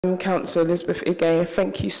Councillor Elizabeth Ige,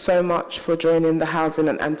 thank you so much for joining the Housing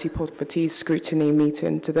and Anti-Poverty Scrutiny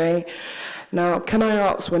meeting today. Now, can I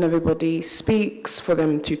ask when everybody speaks for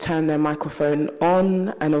them to turn their microphone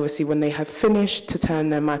on, and obviously when they have finished to turn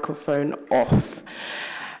their microphone off.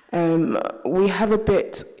 We have a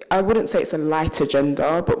bit, I wouldn't say it's a light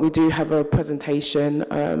agenda, but we do have a presentation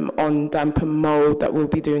on damp and mould that we'll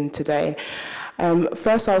be doing today.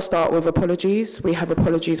 First, I'll start with apologies. We have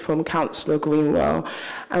apologies from Councillor Greenwell,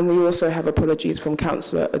 and we also have apologies from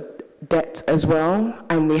Councillor Det as well,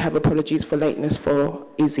 and we have apologies for lateness for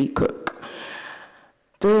Izzy Cook.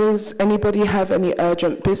 Does anybody have any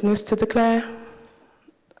urgent business to declare?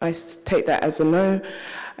 I take that as a no.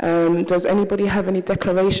 Does anybody have any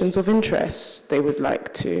declarations of interest they would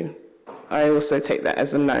like to? I also take that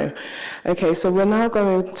as a no. Okay, so we're now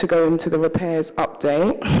going to go into the repairs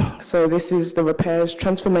update. So this is the repairs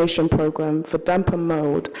transformation program for damp and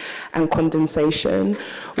mould and condensation.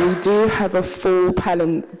 We do have a full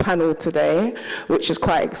panel today, which is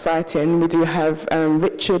quite exciting. We do have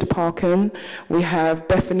Richard Parkin, we have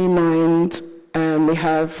Bethany Mind, we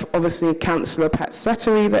have obviously Councillor Pat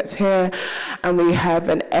Sattery that's here, and we have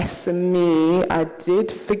an SME. I did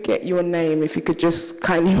forget your name, if you could just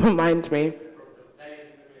kindly remind me.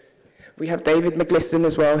 We have David McGliston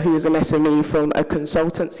as well, who is an SME from a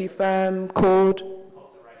consultancy firm called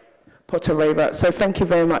Potter Raver. So thank you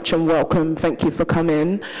very much and welcome. Thank you for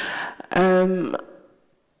coming.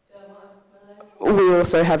 We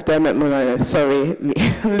also have Dermot Malone, sorry,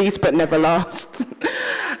 least but never last.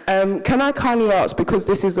 Can I kindly ask, because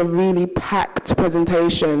this is a really packed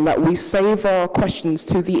presentation, that we save our questions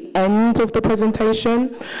to the end of the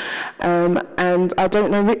presentation? And I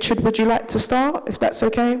don't know, Richard, would you like to start, if that's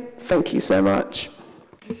okay? Thank you so much.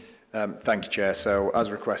 Thank you, Chair. So, as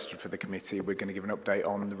requested for the committee, we're going to give an update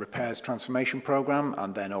on the repairs transformation programme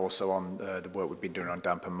and then also on the work we've been doing on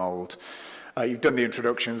damp and mould. You've done the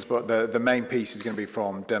introductions, but the main piece is going to be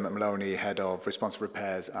from Dermot Maloney, Head of Responsive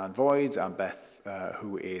Repairs and Voids, and Beth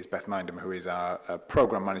Mindham, who is our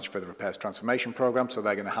Programme Manager for the Repairs Transformation Programme. So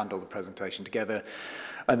they're going to handle the presentation together.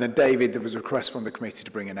 And then David, there was a request from the committee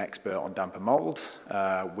to bring an expert on damp and mould.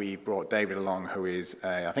 We brought David along, who is,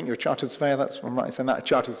 I think you're a chartered surveyor, that's I'm right in saying that, a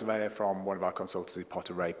chartered surveyor from one of our consultancy,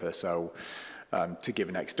 Potter Raper. So to give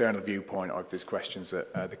an external viewpoint, or if there's questions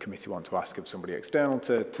that the committee want to ask of somebody external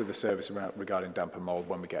to the service regarding damp and mould,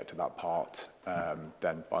 when we get to that part,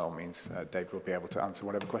 then by all means, David will be able to answer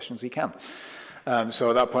whatever questions he can. So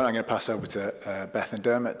at that point, I'm going to pass over to Beth and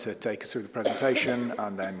Dermot to take us through the presentation,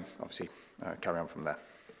 and then obviously carry on from there.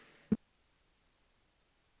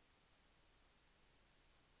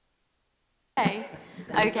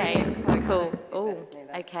 Okay, cool. Oh,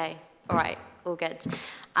 okay, all right. All good.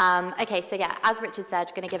 Okay, so yeah, as Richard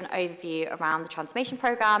said, we're going to give an overview around the transformation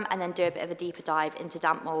programme and then do a bit of a deeper dive into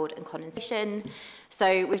damp, mould and condensation.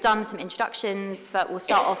 So we've done some introductions, but we'll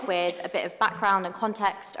start off with a bit of background and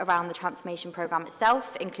context around the transformation programme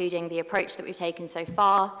itself, including the approach that we've taken so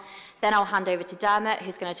far. Then I'll hand over to Dermot,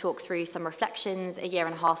 who's going to talk through some reflections a year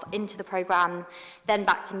and a half into the programme. Then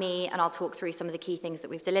back to me, and I'll talk through some of the key things that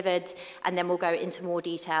we've delivered. And then we'll go into more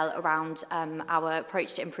detail around our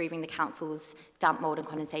approach to improving the council's damp, mould and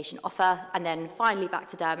condensation offer. And then finally back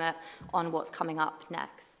to Dermot on what's coming up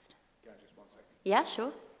next. Can I just 1 second? Yeah,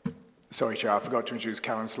 sure. Sorry, Chair, I forgot to introduce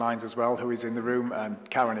Karen Slines as well, who is in the room.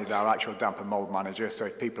 Karen is our actual damp and mould manager, so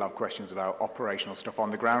if people have questions about operational stuff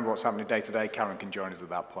on the ground, what's happening day to day, Karen can join us at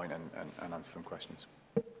that point and answer some questions.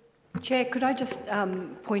 Chair, could I just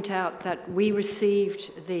point out that we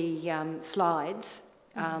received the slides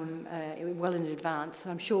well in advance.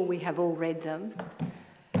 I'm sure we have all read them.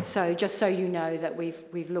 So just so you know that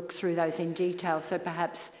we've looked through those in detail, so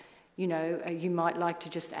perhaps you know, you might like to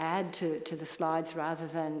just add to the slides rather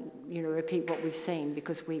than, you know, repeat what we've seen,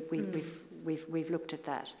 because we've looked at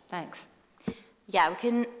that. Thanks. Yeah, we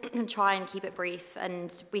can try and keep it brief,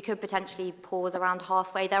 and we could potentially pause around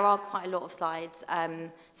halfway. There are quite a lot of slides,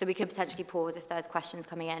 so we could potentially pause if there's questions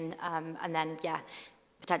coming in, and then, yeah,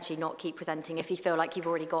 potentially not keep presenting if you feel like you've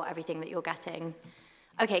already got everything that you're getting.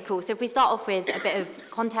 Okay, cool. So if we start off with a bit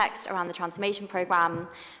of context around the transformation programme.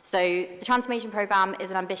 So the transformation programme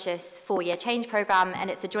is an ambitious 4-year change programme, and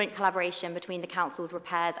it's a joint collaboration between the council's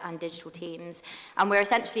repairs and digital teams. And we're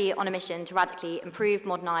essentially on a mission to radically improve,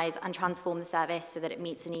 modernise and transform the service so that it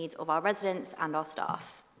meets the needs of our residents and our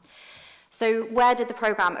staff. So where did the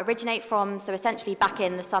programme originate from? So essentially back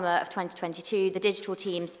in the summer of 2022, the digital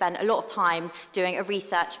team spent a lot of time doing a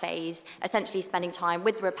research phase, essentially spending time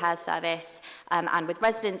with the repairs service and with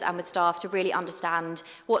residents and with staff to really understand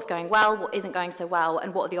what's going well, what isn't going so well,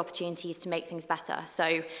 and what are the opportunities to make things better.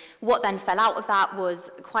 So what then fell out of that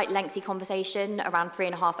was quite lengthy conversation, around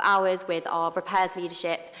 3.5 hours with our repairs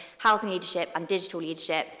leadership, housing leadership, and digital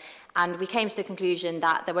leadership. And we came to the conclusion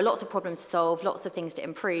that there were lots of problems to solve, lots of things to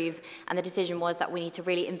improve, and the decision was that we need to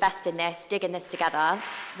really invest in this, dig in this together,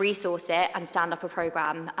 resource it, and stand up a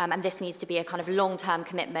programme. And this needs to be a kind of long-term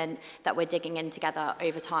commitment that we're digging in together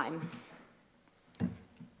over time.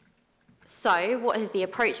 So what has the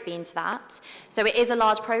approach been to that? So it is a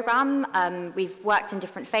large programme. We've worked in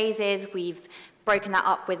different phases. We've broken that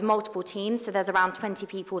up with multiple teams, so there's around 20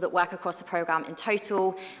 people that work across the programme in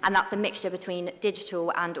total, and that's a mixture between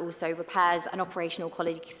digital and also repairs and operational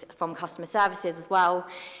colleagues from customer services as well.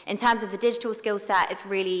 In terms of the digital skill set, it's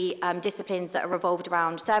really disciplines that are revolved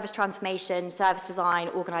around service transformation, service design,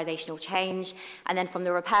 organisational change, and then from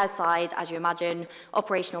the repairs side, as you imagine,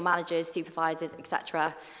 operational managers, supervisors,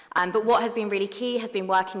 etc. But what has been really key has been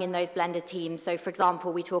working in those blended teams. So for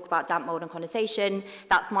example, we talk about damp, mould and condensation.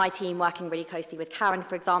 That's my team working really closely with Karen,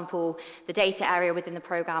 for example. The data area within the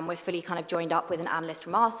programme, we're fully kind of joined up with an analyst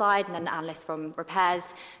from our side and an analyst from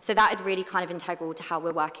repairs. So that is really kind of integral to how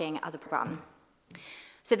we're working as a programme.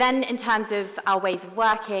 So then in terms of our ways of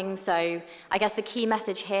working, so I guess the key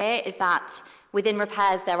message here is that within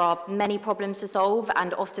repairs, there are many problems to solve,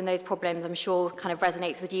 and often those problems, I'm sure, kind of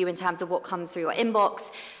resonates with you in terms of what comes through your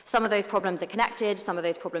inbox. Some of those problems are connected, some of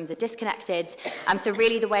those problems are disconnected. So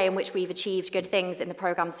really the way in which we've achieved good things in the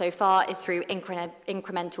programme so far is through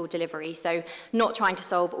incremental delivery, so not trying to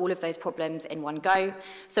solve all of those problems in one go.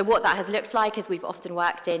 So what that has looked like is we've often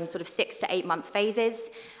worked in sort of 6 to 8 month phases,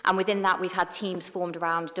 and within that we've had teams formed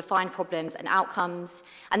around defined problems and outcomes.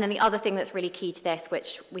 And then the other thing that's really key to this,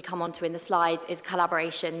 which we come onto in the slides, is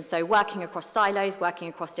collaboration. So working across silos, working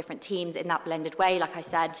across different teams in that blended way, like I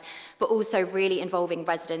said, but also really involving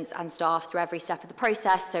residents and staff through every step of the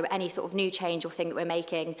process. So any sort of new change or thing that we're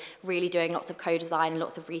making, really doing lots of co-design and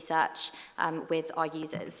lots of research with our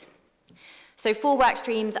users. So 4 work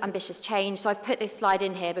streams, ambitious change. So I've put this slide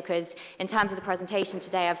in here because in terms of the presentation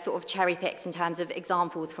today, I've sort of cherry-picked in terms of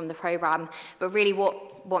examples from the programme. But really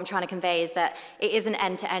what I'm trying to convey is that it is an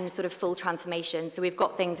end-to-end sort of full transformation. So we've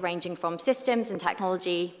got things ranging from systems and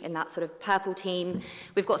technology in that sort of purple team.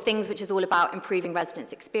 We've got things which is all about improving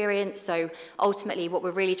residents' experience. So ultimately what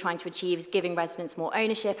we're really trying to achieve is giving residents more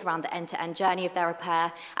ownership around the end-to-end journey of their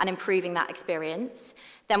repair and improving that experience.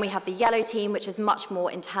 Then we have the yellow team, which is much more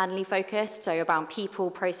internally focused, so around people,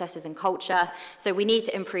 processes and culture. So we need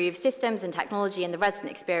to improve systems and technology and the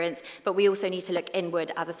resident experience, but we also need to look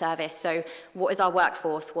inward as a service. So what is our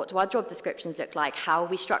workforce? What do our job descriptions look like? How are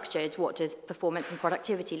we structured? What does performance and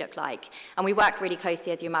productivity look like? And we work really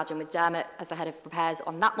closely, as you imagine, with Dermot as the head of repairs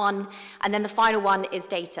on that one. And then the final one is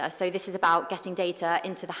data. So this is about getting data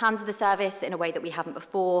into the hands of the service in a way that we haven't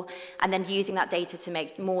before, and then using that data to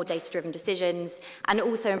make more data-driven decisions, and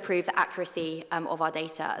also improve the accuracy of our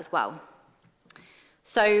data as well.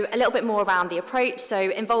 So a little bit more around the approach, so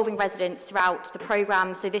involving residents throughout the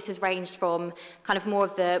programme. So this has ranged from kind of more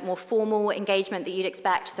of the more formal engagement that you'd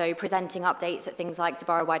expect, so presenting updates at things like the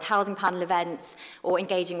borough-wide housing panel events or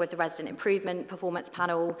engaging with the resident improvement performance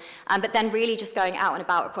panel, but then really just going out and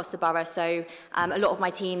about across the borough. So a lot of my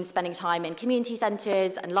team spending time in community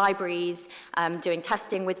centres and libraries, doing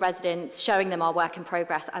testing with residents, showing them our work in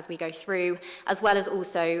progress as we go through, as well as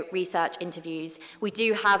also research interviews. We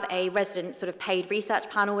do have a resident sort of paid research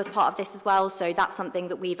panel as part of this as well, so that's something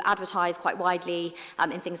that we've advertised quite widely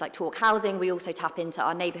in things like Talk Housing. We also tap into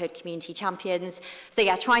our neighbourhood community champions. So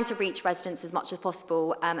yeah, trying to reach residents as much as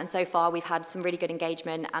possible, and so far we've had some really good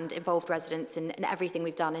engagement and involved residents in everything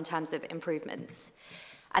we've done in terms of improvements.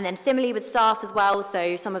 And then similarly with staff as well,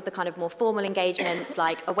 so some of the kind of more formal engagements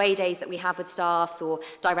like away days that we have with staffs or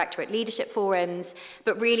directorate leadership forums,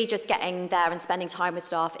 but really just getting there and spending time with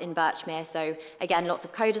staff in Birchmere. So again, lots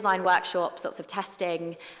of co-design workshops, lots of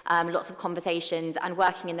testing, lots of conversations, and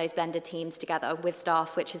working in those blended teams together with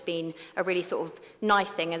staff, which has been a really sort of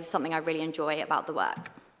nice thing, as something I really enjoy about the work.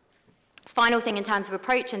 Final thing in terms of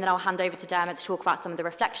approach, and then I'll hand over to Dermot to talk about some of the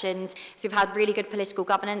reflections. So we've had really good political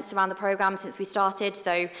governance around the programme since we started.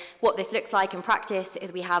 So what this looks like in practice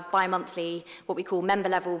is we have bi-monthly what we call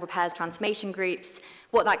member-level repairs transformation groups,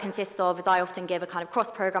 What that consists of is I often give a kind of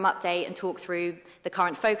cross-programme update and talk through the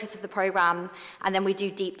current focus of the programme, and then we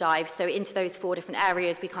do deep dives. So into those 4 different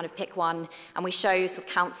areas, we kind of pick one, and we show sort of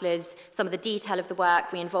councillors some of the detail of the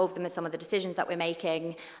work, we involve them in some of the decisions that we're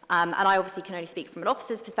making, and I obviously can only speak from an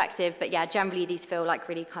officer's perspective, but yeah, generally these feel like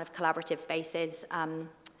really kind of collaborative spaces.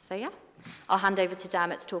 So yeah, I'll hand over to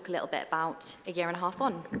Dermot to talk a little bit about a year and a half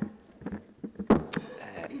on.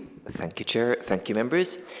 Thank you, Chair. Thank you,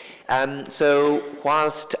 members. So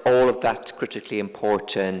whilst all of that critically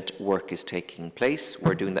important work is taking place,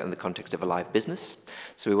 we're doing that in the context of a live business.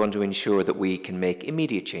 So we want to ensure that we can make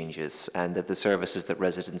immediate changes and that the services that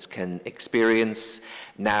residents can experience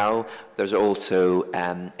now, there's also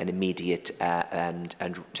an immediate and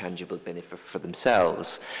tangible benefit for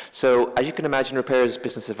themselves. So as you can imagine, repairs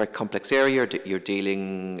business is a very complex area. You're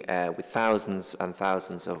dealing with thousands and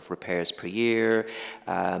thousands of repairs per year.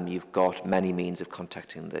 You've got many means of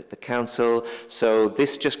contacting the council. So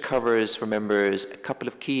this just covers for members a couple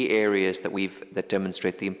of key areas that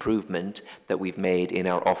demonstrate the improvement that we've made in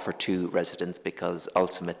our offer to residents, because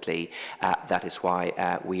ultimately that is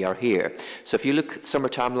why we are here. So if you look at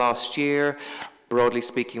summertime last year, broadly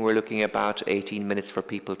speaking, we're looking at about 18 minutes for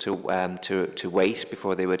people to wait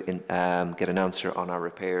before they would get an answer on our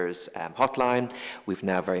repairs hotline. We've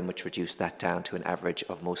now very much reduced that down to an average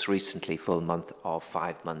of most recently full month of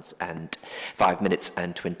 5 minutes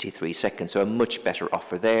and 23 seconds. So a much better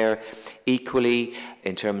offer there. Equally,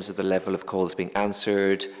 in terms of the level of calls being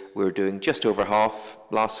answered, we were doing just over half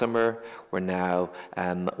last summer. We're now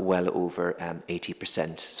well over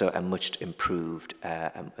 80%, so a much improved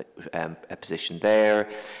position there.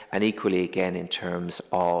 And equally, again, in terms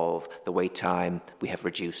of the wait time, we have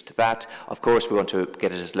reduced that. Of course, we want to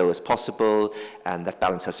get it as low as possible, and that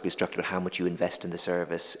balance has to be struck with how much you invest in the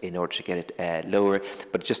service in order to get it lower.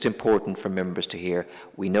 But it's just important for members to hear,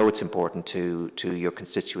 we know it's important to your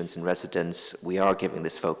constituents and residents. We are giving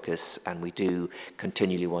this focus, and we do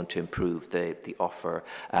continually want to improve the offer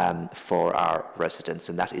for our residents,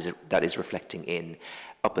 and that is reflecting in,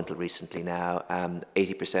 up until recently now,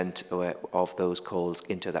 80% of those calls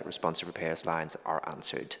into that responsive repairs lines are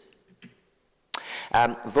answered.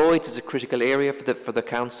 Voids is a critical area for the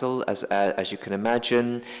council, as you can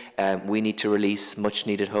imagine. We need to release much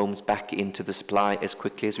needed homes back into the supply as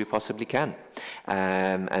quickly as we possibly can.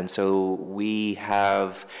 And so we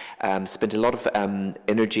have spent a lot of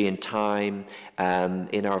energy and time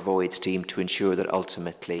in our voids team to ensure that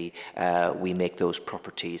ultimately we make those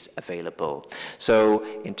properties available. So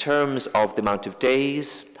in terms of the amount of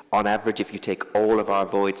days, on average, if you take all of our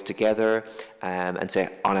voids together and say,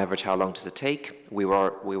 on average, how long does it take? We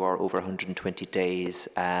were over 120 days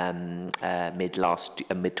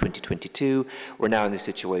mid-2022. We're now in a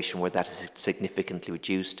situation where that is significantly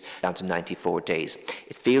reduced down to 94 days.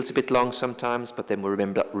 It feels a bit long sometimes, but then we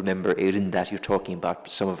remember in that you're talking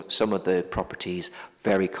about some of the properties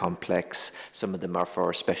very complex. Some of them are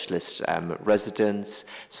for specialist residents.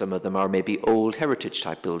 Some of them are maybe old heritage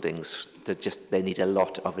type buildings that they need a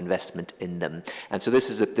lot of investment in them. And so this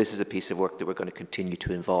is a piece of work that we're going to continue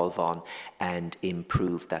to involve on and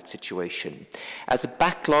improve that situation. As a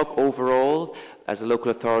backlog overall, as a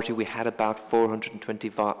local authority, we had about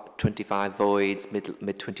 425 voids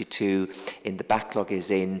mid-22. In the backlog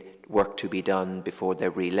is in work to be done before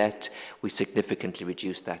they're re-let. We significantly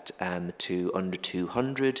reduced that to under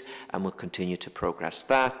 200, and we'll continue to progress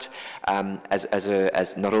that.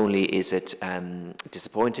 As not only is it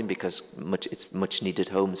disappointing because much needed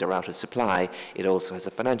homes are out of supply, it also has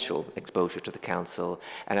a financial exposure to the council.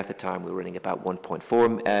 And at the time, we were running about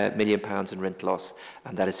 £1.4 million in rent loss,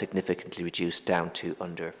 and that is significantly reduced down to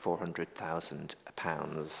under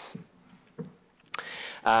 £400,000.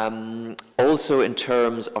 Also, in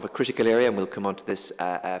terms of a critical area, and we'll come on to this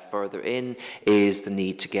further in, is the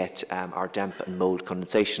need to get our damp and mould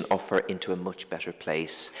condensation offer into a much better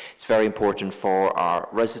place. It's very important for our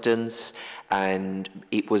residents, and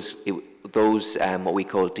those what we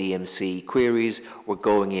call DMC queries were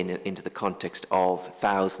going into the context of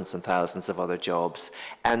thousands and thousands of other jobs,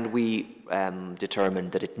 and we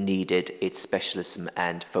determined that it needed its specialism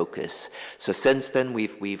and focus. So since then,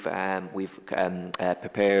 we've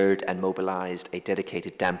prepared and mobilised a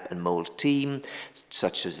dedicated damp and mould team,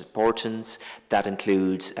 such as importance. That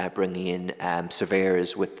includes bringing in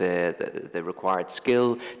surveyors with the required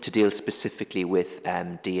skill to deal specifically with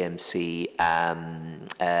DMC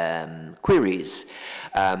queries.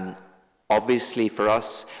 Obviously, for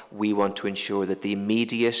us, we want to ensure that the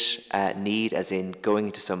immediate need, as in going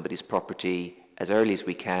into somebody's property, as early as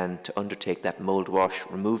we can to undertake that mould wash,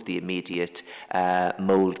 remove the immediate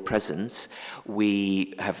mould presence.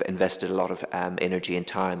 We have invested a lot of energy and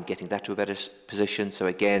time getting that to a better position. So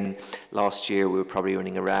again, last year we were probably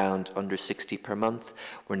running around under 60 per month.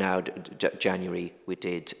 We're now, January, we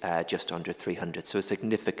did just under 300. So a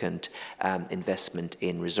significant investment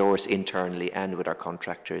in resource internally and with our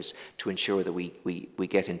contractors to ensure that we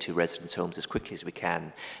get into residents' homes as quickly as we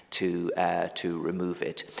can to remove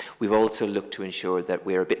it. We've also looked to ensure that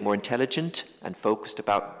we're a bit more intelligent and focused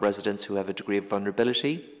about residents who have a degree of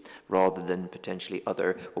vulnerability, rather than potentially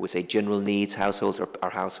other, what we say, general needs households or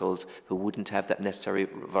households who wouldn't have that necessary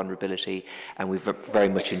vulnerability. And we've very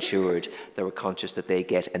much ensured that we're conscious that they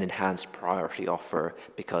get an enhanced priority offer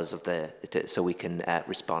because of so we can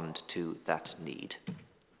respond to that need.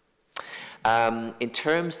 In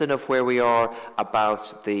terms then of where we are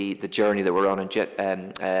about the journey that we're on,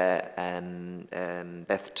 and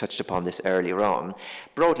Beth touched upon this earlier on,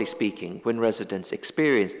 broadly speaking, when residents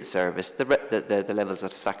experience the service, the levels of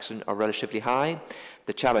satisfaction are relatively high.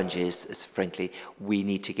 The challenge is frankly, we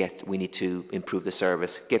need to improve the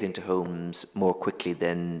service, get into homes more quickly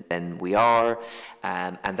than we are,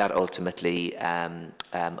 and that ultimately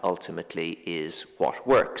is what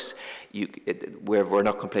works. We're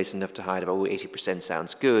not complacent enough to hide about 80%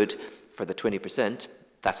 sounds good. For the 20%,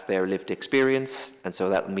 that's their lived experience, and so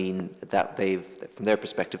that means that from their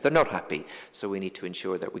perspective, they're not happy. So we need to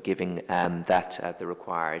ensure that we're giving that the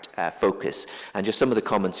required focus. And just some of the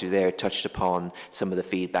comments you there touched upon some of the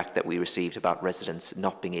feedback that we received about residents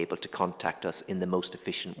not being able to contact us in the most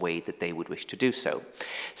efficient way that they would wish to do so.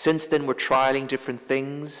 Since then, we're trialing different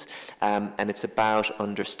things, and it's about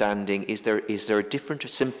understanding, is there different or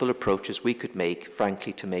simple approaches we could make,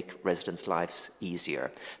 frankly, to make residents' lives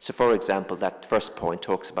easier? So for example, that first point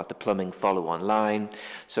talks about the plumbing follow-on line.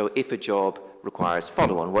 So if a job requires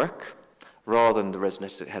follow-on work, rather than the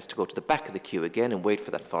resident has to go to the back of the queue again and wait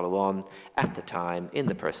for that follow-on, at the time in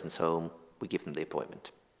the person's home, we give them the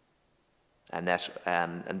appointment. And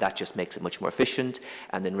that just makes it much more efficient,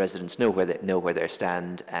 and then residents know where they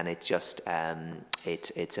stand, and it just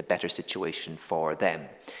it's a better situation for them.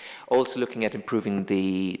 Also looking at improving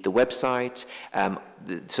the website.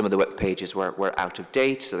 Some of the web pages were out of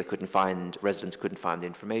date, so residents couldn't find the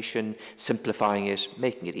information. Simplifying it,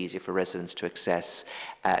 making it easier for residents to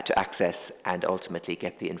access, and ultimately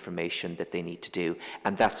get the information that they need to do.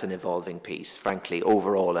 And that's an evolving piece. Frankly,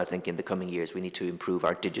 overall, I think in the coming years we need to improve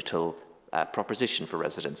our digital proposition for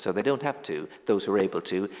residents, so they don't have to, those who are able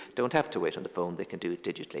to, don't have to wait on the phone, they can do it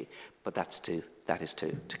digitally. But that is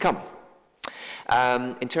to come.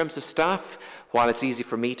 In terms of staff, while it's easy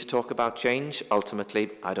for me to talk about change, ultimately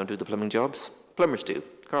I don't do the plumbing jobs, plumbers do,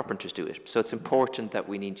 carpenters do it. So it's important that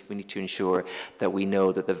we need to ensure that we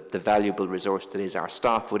know that the valuable resource that is our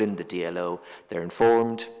staff within the DLO, they're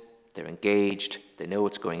informed, they're engaged, they know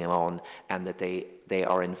what's going on, and that they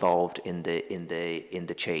are involved in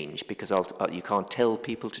the change, because you can't tell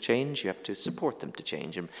people to change, you have to support them to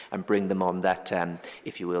change and bring them on that,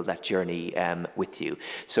 if you will, that journey with you.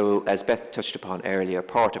 So as Beth touched upon earlier,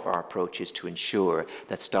 part of our approach is to ensure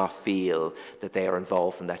that staff feel that they are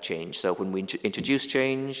involved in that change. So when we introduce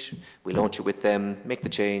change, we launch it with them, make the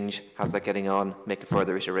change, how's that getting on, make a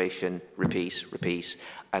further iteration, repeat,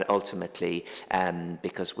 and ultimately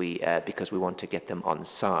because we want to get them on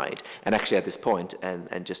side. And actually at this point,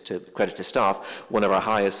 and just to credit to staff, one of our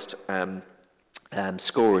highest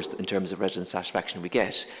scores in terms of resident satisfaction we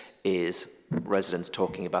get is residents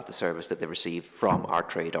talking about the service that they receive from our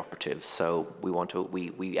trade operatives. So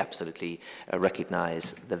we absolutely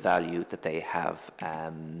recognise the value that they have,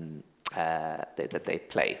 that they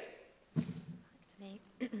play.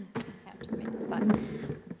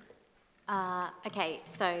 Okay,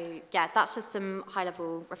 so yeah, that's just some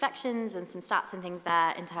high-level reflections and some stats and things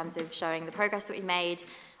there in terms of showing the progress that we made.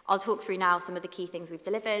 I'll talk through now some of the key things we've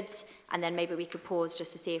delivered, and then maybe we could pause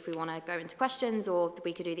just to see if we want to go into questions, or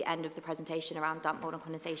we could do the end of the presentation around damp mould and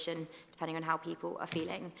condensation, depending on how people are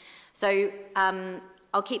feeling. So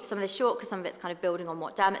I'll keep some of this short because some of it's kind of building on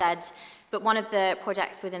what Dermot said. But one of the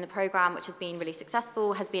projects within the programme, which has been really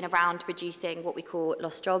successful, has been around reducing what we call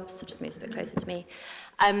lost jobs. So just move a bit closer to me.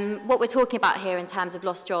 What we're talking about here in terms of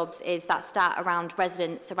lost jobs is that stat around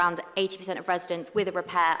residents, around 80% of residents with a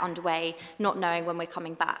repair underway, not knowing when we're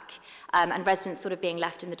coming back, and residents sort of being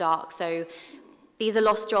left in the dark. So these are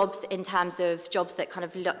lost jobs in terms of jobs that kind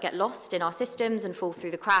of get lost in our systems and fall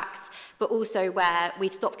through the cracks, but also where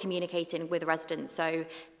we've stopped communicating with residents. So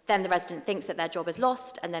then the resident thinks that their job is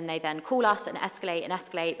lost, and then they then call us and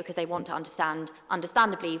escalate because they want to understand,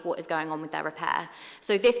 understandably, what is going on with their repair.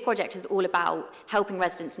 So this project is all about helping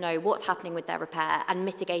residents know what's happening with their repair and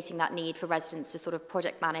mitigating that need for residents to sort of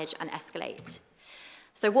project manage and escalate.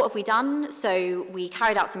 So what have we done? So we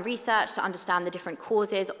carried out some research to understand the different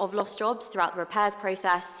causes of lost jobs throughout the repairs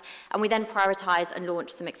process, and we then prioritised and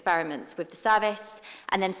launched some experiments with the service,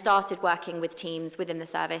 and then started working with teams within the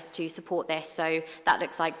service to support this. So that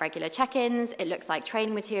looks like regular check-ins, it looks like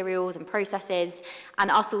training materials and processes,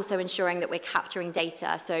 and us also ensuring that we're capturing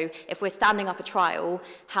data. So if we're standing up a trial,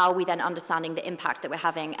 how are we then understanding the impact that we're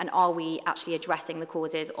having, and are we actually addressing the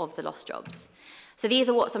causes of the lost jobs? So these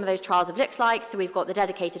are what some of those trials have looked like. So we've got the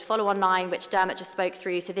dedicated follow-on line, which Dermot just spoke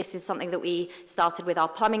through. So this is something that we started with our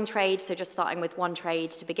plumbing trade, so just starting with one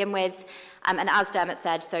trade to begin with. And as Dermot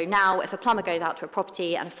said, so now if a plumber goes out to a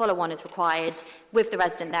property and a follow-on is required with the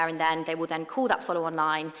resident there and then, they will then call that follow-on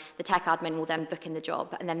line, the tech admin will then book in the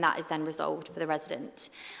job, and then that is then resolved for the resident.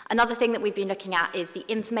 Another thing that we've been looking at is the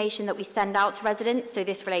information that we send out to residents. So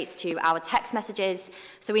this relates to our text messages.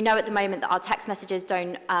 So we know at the moment that our text messages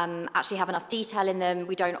don't actually have enough detail in them.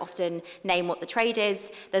 We don't often name what the trade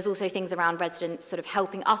is. There's also things around residents sort of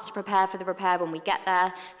helping us to prepare for the repair when we get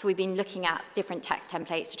there. So we've been looking at different text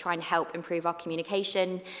templates to try and help improve our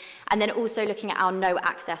communication. And then also looking at our no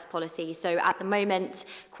access policy. So at the moment,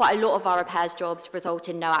 quite a lot of our repairs jobs result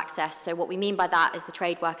in no access. So what we mean by that is the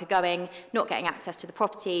trade worker going, not getting access to the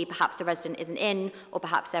property, perhaps the resident isn't in, or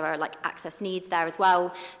perhaps there are like access needs there as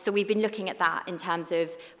well. So we've been looking at that in terms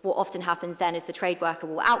of what often happens then is the trade worker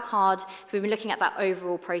will outcard. So we've been looking at that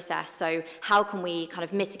overall process. So how can we kind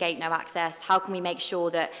of mitigate no access? How can we make sure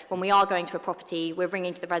that when we are going to a property, we're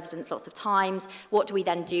ringing to the residents lots of times? What do we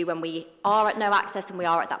then do when we are at no access and we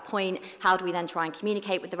are at that point? How do we then try and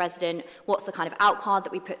communicate with the resident? What's the kind of outcard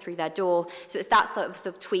that we put through their door? So it's that sort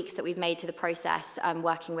of tweaks that we've made to the process,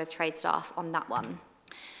 working with trade staff on that one.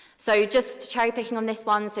 So just cherry picking on this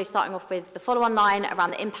one, so starting off with the follow-on line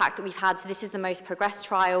around the impact that we've had. So this is the most progressed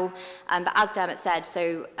trial, but as Dermot said,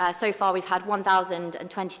 so far we've had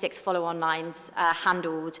 1,026 follow-on lines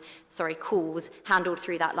calls handled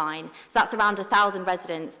through that line. So that's around 1,000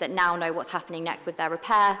 residents that now know what's happening next with their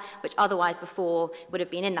repair, which otherwise before would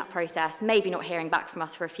have been in that process, maybe not hearing back from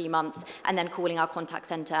us for a few months, and then calling our contact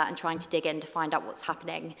centre and trying to dig in to find out what's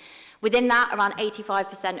happening. Within that, around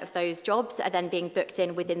 85% of those jobs are then being booked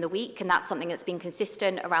in within the week, and that's something that's been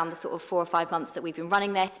consistent around the sort of 4 or 5 months that we've been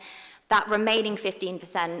running this. That remaining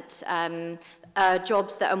 15% are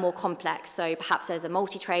jobs that are more complex, so perhaps there's a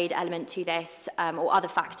multi-trade element to this or other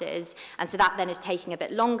factors, and so that then is taking a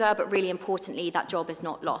bit longer, but really importantly, that job is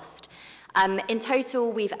not lost. In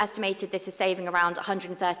total, we've estimated this is saving around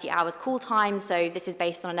 130 hours call time, so this is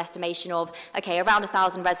based on an estimation of, okay, around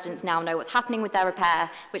 1,000 residents now know what's happening with their repair,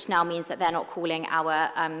 which now means that they're not calling our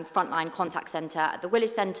frontline contact centre at the Village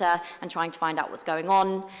Centre and trying to find out what's going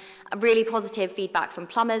on. Really positive feedback from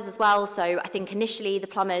plumbers as well. So I think initially the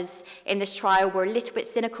plumbers in this trial were a little bit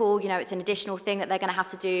cynical. You know, it's an additional thing that they're going to have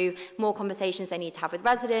to do, more conversations they need to have with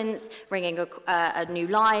residents, ringing a new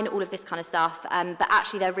line, all of this kind of stuff. But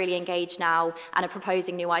actually they're really engaged now and are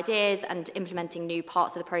proposing new ideas and implementing new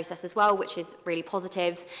parts of the process as well, which is really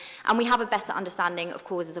positive. And we have a better understanding of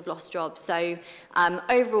causes of lost jobs. So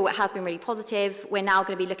overall it has been really positive. We're now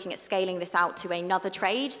going to be looking at scaling this out to another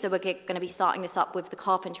trade. So we're going to be starting this up with the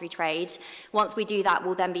carpentry trade. Once we do that,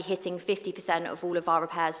 we'll then be hitting 50% of all of our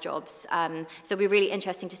repairs jobs. So it'll be really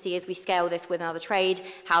interesting to see as we scale this with another trade,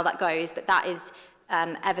 how that goes. But that is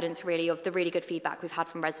evidence really of the really good feedback we've had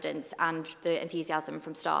from residents and the enthusiasm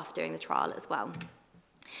from staff doing the trial as well.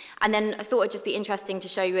 And then I thought it'd just be interesting to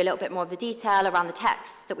show you a little bit more of the detail around the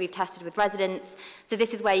texts that we've tested with residents. So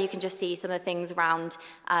this is where you can just see some of the things around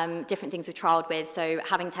different things we've trialled with. So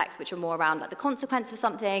having texts which are more around like the consequence of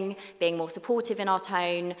something, being more supportive in our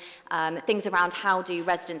tone, things around how do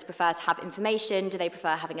residents prefer to have information, do they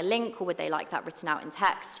prefer having a link or would they like that written out in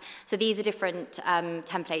text? So these are different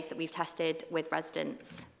templates that we've tested with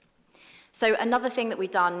residents. So another thing that we've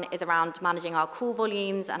done is around managing our call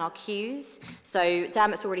volumes and our queues. So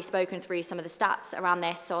Dermot's already spoken through some of the stats around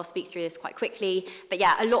this, so I'll speak through this quite quickly. But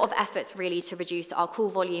yeah, a lot of efforts really to reduce our call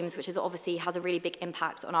volumes, which is obviously has a really big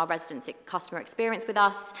impact on our residents' customer experience with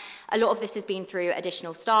us. A lot of this has been through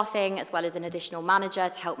additional staffing, as well as an additional manager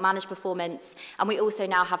to help manage performance. And we also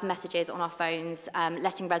now have messages on our phones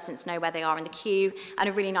letting residents know where they are in the queue. And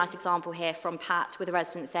a really nice example here from Pat with a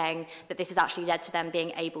resident saying that this has actually led to them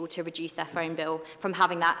being able to reduce their phone bill from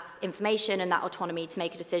having that information and that autonomy to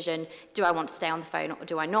make a decision, do I want to stay on the phone or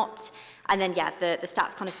do I not? And then, yeah, the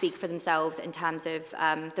stats kind of speak for themselves in terms of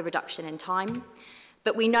the reduction in time.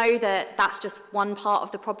 But we know that that's just one part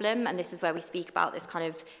of the problem, and this is where we speak about this kind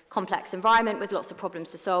of complex environment with lots of problems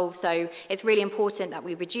to solve. So it's really important that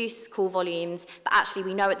we reduce call volumes, but actually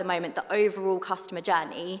we know at the moment the overall customer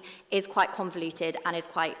journey is quite convoluted and is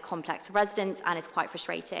quite complex for residents and is quite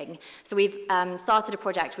frustrating. So we've started a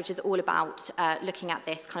project which is all about looking at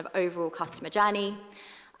this kind of overall customer journey.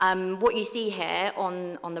 What you see here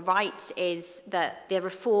on the right is that there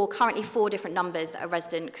are currently four different numbers that a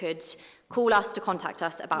resident could call us to contact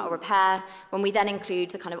us about a repair. When we then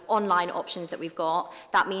include the kind of online options that we've got,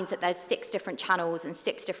 that means that there's 6 different channels and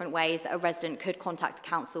 6 different ways that a resident could contact the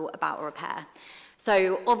council about a repair.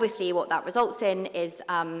 So obviously what that results in is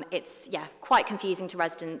it's quite confusing to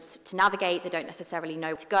residents to navigate. They don't necessarily know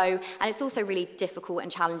where to go, and it's also really difficult and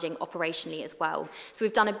challenging operationally as well. So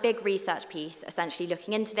we've done a big research piece essentially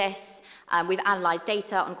looking into this. We've analysed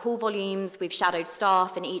data on call volumes. We've shadowed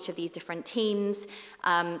staff in each of these different teams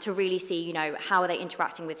to really see, how are they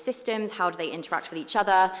interacting with systems? How do they interact with each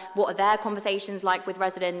other? What are their conversations like with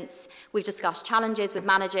residents? We've discussed challenges with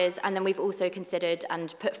managers, and then we've also considered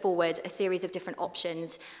and put forward a series of different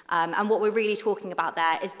options. And what we're really talking about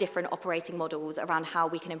there is different operating models around how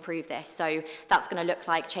we can improve this. So that's going to look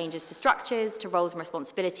like changes to structures, to roles and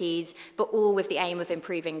responsibilities, but all with the aim of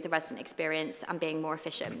improving the resident experience and being more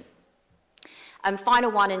efficient. Final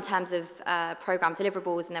one in terms of programme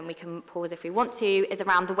deliverables, and then we can pause if we want to, is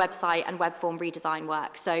around the website and web form redesign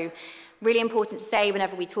work. So really important to say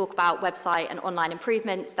whenever we talk about website and online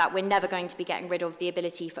improvements that we're never going to be getting rid of the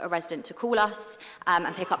ability for a resident to call us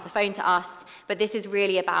and pick up the phone to us. But this is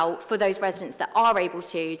really about, for those residents that are able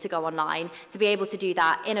to go online, to be able to do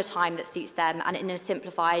that in a time that suits them and in a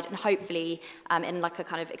simplified and hopefully in like a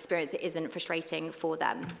kind of experience that isn't frustrating for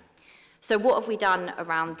them. So what have we done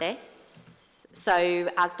around this? So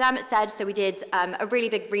as Dermot said, we did a really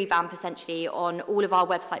big revamp essentially on all of our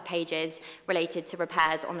website pages related to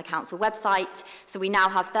repairs on the council website. So we now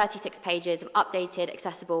have 36 pages of updated,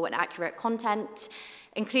 accessible and accurate content.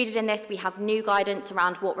 Included in this, we have new guidance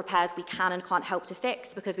around what repairs we can and can't help to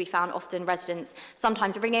fix, because we found often residents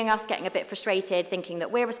sometimes ringing us, getting a bit frustrated, thinking that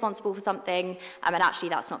we're responsible for something, and actually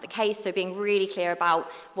that's not the case. So being really clear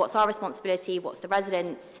about what's our responsibility, what's the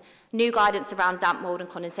residents'. New guidance around damp, mould and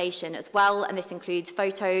condensation as well, and this includes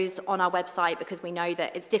photos on our website because we know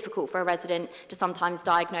that it's difficult for a resident to sometimes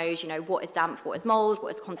diagnose, what is damp, what is mould,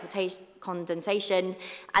 what is condensation,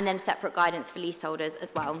 and then separate guidance for leaseholders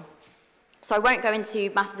as well. So I won't go into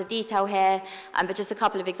masses of detail here, but just a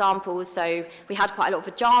couple of examples. So we had quite a lot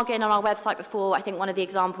of jargon on our website before. I think one of the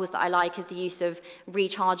examples that I like is the use of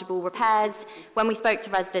rechargeable repairs. When we spoke to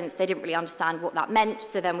residents, they didn't really understand what that meant,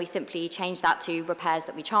 so then we simply changed that to repairs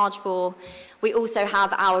that we charge for. We also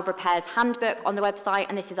have our repairs handbook on the website,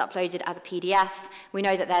 and this is uploaded as a PDF. We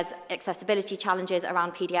know that there's accessibility challenges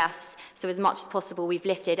around PDFs, so as much as possible, we've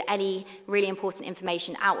lifted any really important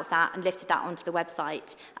information out of that and lifted that onto the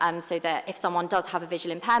website, so that if someone does have a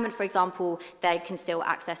visual impairment, for example, they can still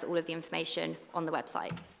access all of the information on the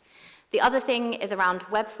website. The other thing is around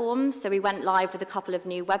web forms. So we went live with a couple of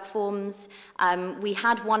new web forms. We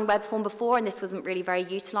had one web form before, and this wasn't really very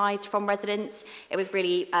utilised from residents. It was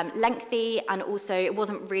really lengthy, and also it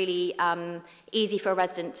wasn't really easy for a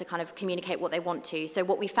resident to kind of communicate what they want to. So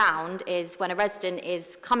what we found is when a resident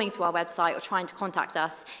is coming to our website or trying to contact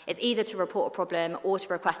us, it's either to report a problem or to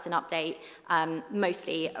request an update,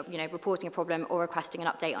 mostly reporting a problem or requesting an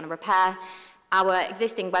update on a repair. Our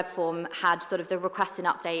existing web form had sort of the request an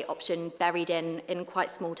update option buried in quite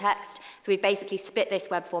small text. So we basically split this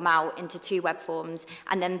web form out into 2 web forms,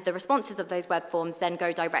 and then the responses of those web forms then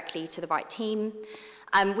go directly to the right team.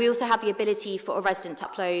 We also have the ability for a resident to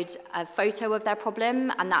upload a photo of their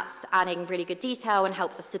problem, and that's adding really good detail and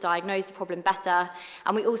helps us to diagnose the problem better.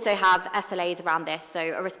 And we also have SLAs around this, so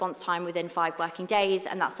a response time within 5 working days,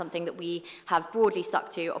 and that's something that we have broadly stuck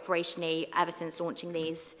to operationally ever since launching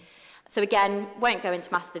these. So again, won't go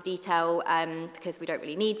into massive detail because we don't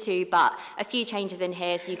really need to, but a few changes in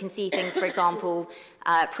here. So you can see things, for example,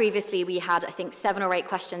 previously we had, I think, 7 or 8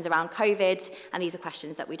 questions around COVID, and these are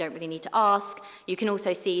questions that we don't really need to ask. You can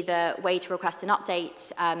also see the way to request an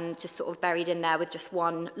update just sort of buried in there with just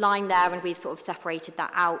one line there, and we've sort of separated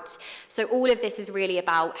that out. So all of this is really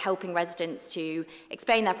about helping residents to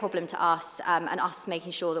explain their problem to us, and us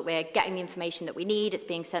making sure that we're getting the information that we need, it's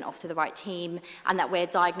being sent off to the right team, and that we're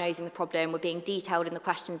diagnosing the problem, we're being detailed in the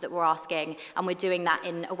questions that we're asking, and we're doing that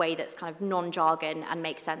in a way that's kind of non-jargon and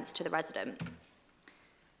makes sense to the resident.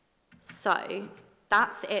 So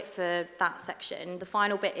that's it for that section. The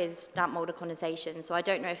final bit is damp, mould and condensation. So I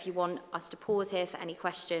don't know if you want us to pause here for any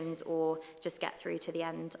questions or just get through to the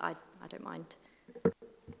end. I don't mind.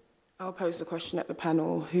 I'll pose the question at the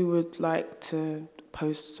panel. Who would like to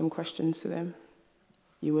pose some questions to them?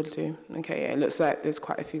 You would do? Okay, yeah, it looks like there's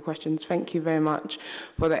quite a few questions. Thank you very much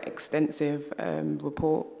for that extensive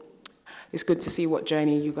report. It's good to see what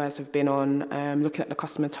journey you guys have been on, looking at the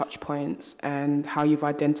customer touch points and how you've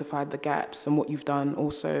identified the gaps and what you've done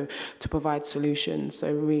also to provide solutions.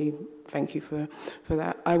 So really thank you for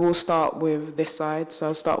that. I will start with this side. So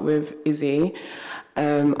I'll start with Izzy.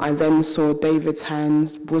 I then saw David's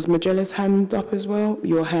hand. Was Majella's hand up as well?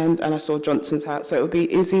 Your hand, and I saw Johnson's hand. So it would be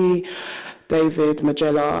Izzy, David,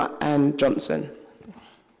 Majella, and Johnson.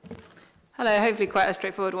 Hello, hopefully quite a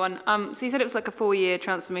straightforward one. So you said it was like a 4-year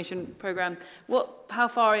transformation programme. How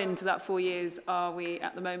far into that 4 years are we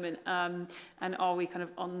at the moment? And are we kind of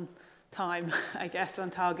on time, I guess, on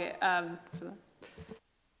target for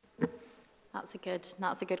that?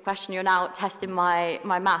 That's a good question. You're now testing my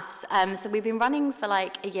maths. So we've been running for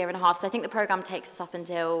like 1.5 years. So I think the programme takes us up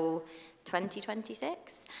until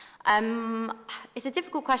 2026. It's a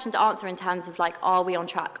difficult question to answer in terms of like, are we on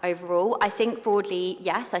track overall? I think broadly,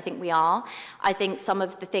 yes, I think we are. I think some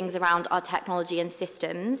of the things around our technology and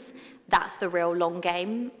systems, that's the real long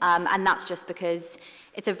game. And that's just because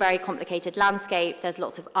it's a very complicated landscape. There's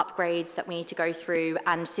lots of upgrades that we need to go through,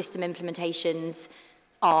 and system implementations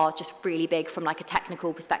are just really big from like a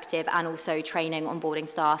technical perspective, and also training, onboarding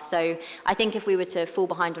staff. So I think if we were to fall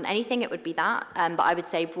behind on anything, it would be that. But I would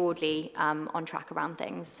say broadly on track around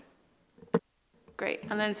things. Great.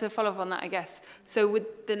 And then to follow up on that, I guess, so would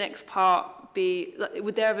the next part be,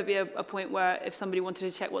 would there ever be a point where if somebody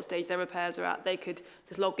wanted to check what stage their repairs are at, they could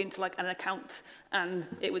just log into like an account and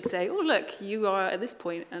it would say, oh, look, you are at this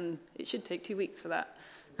point, and it should take 2 weeks for that?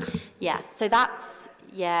 Yeah, so that's,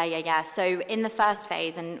 yeah. So in the first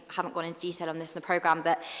phase, and I haven't gone into detail on this in the programme,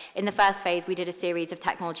 but in the first phase, we did a series of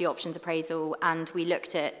technology options appraisal, and we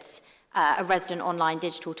looked at a resident online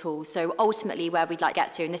digital tool. So ultimately where we'd like to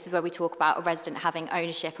get to, and this is where we talk about a resident having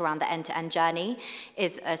ownership around the end-to-end journey,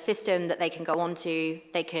 is a system that they can go onto,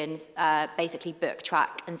 they can basically book,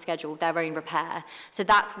 track and schedule their own repair. So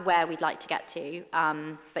that's where we'd like to get to.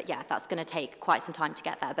 But yeah, that's going to take quite some time to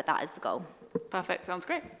get there, but that is the goal. Perfect, sounds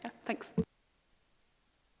great. Yeah, thanks.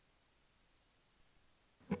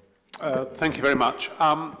 Thank you very much.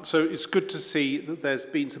 So it's good to see that there's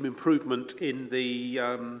been some improvement in the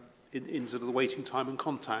in sort of the waiting time and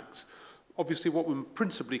contacts. Obviously, what we're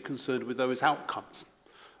principally concerned with, though, is outcomes.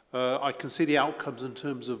 I can see the outcomes in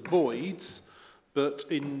terms of voids, but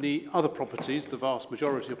in the other properties, the vast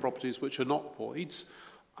majority of properties which are not voids,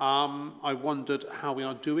 I wondered how we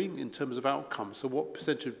are doing in terms of outcomes. So what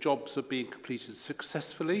percentage of jobs are being completed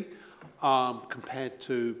successfully compared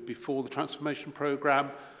to before the transformation programme?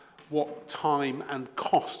 What time and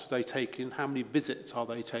cost are they taking? How many visits are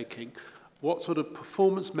they taking? What sort of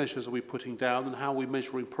performance measures are we putting down, and how are we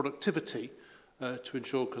measuring productivity to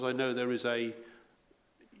ensure, because I know there is a,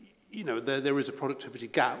 there is a productivity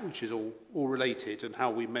gap which is all related, and how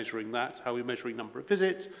are we measuring that? How are we measuring number of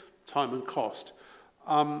visits, time and cost?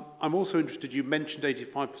 I'm also interested, you mentioned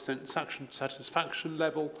 85% satisfaction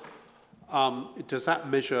level. Does that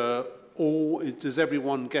measure all, does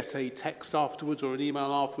everyone get a text afterwards or an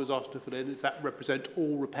email afterwards asked to fill in? Does that represent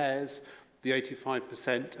all repairs, the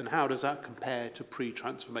 85%, and how does that compare to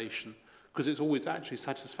pre-transformation? Because it's always, actually,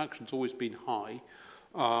 satisfaction's always been high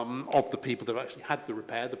of the people that have actually had the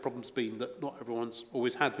repair. The problem's been that not everyone's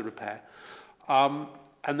always had the repair.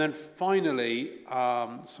 And then finally,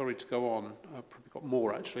 sorry to go on, I've probably got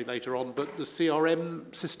more actually later on, but the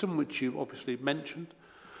CRM system, which you obviously mentioned,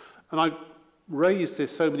 and I've raised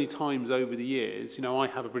this so many times over the years. I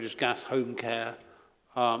have a British Gas home care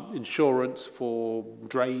insurance for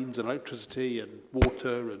drains and electricity and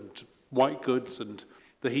water and white goods and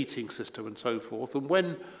the heating system and so forth. And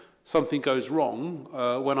when something goes wrong,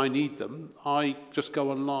 when I need them, I just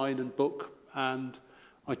go online and book, and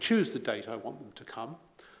I choose the date I want them to come.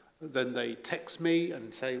 Then they text me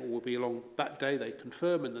and say, we'll be along that day. They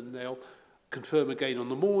confirm, and then they'll confirm again on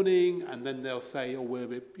the morning, and then they'll say, oh,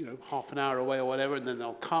 we're half an hour away or whatever, and then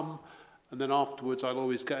they'll come. And then afterwards, I'll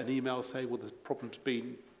always get an email saying, well, the problem's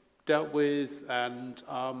been dealt with, and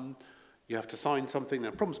you have to sign something,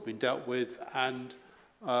 the problem's been dealt with, and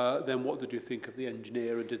then what did you think of the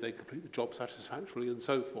engineer, and did they complete the job satisfactorily, and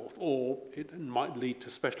so forth. Or it might lead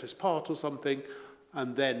to specialist part or something,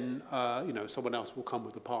 and then someone else will come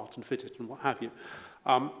with the part and fit it and what have you.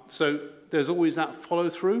 So there's always that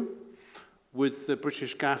follow-through with the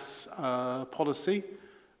British Gas policy,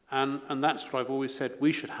 and that's what I've always said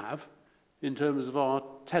we should have in terms of our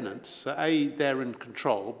tenants. So A, they're in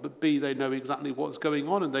control, but B, they know exactly what's going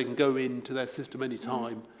on, and they can go into their system any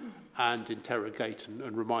time and interrogate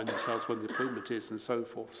and remind themselves when the appointment is and so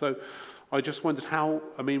forth. So I just wondered how,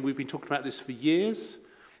 I mean, we've been talking about this for years.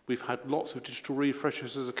 We've had lots of digital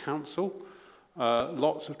refreshes as a council,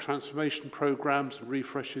 lots of transformation programs and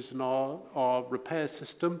refreshes in our repair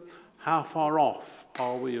system. How far off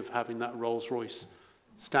are we of having that Rolls-Royce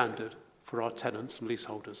standard for our tenants and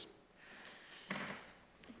leaseholders?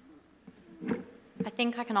 I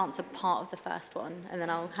think I can answer part of the first one, and then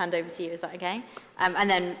I'll hand over to you. Is that okay? And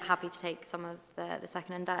then happy to take some of the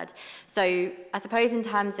second and third. So I suppose in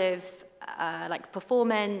terms of like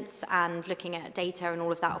performance and looking at data and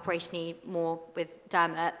all of that operationally more with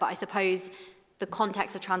Dermot, but I suppose the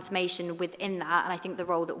context of transformation within that, and I think the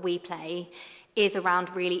role that we play, is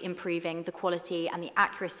around really improving the quality and the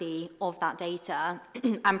accuracy of that data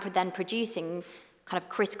and then producing kind of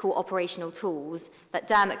critical operational tools that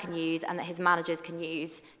Dermot can use and that his managers can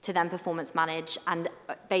use to then performance manage and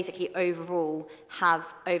basically overall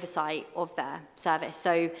have oversight of their service.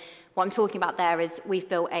 So what I'm talking about there is we've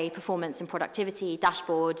built a performance and productivity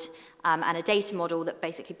dashboard and a data model that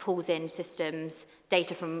basically pulls in systems,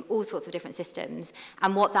 data from all sorts of different systems.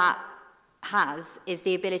 And what that has is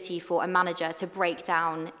the ability for a manager to break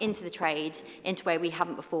down into the trade into where we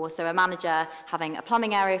haven't before. So a manager having a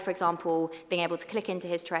plumbing area, for example, being able to click into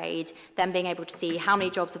his trade, then being able to see how many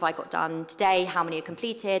jobs have I got done today, how many are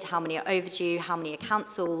completed, how many are overdue, how many are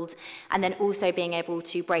cancelled, and then also being able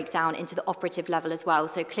to break down into the operative level as well.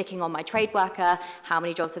 So clicking on my trade worker, how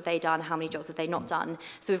many jobs have they done, how many jobs have they not done.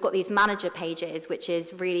 So we've got these manager pages, which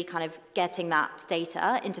is really kind of getting that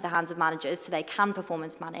data into the hands of managers so they can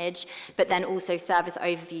performance manage, but then also service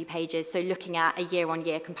overview pages, so looking at a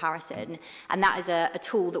year-on-year comparison. And that is a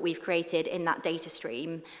tool that we've created in that data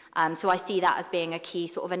stream. So I see that as being a key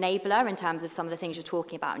sort of enabler in terms of some of the things you're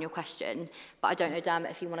talking about in your question. But I don't know, Dermot,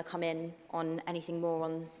 if you want to come in on anything more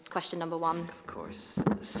on question number one. Of course.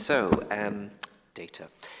 So, data.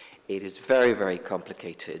 It is very, very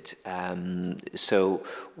complicated. So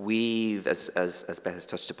we've, as Beth has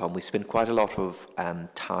touched upon, we spend quite a lot of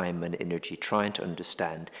time and energy trying to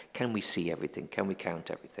understand, can we see everything? Can we count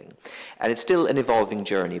everything? And it's still an evolving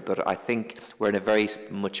journey, but I think we're in a very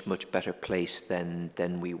much better place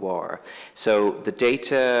than we were. So the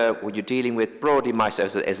data, what you're dealing with broadly,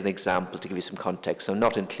 as an example, to give you some context, so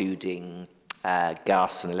not including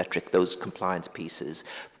gas and electric, those compliance pieces.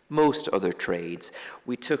 Most other trades,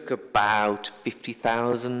 we took about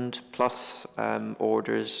 50,000 plus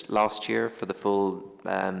orders last year for the full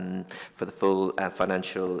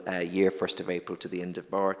financial year, 1st of April to the end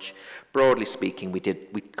of March. Broadly speaking, we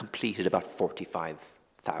completed about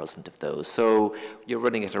 45,000 of those. So you're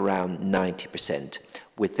running at around 90%.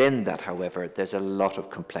 Within that, however, there's a lot of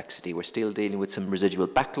complexity. We're still dealing with some residual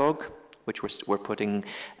backlog, which we're putting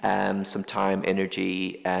some time,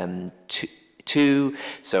 energy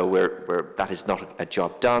so that is not a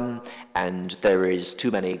job done, and there is too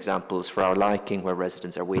many examples for our liking where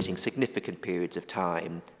residents are waiting significant periods of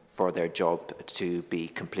time for their job to be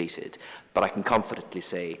completed. But I can confidently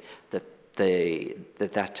say that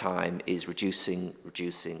that time is reducing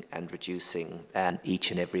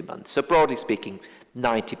each and every month. So broadly speaking,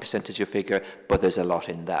 90% is your figure, but there's a lot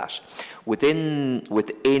in that. Within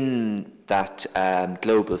that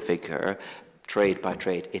global figure, trade by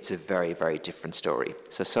trade, it's a very, very different story.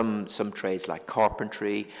 So some trades like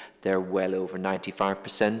carpentry, they're well over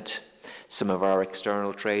 95%. Some of our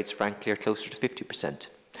external trades, frankly, are closer to 50%.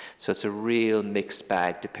 So it's a real mixed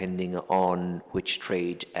bag depending on which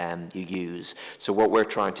trade you use. So what we're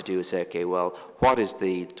trying to do is say, okay, well, what is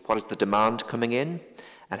the demand coming in,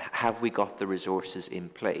 and have we got the resources in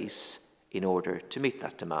place in order to meet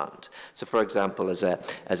that demand? So, for example, as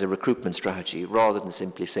a recruitment strategy, rather than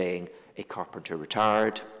simply saying a carpenter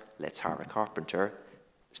retired, let's hire a carpenter,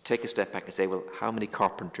 let's take a step back and say, well, how many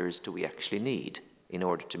carpenters do we actually need in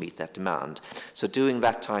order to meet that demand? So doing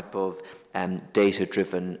that type of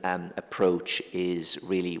data-driven approach is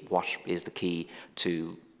really what is the key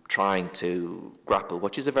to trying to grapple,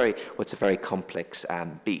 what's a very complex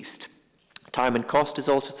beast. Time and cost is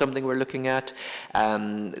also something we're looking at.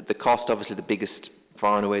 The cost, obviously,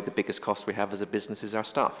 far and away, the biggest cost we have as a business is our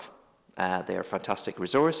staff. They are a fantastic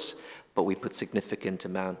resource, but we put significant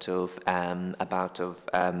amount of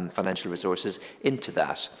financial resources into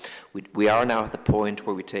that. We are now at the point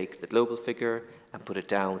where we take the global figure and put it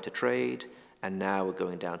down to trade, and now we're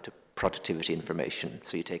going down to productivity information.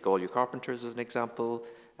 So you take all your carpenters as an example,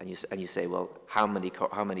 and you say, well, how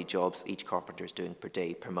many jobs each carpenter is doing per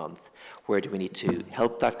day, per month? Where do we need to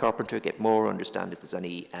help that carpenter get more? Understand if there's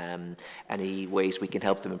any ways we can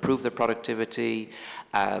help them improve their productivity.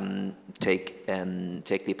 Take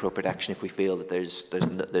the appropriate action if we feel that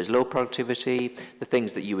there's low productivity. The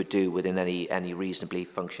things that you would do within any reasonably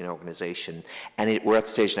functioning organisation. And we're at the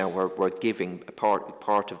stage now where we're giving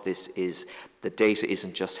part of this is the data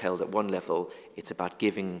isn't just held at one level, it's about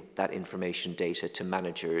giving that information data to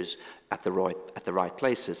managers at the right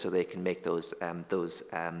places so they can make those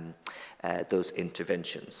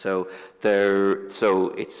interventions. So those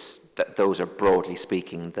are broadly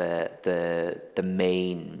speaking the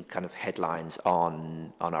main kind of headlines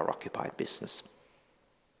on our occupied business.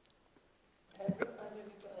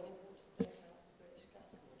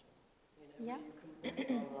 Yeah.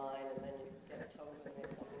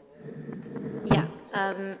 Yeah.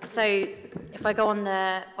 So if I go on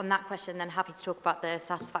that question, then happy to talk about the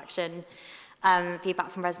satisfaction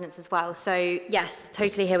feedback from residents as well. So yes,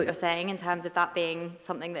 totally hear what you're saying in terms of that being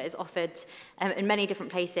something that is offered in many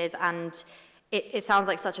different places, and it sounds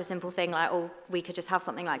like such a simple thing, like, oh, we could just have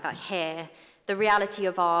something like that here. The reality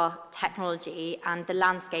of our technology and the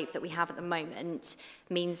landscape that we have at the moment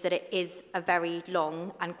means that it is a very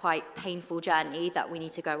long and quite painful journey that we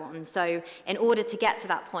need to go on. So in order to get to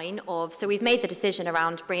that point so we've made the decision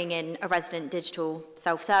around bringing in a resident digital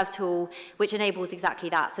self-serve tool, which enables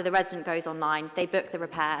exactly that. So the resident goes online, they book the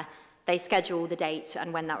repair, they schedule the date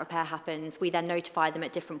and when that repair happens. We then notify them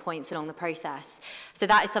at different points along the process. So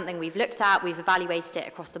that is something we've looked at, we've evaluated it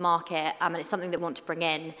across the market, and it's something that we want to bring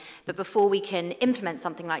in. But before we can implement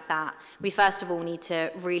something like that, we first of all need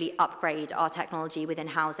to really upgrade our technology within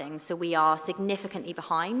housing. So we are significantly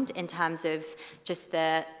behind in terms of just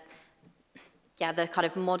the kind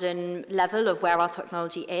of modern level of where our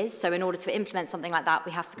technology is. So in order to implement something like that,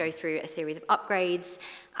 we have to go through a series of upgrades,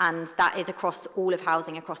 and that is across all of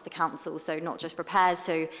housing, across the council, so not just repairs.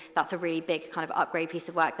 So that's a really big kind of upgrade piece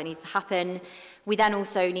of work that needs to happen. We then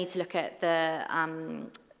also need to look at the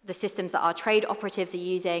systems that our trade operatives are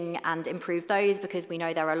using and improve those, because we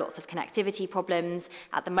know there are lots of connectivity problems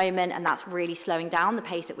at the moment, and that's really slowing down the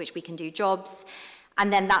pace at which we can do jobs.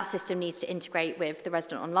 And then that system needs to integrate with the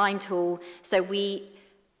resident online tool. So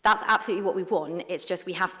that's absolutely what we want. It's just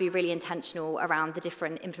we have to be really intentional around the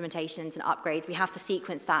different implementations and upgrades. We have to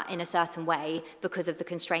sequence that in a certain way because of the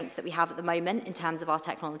constraints that we have at the moment in terms of our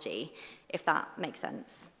technology, if that makes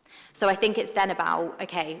sense. So I think it's then about,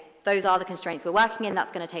 okay, those are the constraints we're working in,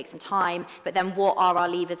 that's going to take some time, but then what are our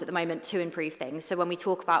levers at the moment to improve things? So when we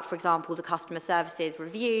talk about, for example, the customer services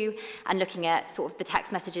review and looking at sort of the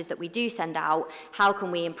text messages that we do send out, how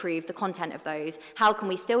can we improve the content of those? How can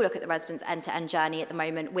we still look at the residents' end-to-end journey at the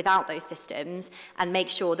moment without those systems and make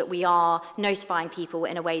sure that we are notifying people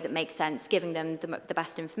in a way that makes sense, giving them the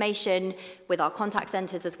best information with our contact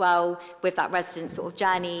centres as well, with that resident sort of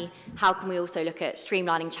journey? How can we also look at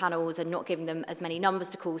streamlining channels and not giving them as many numbers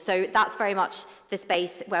to call? So that's very much the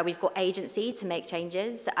space where we've got agency to make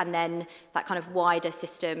changes, and then that kind of wider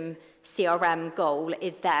system CRM goal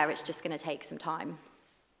is there. It's just going to take some time.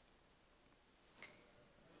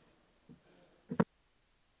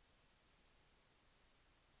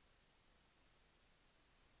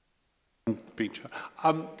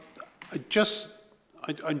 I'm just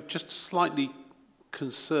slightly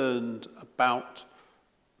concerned about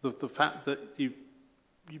the fact that you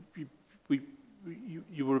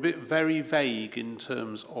were a bit very vague in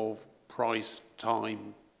terms of price,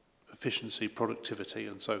 time, efficiency, productivity,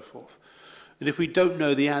 and so forth. And if we don't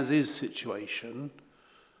know the as-is situation,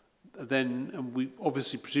 then, and we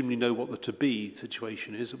obviously presumably know what the to-be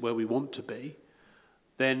situation is, where we want to be,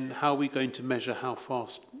 then how are we going to measure how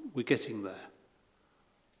fast we're getting there?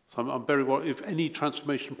 So I'm very worried, if any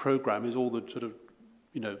transformation program is all the sort of,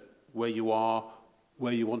 where you are,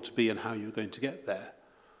 where you want to be, and how you're going to get there.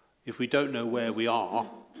 If we don't know where we are,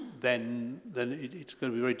 then it's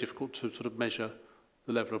going to be very difficult to sort of measure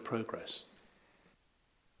the level of progress.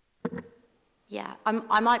 Yeah,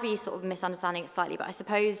 I might be sort of misunderstanding it slightly, but I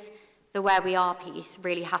suppose the where we are piece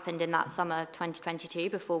really happened in that summer 2022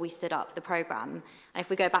 before we stood up the programme. And if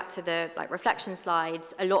we go back to the reflection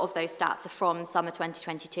slides, a lot of those stats are from summer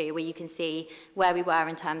 2022, where you can see where we were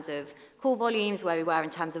in terms of call volumes, where we were in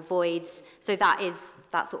terms of voids. So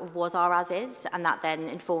that sort of was our as-is, and that then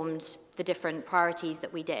informed the different priorities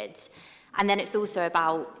that we did. And then it's also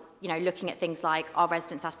about you know, looking at things like our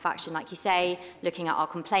resident satisfaction, like you say, looking at our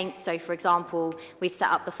complaints. So, for example, we've set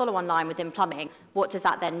up the follow-on line within plumbing. What does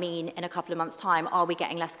that then mean in a couple of months' time? Are we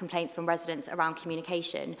getting less complaints from residents around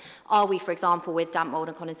communication? Are we, for example, with damp mould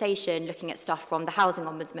and condensation, looking at stuff from the Housing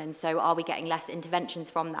Ombudsman? So are we getting less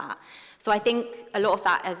interventions from that? So I think a lot of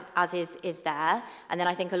that as is there. And then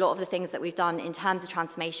I think a lot of the things that we've done in terms of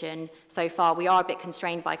transformation so far, we are a bit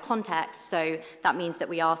constrained by context. So that means that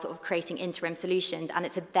we are sort of creating interim solutions, and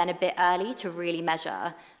it's then a bit early to really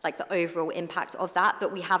measure like the overall impact of that.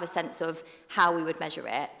 But we have a sense of how we would measure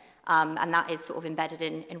it. And that is sort of embedded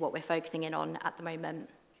in what we're focusing in on at the moment.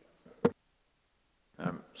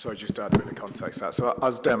 So just to add a bit of context to that. So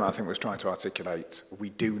as Dermot, I think, was trying to articulate, we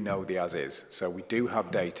do know the as-is. So we do have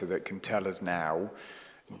data that can tell us now,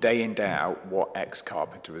 day in, day out, what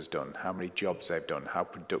ex-carpenter has done, how many jobs they've done, how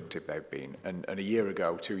productive they've been. And a year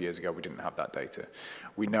ago, 2 years ago, we didn't have that data.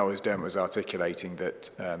 We know, as Dermot was articulating, that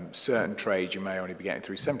certain trades you may only be getting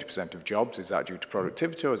through 70% of jobs. Is that due to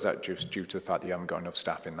productivity, or is that just due to the fact that you haven't got enough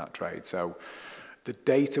staff in that trade? So the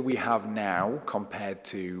data we have now compared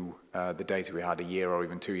to the data we had a year or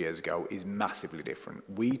even 2 years ago is massively different.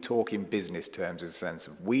 We talk in business terms in the sense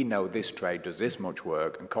of we know this trade does this much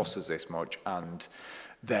work and costs us this much, and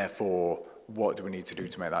therefore what do we need to do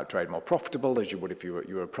to make that trade more profitable, as you would if you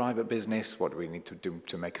were a private business? What do we need to do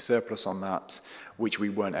to make a surplus on that, which we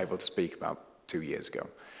weren't able to speak about 2 years ago.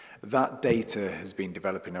 That data has been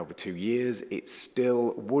developing over 2 years. It's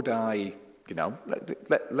still, would I, you know,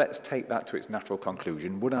 let's take that to its natural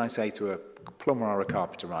conclusion. Would I say to a plumber or a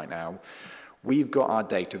carpenter right now, we've got our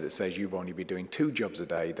data that says you've only been doing 2 jobs a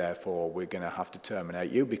day, therefore we're going to have to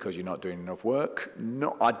terminate you because you're not doing enough work?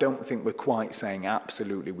 No, I don't think we're quite saying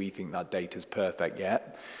absolutely we think that data's perfect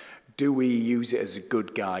yet. Do we use it as a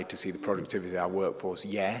good guide to see the productivity of our workforce?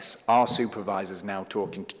 Yes. Are supervisors now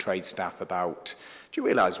talking to trade staff about, do you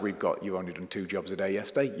realise you've only done 2 jobs a day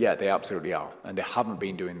yesterday? Yeah, they absolutely are. And they haven't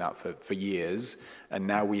been doing that for years. And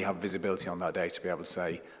now we have visibility on that data to be able to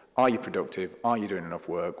say, are you productive? Are you doing enough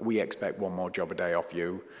work? We expect 1 more job a day off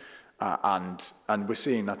you. And we're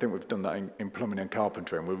seeing, I think we've done that in plumbing and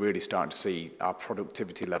carpentry, and we're really starting to see our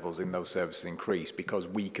productivity levels in those services increase because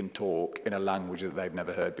we can talk in a language that they've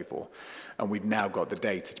never heard before. And we've now got the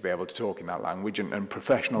data to be able to talk in that language, and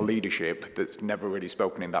professional leadership that's never really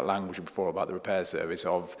spoken in that language before about the repair service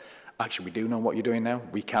of, actually, we do know what you're doing now.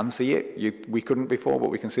 We can see it. We couldn't before, but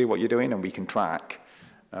we can see what you're doing, and we can track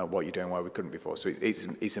what you're doing where we couldn't before. So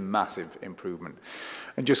it's a massive improvement.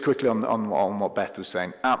 And just quickly on what Beth was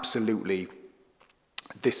saying, absolutely,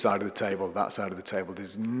 this side of the table, that side of the table,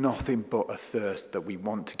 there's nothing but a thirst that we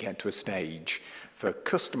want to get to a stage for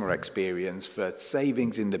customer experience, for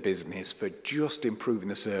savings in the business, for just improving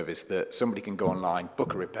the service, that somebody can go online,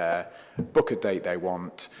 book a repair, book a date they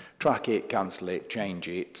want, track it, cancel it, change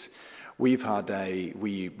it. We've had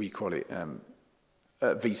we call it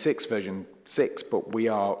V6 version 6, but we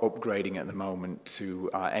are upgrading at the moment to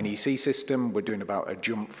our NEC system. We're doing about a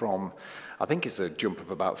jump from, I think it's a jump of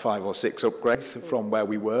about 5 or 6 upgrades from where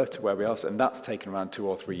we were to where we are, and that's taken around 2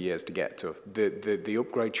 or 3 years to get to. The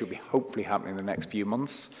upgrade should be hopefully happening in the next few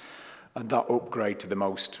months, and that upgrade to the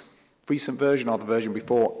most recent version or the version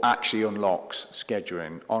before actually unlocks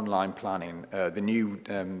scheduling, online planning, the new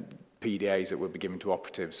PDAs that will be given to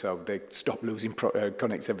operatives, so they stop losing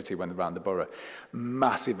connectivity when they're around the borough.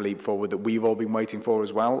 Massive leap forward that we've all been waiting for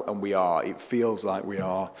as well, and it feels like we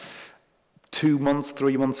are 2 months,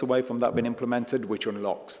 3 months away from that being implemented, which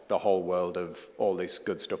unlocks the whole world of all this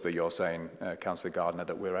good stuff that you're saying, Councillor Gardner,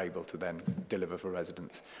 that we're able to then deliver for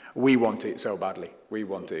residents. We want it so badly. We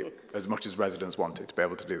want it as much as residents want it, to be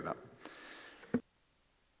able to do that.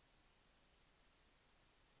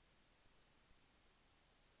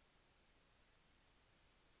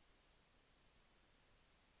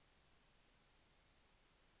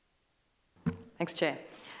 Thanks, Chair.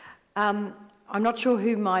 I'm not sure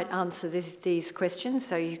who might answer these questions,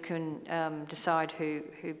 so you can decide who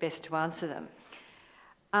best to answer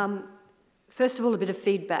them. First of all, a bit of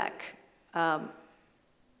feedback.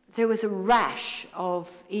 There was a rash of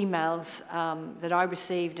emails that I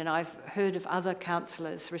received, and I've heard of other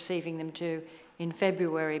councillors receiving them too, in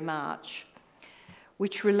February, March,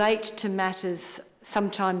 which relate to matters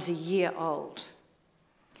sometimes a year old.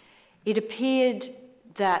 It appeared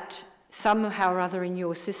that somehow or other in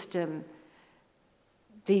your system,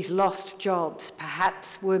 these lost jobs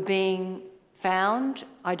perhaps were being found,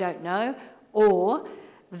 I don't know, or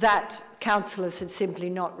that councillors had simply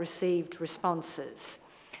not received responses.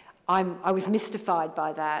 I was mystified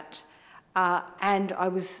by that, and I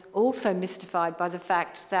was also mystified by the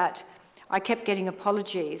fact that I kept getting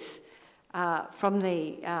apologies from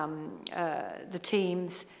the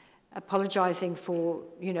teams apologising for,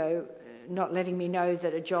 you know, not letting me know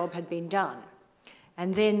that a job had been done.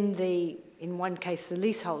 And then in one case, the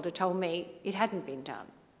leaseholder told me it hadn't been done.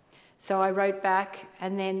 So I wrote back,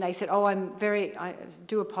 and then they said, oh, I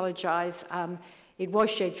do apologise. It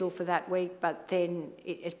was scheduled for that week, but then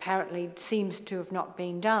it apparently seems to have not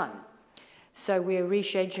been done. So we're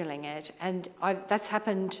rescheduling it. And that's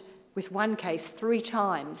happened with one case 3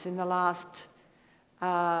 times in the last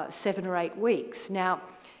 7 or 8 weeks. Now,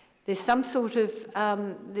 there's some sort of,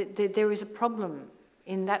 there is a problem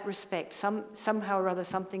in that respect. Somehow or other,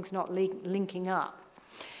 something's not linking up.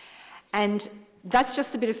 And that's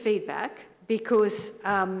just a bit of feedback, because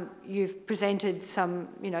you've presented some,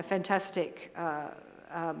 you know, fantastic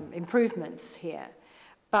improvements here.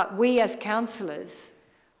 But we as councillors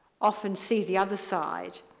often see the other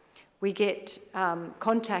side. We get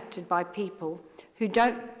contacted by people who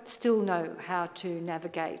don't still know how to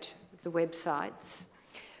navigate the websites,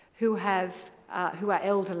 who are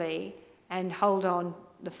elderly and hold on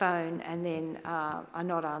the phone and then are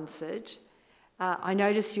not answered. I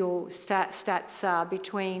notice your stats are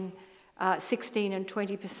between 16 and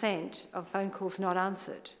 20% of phone calls not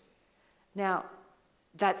answered. Now,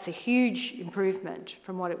 that's a huge improvement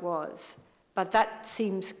from what it was, but that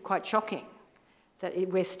seems quite shocking that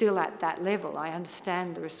we're still at that level. I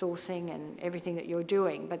understand the resourcing and everything that you're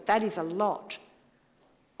doing, but that is a lot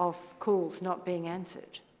of calls not being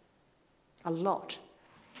answered. A lot.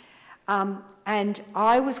 And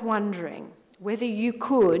I was wondering whether you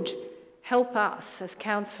could help us as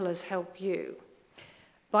councillors help you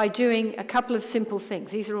by doing a couple of simple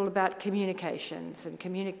things. These are all about communications and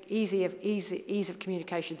ease of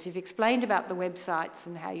communications. You've explained about the websites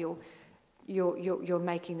and how you're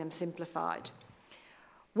making them simplified.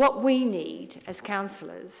 What we need as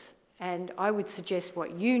councillors, and I would suggest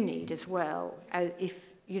what you need as well,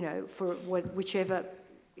 if you know, for whichever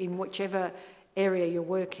area you're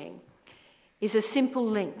working, is a simple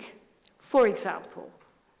link. For example,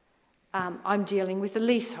 I'm dealing with a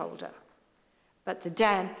leaseholder, but the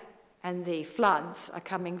damp and the floods are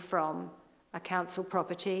coming from a council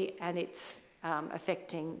property and it's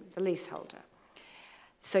affecting the leaseholder.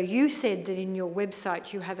 So you said that in your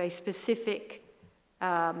website you have a specific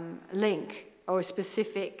link or a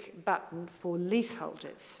specific button for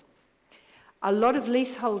leaseholders. A lot of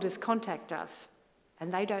leaseholders contact us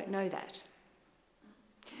and they don't know that.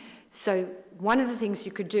 So one of the things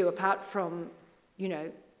you could do, apart from, you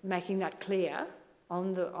know, making that clear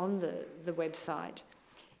on the website,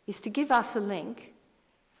 is to give us a link,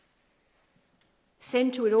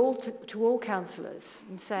 send to all councillors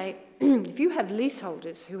and say, if you have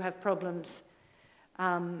leaseholders who have problems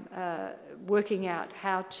working out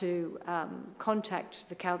how to contact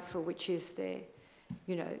the council, which is their,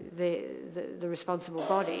 you know, the responsible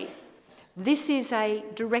body, this is a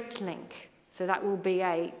direct link. So that will be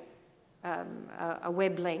a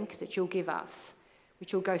web link that you'll give us,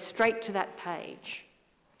 which will go straight to that page.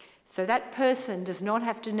 So that person does not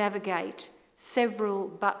have to navigate several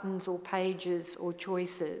buttons or pages or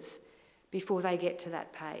choices before they get to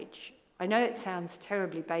that page. I know it sounds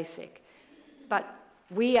terribly basic, but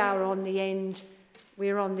we are on the end,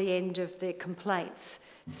 we're on the end of the complaints.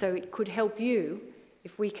 So it could help you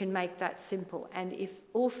if we can make that simple. And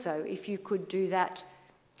if you could do that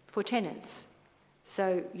for tenants.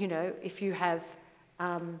 So, you know, if you have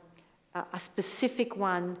a specific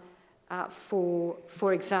one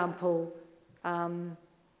for example,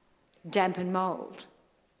 damp and mould,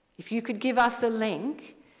 if you could give us a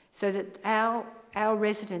link so that our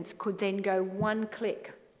residents could then go one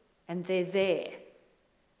click and they're there.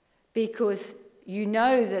 Because you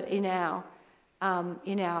know that in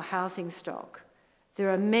our housing stock, there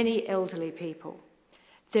are many elderly people.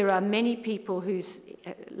 There are many people whose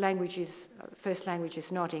first language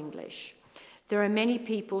is not English. There are many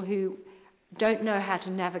people who don't know how to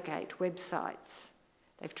navigate websites.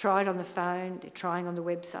 They've tried on the phone, they're trying on the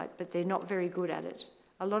website, but they're not very good at it.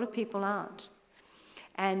 A lot of people aren't.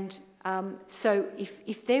 And so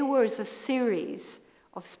if there was a series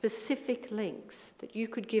of specific links that you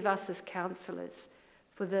could give us as councillors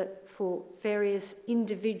for various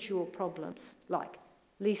individual problems, like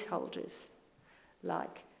leaseholders,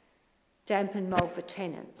 like damp and mould for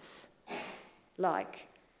tenants, like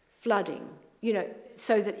flooding, you know,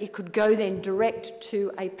 so that it could go then direct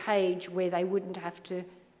to a page where they wouldn't have to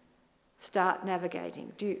start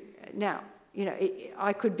navigating. Now, you know,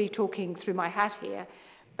 I could be talking through my hat here,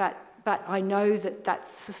 but I know that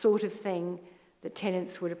that's the sort of thing that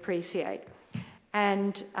tenants would appreciate.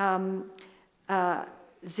 And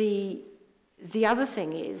the other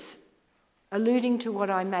thing is, alluding to what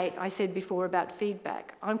I said before about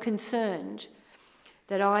feedback, I'm concerned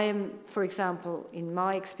that I am, for example, in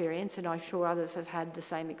my experience, and I'm sure others have had the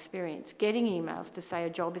same experience, getting emails to say a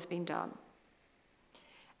job has been done.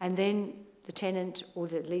 And then the tenant or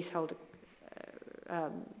the leaseholder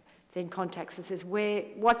then contacts and says,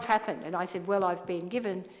 what's happened? And I said, well, I've been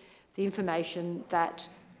given the information that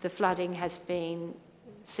the flooding has been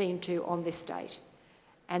seen to on this date.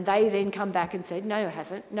 And they then come back and said, no, it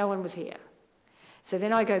hasn't. No one was here. So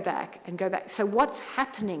then I go back. So what's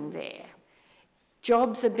happening there?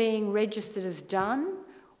 Jobs are being registered as done,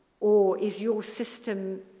 or is your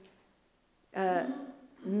system,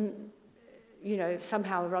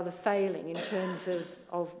 somehow or other failing in terms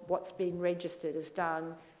of what's being registered as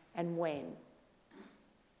done and when?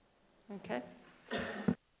 Okay.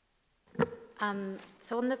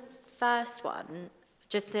 So on the first one,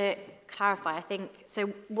 just to clarify, I think, so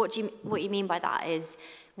what you mean by that is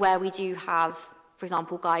where we do have, for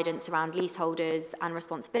example, guidance around leaseholders and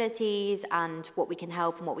responsibilities and what we can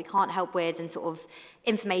help and what we can't help with, and sort of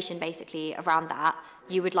information basically around that,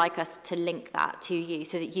 you would like us to link that to you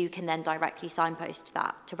so that you can then directly signpost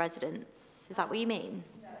that to residents. Is that what you mean?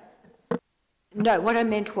 No, what I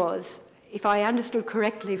meant was, if I understood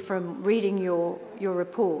correctly from reading your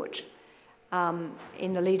report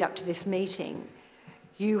in the lead up to this meeting,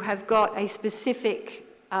 you have got a specific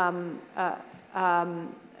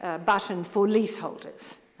button for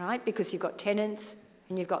leaseholders, right? Because you've got tenants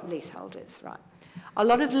and you've got leaseholders, right? A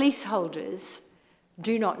lot of leaseholders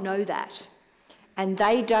do not know that, and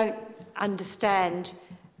they don't understand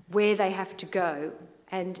where they have to go.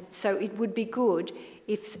 And so it would be good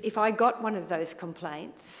if I got one of those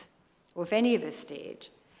complaints, or if any of us did,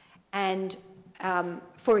 and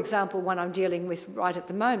for example, one I'm dealing with right at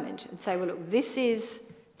the moment, and say, well, look, this is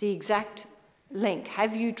the exact link.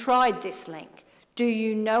 Have you tried this link? Do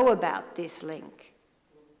you know about this link?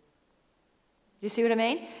 You see what I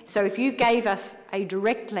mean? So if you gave us a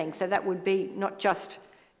direct link, so that would be not just,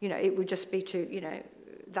 it would just be to,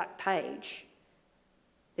 that page,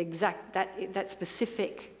 the exact, that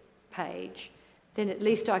specific page, then at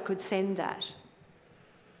least I could send that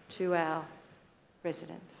to our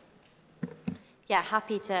residents. Yeah,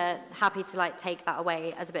 happy to like take that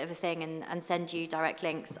away as a bit of a thing and send you direct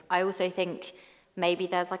links. I also think maybe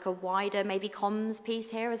there's like a wider comms piece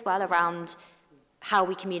here as well around how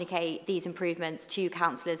we communicate these improvements to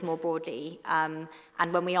councillors more broadly. And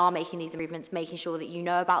when we are making these improvements, making sure that you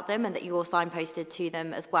know about them and that you're signposted to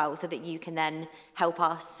them as well, so that you can then help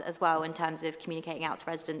us as well in terms of communicating out to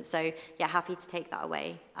residents. So yeah, happy to take that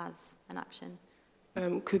away as an action.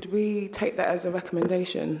 Could we take that as a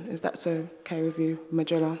recommendation? Is that okay with you,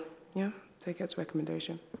 Majella? Yeah, take it as a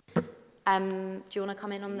recommendation. Do you want to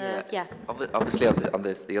come in on the... Yeah. Obviously, on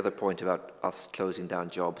the other point about us closing down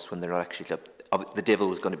jobs when they're not actually closed, the devil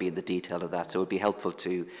was going to be in the detail of that. So it would be helpful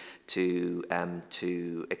to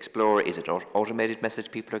explore, is it automated message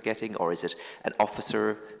people are getting, or is it an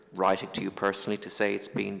officer writing to you personally to say it's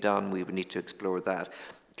being done? We would need to explore that.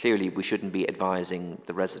 Clearly, we shouldn't be advising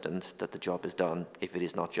the resident that the job is done if it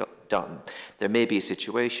is not done. There may be a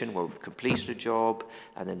situation where we've completed a job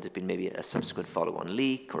and then there's been maybe a subsequent follow-on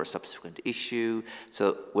leak or a subsequent issue.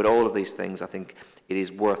 So with all of these things, I think it is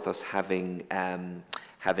worth us having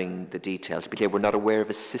the detail. To be clear, we're not aware of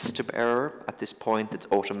a system error at this point that's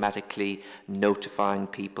automatically notifying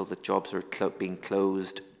people that jobs are being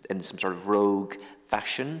closed in some sort of rogue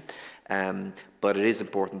fashion. But it is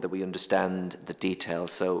important that we understand the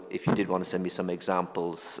details. So if you did want to send me some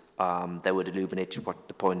examples that would illuminate what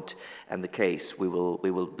the point and the case, we will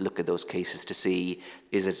look at those cases to see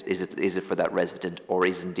is it for that resident, or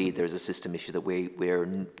is indeed there's a system issue that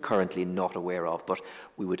we're currently not aware of. But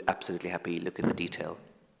we would absolutely happily look at the detail.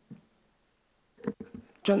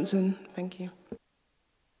 Johnson, thank you.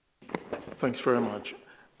 Thanks very much.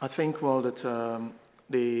 I think, well, that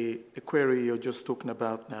the query you're just talking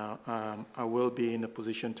about now, I will be in a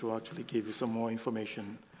position to actually give you some more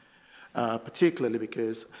information, particularly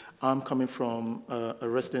because I'm coming from a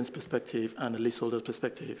resident's perspective and a leaseholder's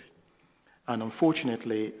perspective. And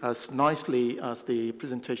unfortunately, as nicely as the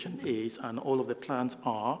presentation is and all of the plans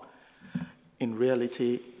are, in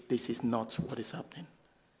reality, this is not what is happening.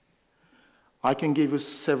 I can give you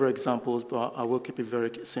several examples, but I will keep it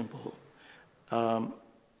very simple.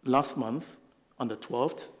 Last month, on the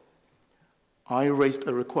 12th, I raised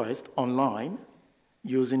a request online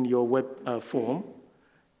using your web form,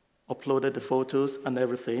 uploaded the photos and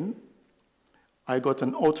everything. I got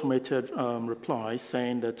an automated reply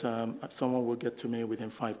saying that someone will get to me within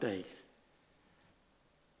 5 days.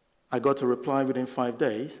 I got a reply within 5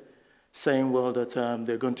 days saying, well, that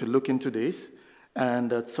they're going to look into this and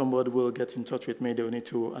that somebody will get in touch with me. They will need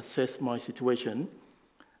to assess my situation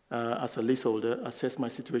as a leaseholder, assess my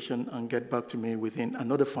situation, and get back to me within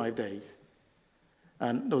another 5 days.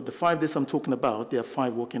 And no, the 5 days I'm talking about, they are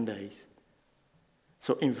 5 working days.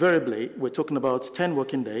 So invariably, we're talking about 10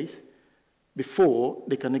 working days before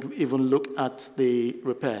they can even look at the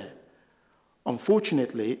repair.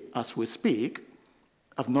 Unfortunately, as we speak,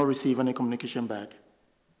 I've not received any communication back.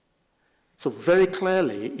 So very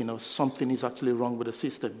clearly, something is actually wrong with the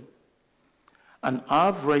system. And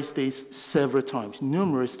I've raised this several times,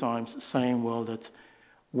 numerous times, saying, well, that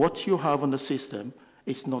what you have on the system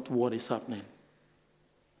is not what is happening.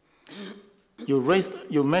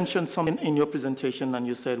 You mentioned something in your presentation, and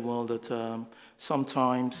you said, well, that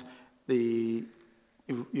sometimes the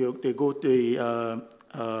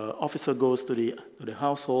officer goes to the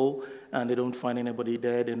household and they don't find anybody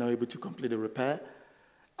there, they're not able to complete the repair.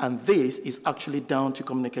 And this is actually down to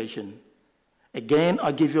communication. Again,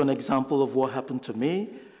 I'll give you an example of what happened to me.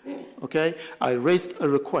 Okay, I raised a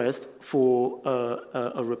request for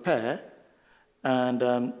a repair,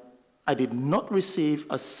 and I did not receive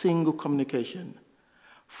a single communication.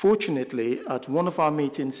 Fortunately, at one of our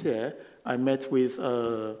meetings here, I met with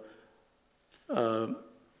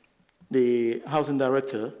the housing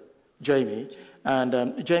director, Jamie,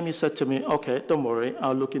 and Jamie said to me, okay, don't worry,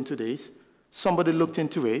 I'll look into this. Somebody looked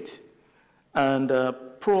into it, and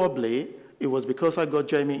probably it was because I got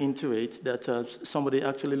Jamie into it that somebody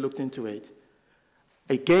actually looked into it.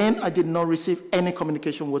 Again, I did not receive any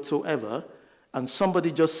communication whatsoever, and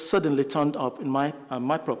somebody just suddenly turned up in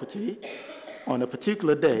my property on a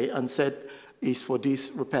particular day and said, it's for this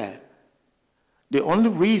repair. The only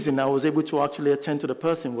reason I was able to actually attend to the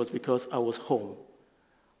person was because I was home.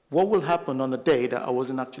 What will happen on a day that I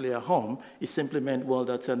wasn't actually at home is simply meant, well,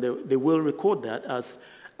 that they will record that as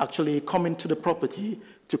actually coming to the property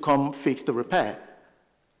to come fix the repair.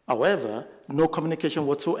 However, no communication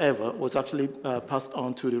whatsoever was actually passed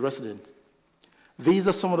on to the resident. These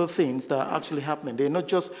are some of the things that are actually happening. They're not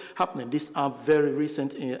just happening. These are very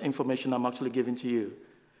recent information I'm actually giving to you.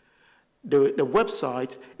 The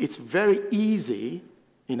website, it's very easy,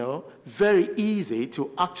 very easy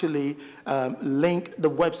to actually link the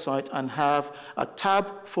website and have a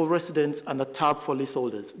tab for residents and a tab for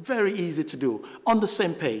leaseholders. Very easy to do on the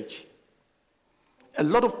same page. A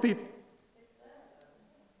lot of people.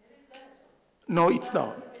 No, it's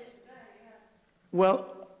not.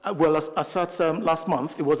 Well, as at last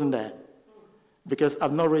month, it wasn't there because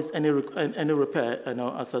I've not raised any repair,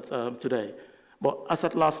 as at today. But as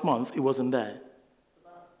at last month, it wasn't there.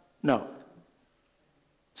 No.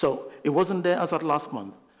 So it wasn't there as at last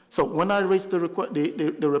month. So when I raised the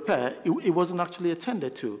repair, it wasn't actually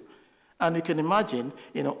attended to. And you can imagine,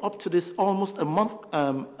 up to this almost a month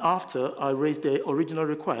after I raised the original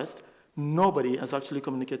request, nobody has actually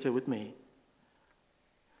communicated with me.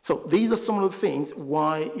 So these are some of the things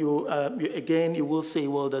why you will see,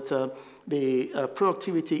 well, that the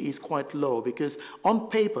productivity is quite low because on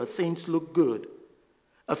paper, things look good.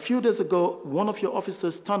 A few days ago, one of your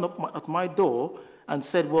officers turned up at my door and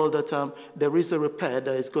said, well, that there is a repair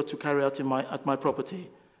that is got to carry out at my property.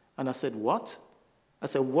 And I said, what? I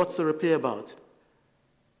said, what's the repair about?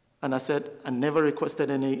 And I said, I never requested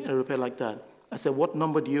any repair like that. I said, what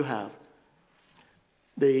number do you have?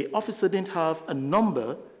 The officer didn't have a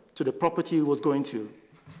number to the property he was going to.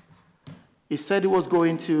 He said he was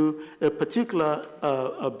going to a particular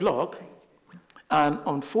block, and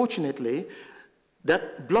unfortunately,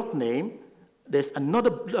 that block name, there's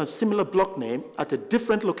another similar block name at a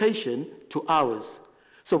different location to ours.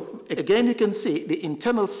 So again, you can see the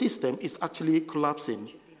internal system is actually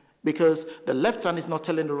collapsing because the left hand is not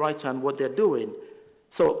telling the right hand what they're doing.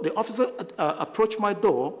 So the officer approached my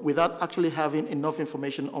door without actually having enough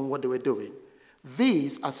information on what they were doing.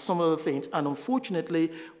 These are some of the things, and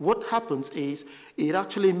unfortunately, what happens is it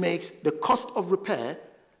actually makes the cost of repair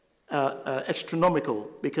astronomical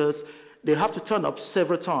because they have to turn up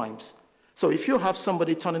several times. So if you have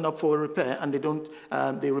somebody turning up for a repair and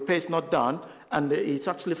the repair is not done, and it's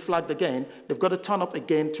actually flagged again, they've got to turn up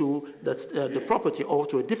again to the property or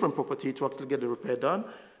to a different property to actually get the repair done.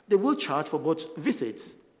 They will charge for both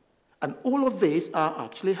visits. And all of these are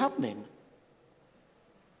actually happening.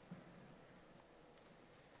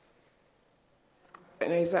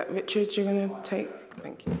 And is that Richard you're going to take?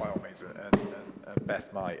 Thank you. By all means, and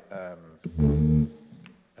Beth might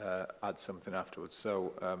add something afterwards.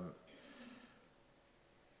 So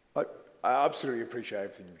I absolutely appreciate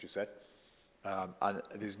everything you've just said. And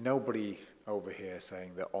there's nobody over here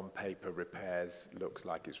saying that on paper repairs looks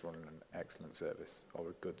like it's running an excellent service or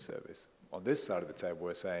a good service. On this side of the table,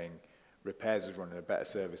 we're saying repairs is running a better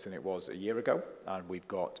service than it was a year ago, and we've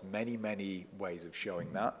got many, many ways of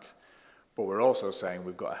showing that. But we're also saying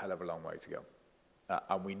we've got a hell of a long way to go.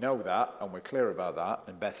 And we know that, and we're clear about that,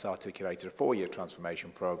 and Beth's articulated a 4-year transformation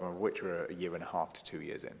programme, of which we're 1.5 to 2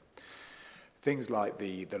 years in. Things like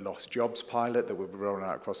the lost jobs pilot that we're rolling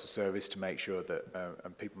out across the service to make sure that,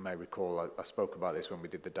 and people may recall, I spoke about this when we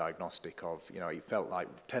did the diagnostic of, you know, it felt like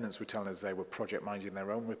tenants were telling us they were project managing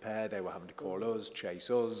their own repair, they were having to call us, chase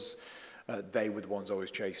us, they were the ones always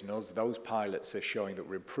chasing us. Those pilots are showing that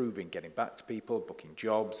we're improving, getting back to people, booking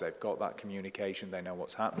jobs, they've got that communication, they know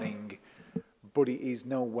what's happening. But it is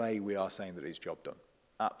no way we are saying that it's job done.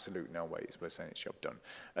 Absolute no way we're saying it's job done.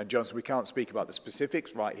 And Johnson, we can't speak about the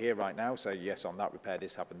specifics right here, right now, say yes, on that repair,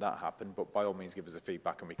 this happened, that happened, but by all means give us a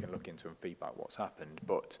feedback and we can look into and feedback what's happened.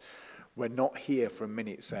 But we're not here for a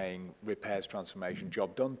minute saying repairs, transformation,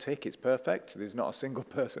 job done, tick, it's perfect. There's not a single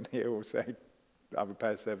person here who will say our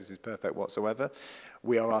repair service is perfect whatsoever.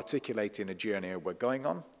 We are articulating a journey we're going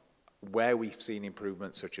on, where we've seen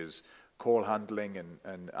improvements such as call handling,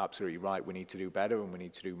 and absolutely right, we need to do better and we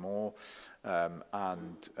need to do more.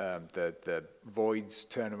 The voids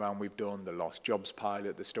turnaround we've done, the lost jobs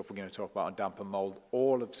pilot, the stuff we're going to talk about on damp and mould,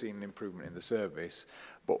 all have seen an improvement in the service,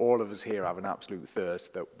 but all of us here have an absolute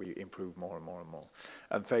thirst that we improve more and more and more.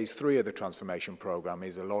 And phase 3 of the transformation programme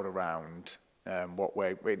is a lot around what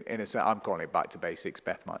we're, in a sense, I'm calling it back to basics,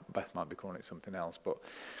 Beth might be calling it something else, but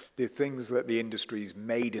the things that the industry's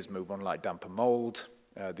made us move on, like damp and mould.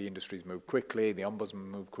 The industry's moved quickly, the Ombudsman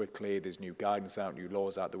moved quickly, there's new guidance out, new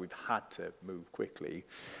laws out that we've had to move quickly.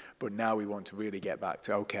 But now we want to really get back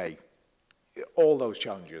to, okay, all those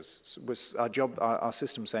challenges. Was our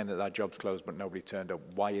system saying that our job's closed but nobody turned up?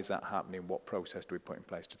 Why is that happening? What process do we put in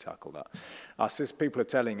place to tackle that? People are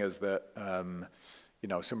telling us that, you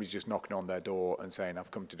know, somebody's just knocking on their door and saying,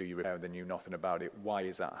 I've come to do your repair, and they knew nothing about it. Why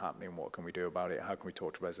is that happening? What can we do about it? How can we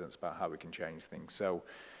talk to residents about how we can change things? So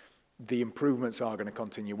the improvements are going to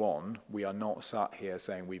continue on. We are not sat here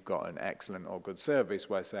saying we've got an excellent or good service.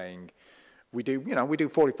 We're saying we do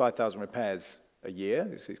 45,000 repairs a year.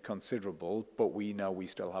 This is considerable, but we know we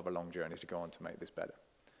still have a long journey to go on to make this better.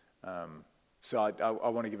 So I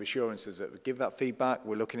want to give assurances that give that feedback.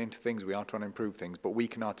 We're looking into things. We are trying to improve things, but we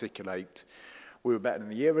can articulate we were better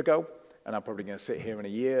than a year ago, and I'm probably going to sit here in a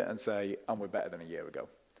year and say, and we're better than a year ago,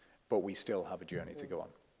 but we still have a journey to go on.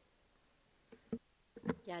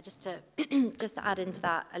 Yeah, just to add into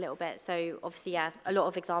that a little bit. So obviously, yeah, a lot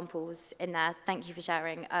of examples in there. Thank you for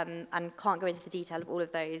sharing. And can't go into the detail of all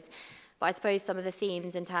of those. But I suppose some of the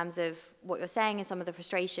themes in terms of what you're saying and some of the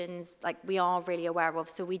frustrations, like we are really aware of.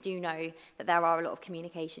 So we do know that there are a lot of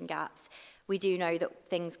communication gaps. We do know that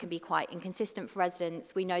things can be quite inconsistent for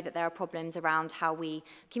residents. We know that there are problems around how we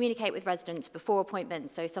communicate with residents before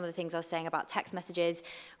appointments. So some of the things I was saying about text messages,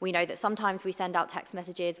 we know that sometimes we send out text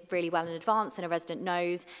messages really well in advance and a resident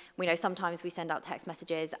knows. We know sometimes we send out text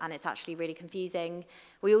messages and it's actually really confusing.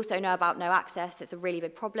 We also know about no access. It's a really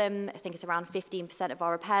big problem. I think it's around 15% of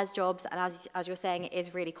our repairs jobs. And as you're saying, it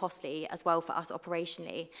is really costly as well for us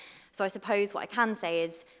operationally. So I suppose what I can say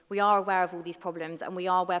is we are aware of all these problems and we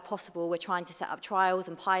are, where possible, we're trying to set up trials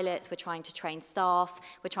and pilots, we're trying to train staff,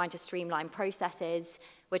 we're trying to streamline processes,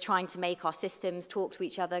 we're trying to make our systems talk to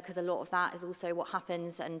each other because a lot of that is also what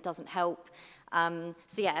happens and doesn't help. So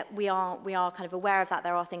yeah, we are kind of aware of that.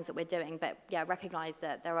 There are things that we're doing, but yeah, recognise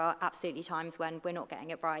that there are absolutely times when we're not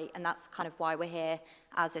getting it right, and that's kind of why we're here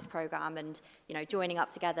as this programme and, you know, joining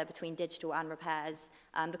up together between digital and repairs,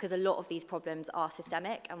 because a lot of these problems are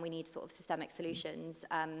systemic and we need sort of systemic solutions.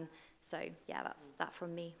 So yeah, that's that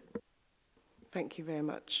from me. Thank you very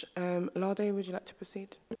much. Lade, would you like to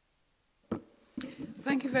proceed?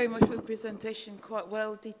 Thank you very much for the presentation, quite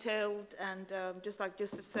well detailed, and just like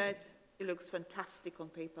Joseph said, it looks fantastic on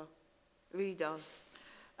paper. It really does.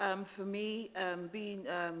 For me,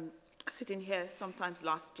 sitting here sometimes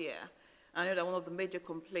last year, I know that one of the major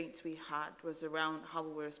complaints we had was around how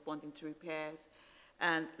we were responding to repairs,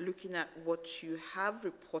 and looking at what you have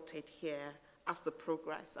reported here as the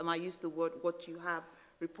progress, and I use the word what you have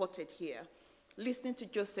reported here. Listening to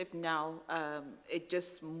Joseph now, it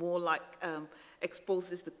just more like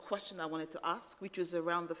exposes the question I wanted to ask, which was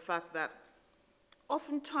around the fact that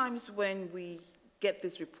oftentimes when we get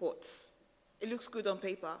these reports, it looks good on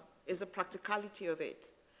paper. It's the practicality of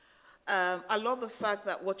it. I love the fact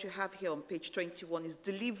that what you have here on page 21 is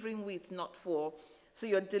delivering with, not for. So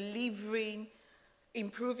you're delivering,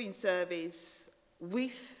 improving service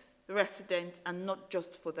with the residents and not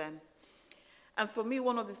just for them. And for me,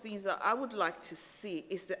 one of the things that I would like to see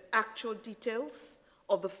is the actual details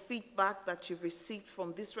of the feedback that you've received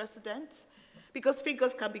from these residents, because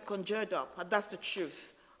figures can be conjured up, and that's the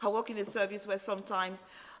truth. I work in a service where sometimes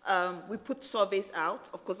we put surveys out.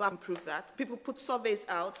 Of course, I've improved that. People put surveys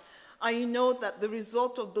out, and you know that the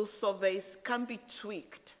result of those surveys can be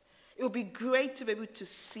tweaked. It would be great to be able to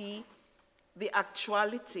see the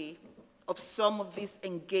actuality of some of these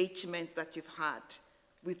engagements that you've had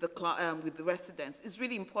with the residents. It's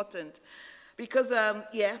really important because,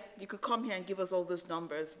 yeah, you could come here and give us all those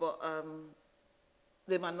numbers, but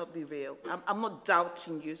they might not be real. I'm not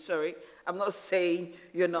doubting you, sorry. I'm not saying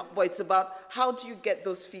you're not, but it's about how do you get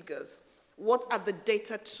those figures? What are the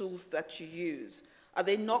data tools that you use? Are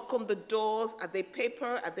they knock on the doors? Are they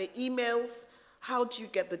paper? Are they emails? How do you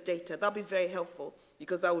get the data? That'll be very helpful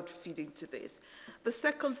because that would feed into this. The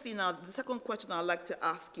second question I'd like to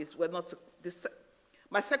ask is,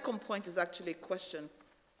 my second point is actually a question,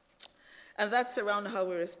 and that's around how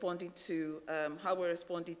we're responding to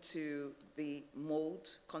the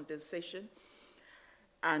mold, condensation,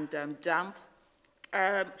 and damp.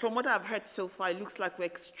 From what I've heard so far, it looks like we're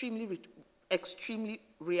extremely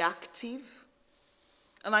reactive.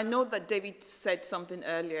 And I know that David said something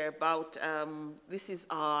earlier about this is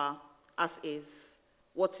our as is,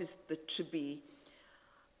 what is the to be.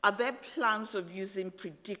 Are there plans of using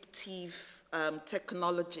predictive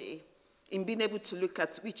technology in being able to look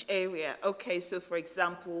at which area? Okay, so for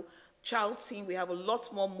example, child scene, we have a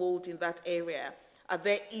lot more mold in that area. Are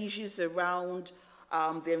there issues around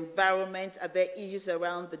the environment? Are there issues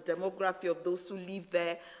around the demography of those who live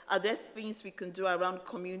there? Are there things we can do around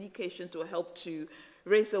communication to help to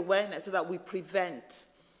raise awareness so that we prevent?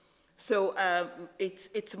 So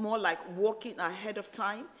it's more like working ahead of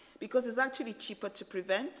time because it's actually cheaper to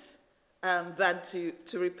prevent than to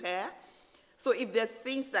repair. So if there are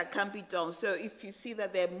things that can be done, so if you see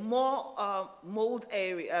that there are more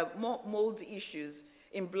mold issues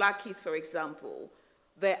in Blackheath, for example,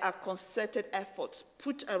 there are concerted efforts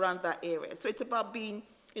put around that area. So it's about being,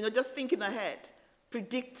 just thinking ahead,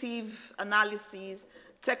 predictive analysis,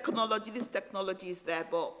 technology. This technology is there,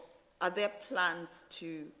 but are there plans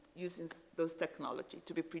to using those technology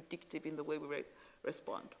to be predictive in the way we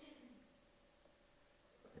respond?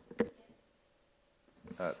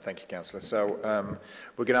 Thank you, Councillor. So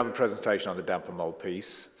we're going to have a presentation on the damp and mould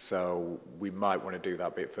piece, so we might want to do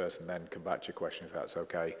that bit first and then come back to your question if that's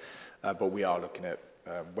okay. But we are looking at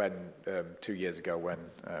when 2 years ago when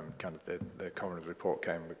kind of the coroner's report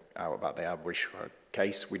came out about the Abwish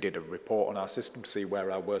case, we did a report on our system to see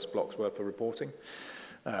where our worst blocks were for reporting,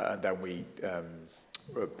 and then we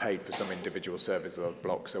paid for some individual service of those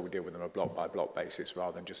blocks, so we deal with them on a block-by-block basis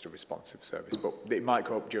rather than just a responsive service. But it might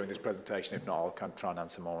go up during this presentation. If not, I'll kind of try and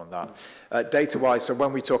answer more on that. Data-wise, so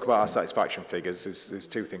when we talk about our satisfaction figures, there's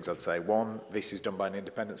two things I'd say. One, this is done by an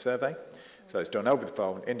independent survey. So it's done over the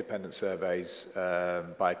phone, independent surveys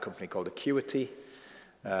by a company called Acuity.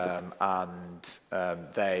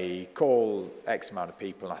 They call X amount of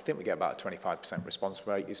people, and I think we get about a 25% response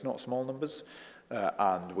rate. It's not small numbers.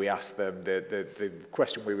 And we ask them, the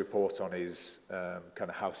question we report on is kind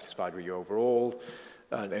of how satisfied were you overall,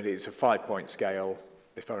 and it's a 5-point scale,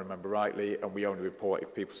 if I remember rightly, and we only report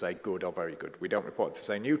if people say good or very good. We don't report if they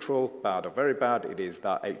say neutral, bad or very bad. It is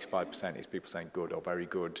that 85% is people saying good or very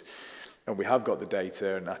good. And we have got the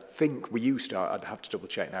data, and I think we used to, I'd have to double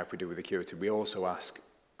check now if we do with Acuity, we also ask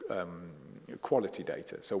quality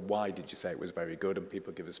data. So why did you say it was very good? And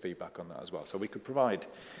people give us feedback on that as well. So we could provide,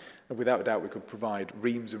 without a doubt, we could provide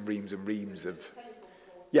reams and reams and reams of...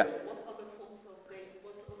 Yeah. What other forms of data,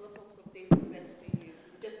 what other forms of data sets do you use?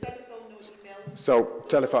 Is it just telephone, no emails? So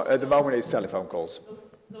telephone, at the moment it's telephone calls.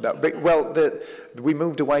 We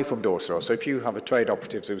moved away from door-to-door. So if you have a trade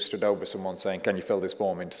operative who stood over someone saying, can you fill this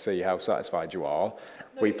form in to see how satisfied you are,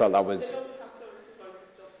 we felt that was...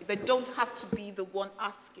 They don't have to be the one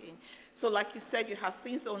asking. So like you said, you have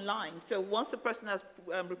things online. So once the person has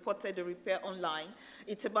reported a repair online,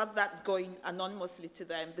 it's about that going anonymously to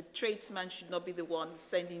them. The tradesman should not be the one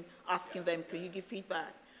asking them, can you give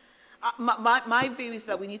feedback? My view is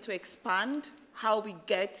that we need to expand how we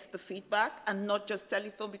get the feedback and not just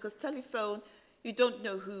telephone, because telephone, you don't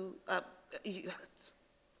know who,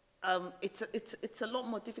 it's a lot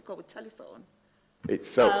more difficult with telephone.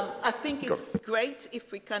 I think it's great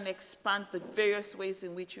if we can expand the various ways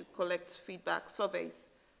in which you collect feedback surveys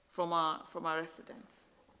from our residents.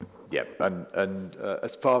 Yeah, and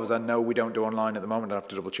as far as I know, we don't do online at the moment. I have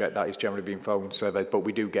to double check that. It's generally being phone surveys, but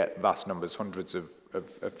we do get vast numbers, hundreds of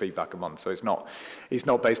feedback a month. So it's not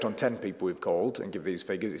based on 10 people we've called and give these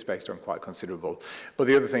figures. It's based on quite considerable. But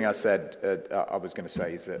the other thing I said, I was going to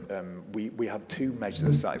say is that we have two measures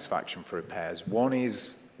of satisfaction for repairs. One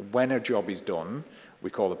is when a job is done, we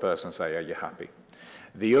call the person and say, are you happy?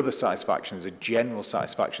 The other satisfaction is a general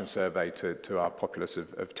satisfaction survey to our populace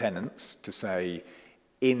of tenants to say,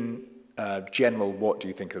 in general, what do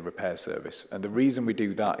you think of the repair service? And the reason we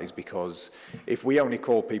do that is because if we only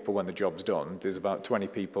call people when the job's done, there's about 20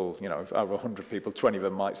 people, you know, out of 100 people, 20 of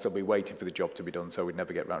them might still be waiting for the job to be done, so we'd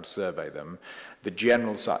never get around to survey them. The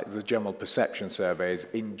general perception surveys,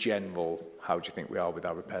 in general, how do you think we are with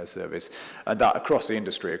our repair service? And that across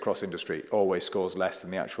industry, always scores less than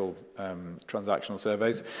the actual transactional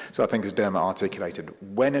surveys. So I think, as Dermot articulated,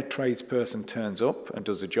 when a tradesperson turns up and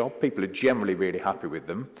does a job, people are generally really happy with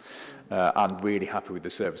them and really happy with the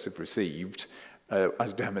service they've received.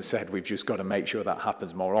 As Dermot said, we've just got to make sure that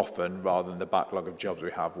happens more often rather than the backlog of jobs we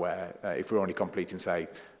have where if we're only completing, say,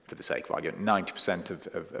 for the sake of argument, 90%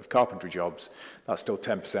 of carpentry jobs, that's still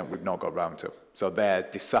 10% we've not got round to. So they're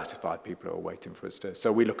dissatisfied people who are waiting for us to.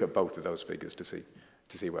 So we look at both of those figures to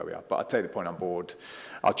see where we are. But I take the point on board.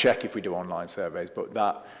 I'll check if we do online surveys, but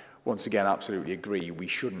that, once again, absolutely agree. We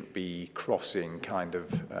shouldn't be crossing kind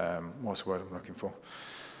of, what's the word I'm looking for?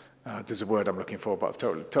 There's a word I'm looking for, but I've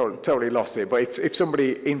totally lost it. But if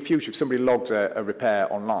somebody, in future, if somebody logs a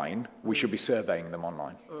repair online, we should be surveying them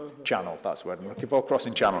online. Channel, that's the word I'm looking for,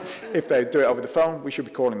 crossing channel. If they do it over the phone, we should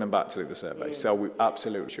be calling them back to do the survey. So we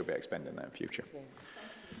absolutely should be expending that in future.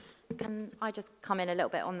 Can I just come in a little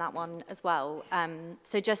bit on that one as well?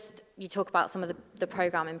 So just, you talk about some of the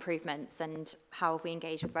programme improvements and how have we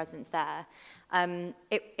engaged with residents there.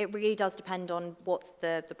 It really does depend on what's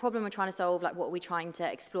the problem we're trying to solve, like what are we trying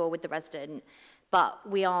to explore with the resident. But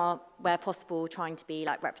we are, where possible, trying to be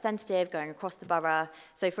like representative, going across the borough.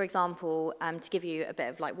 So for example, to give you a bit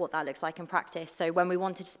of like what that looks like in practice. So when we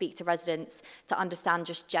wanted to speak to residents to understand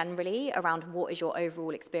just generally around what is your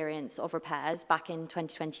overall experience of repairs back in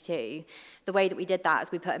 2022, the way that we did that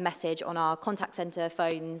is we put a message on our contact centre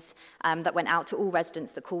phones that went out to all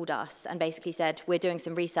residents that called us and basically said, we're doing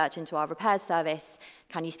some research into our repairs service.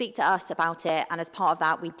 Can you speak to us about it? And as part of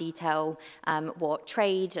that, we detail what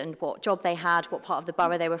trade and what job they had, what part of the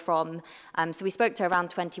borough they were from. So we spoke to around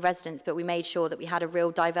 20 residents, but we made sure that we had a real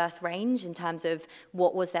diverse range in terms of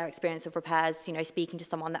what was their experience of repairs, you know, speaking to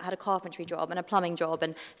someone that had a carpentry job and a plumbing job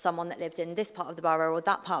and someone that lived in this part of the borough or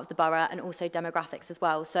that part of the borough, and also demographics as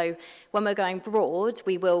well. So when we're going broad,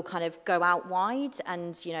 we will kind of go out wide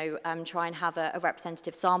and, you know, try and have a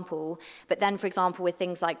representative sample. But then, for example, with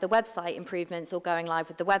things like the website improvements or going live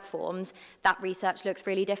with the web forms, that research looks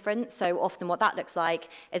really different. So often what that looks like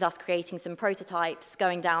is us creating some prototypes,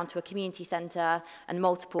 going down to a community centre and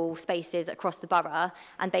multiple spaces across the borough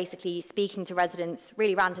and basically speaking to residents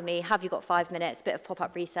really randomly, have you got 5 minutes, bit of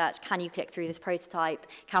pop-up research, can you click through this prototype,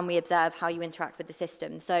 can we observe how you interact with the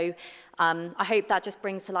system? So I hope that just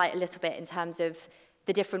brings to light a little bit in terms of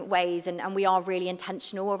the different ways, and we are really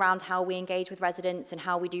intentional around how we engage with residents and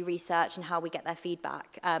how we do research and how we get their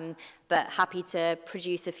feedback. But happy to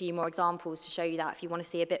produce a few more examples to show you that if you want to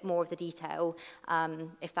see a bit more of the detail,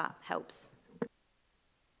 if that helps.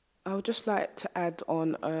 I would just like to add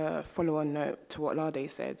on a follow-on note to what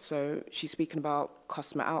Lade said. So she's speaking about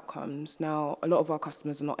customer outcomes. Now, a lot of our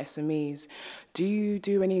customers are not SMEs. Do you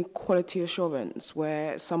do any quality assurance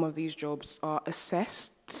where some of these jobs are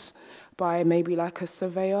assessed by maybe like a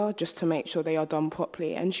surveyor just to make sure they are done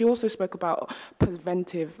properly? And she also spoke about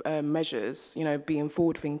preventive measures, you know, being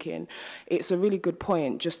forward thinking. It's a really good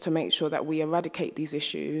point just to make sure that we eradicate these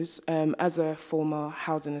issues. As a former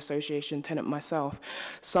housing association tenant myself,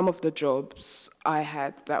 some of the jobs I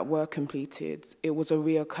had that were completed, it was a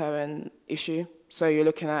reoccurring issue. So you're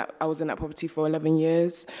looking at, I was in that property for 11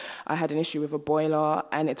 years. I had an issue with a boiler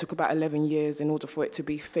and it took about 11 years in order for it to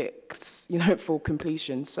be fixed, you know, for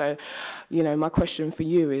completion. So, you know, my question for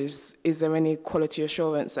you is there any quality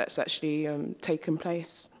assurance that's actually taken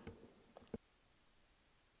place?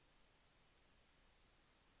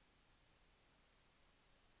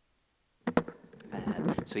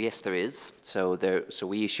 So yes, there is. So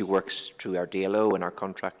we issue works through our DLO and our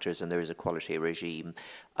contractors, and there is a quality regime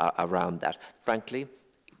around that. Frankly,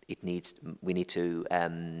 we need to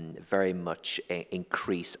very much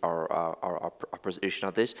increase our position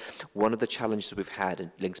on this. One of the challenges that we've had,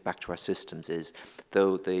 and links back to our systems, is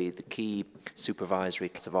though the key supervisory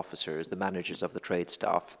class of officers, the managers of the trade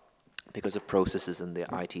staff, because of processes in the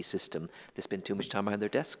IT system, they spend too much time behind their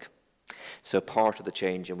desk. So part of the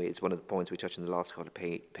change, and it's one of the points we touched in the last couple of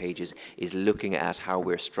pages, is looking at how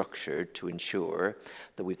we're structured to ensure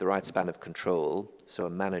that we have the right span of control, so a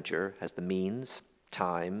manager has the means,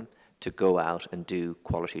 time, to go out and do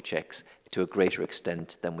quality checks to a greater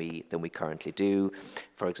extent than we currently do.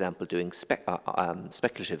 For example, doing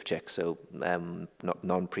speculative checks, so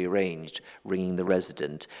non-prearranged, ringing the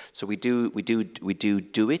resident. So we do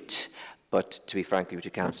it, But to be frankly with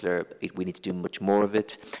you, Councillor, we need to do much more of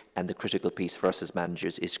it, and the critical piece for us as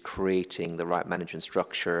managers is creating the right management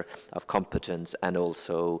structure of competence and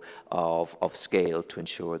also of scale to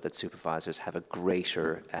ensure that supervisors have a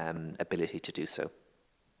greater ability to do so.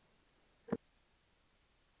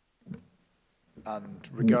 And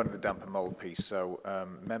regarding the damp and mould piece, so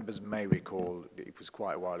members may recall it was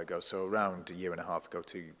quite a while ago, so around a year and a half ago,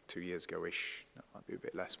 two years ago-ish, that might be a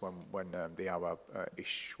bit less, when the Awa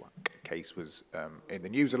Ishwak case was in the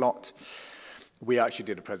news a lot. We actually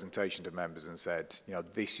did a presentation to members and said, you know,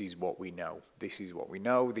 this is what we know. This is what we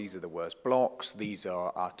know. These are the worst blocks. These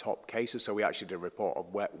are our top cases. So we actually did a report of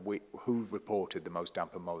who reported the most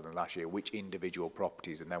damp and mould in last year, which individual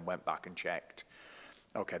properties, and then went back and checked.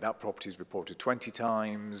 Okay, that property's reported 20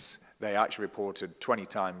 times. They actually reported 20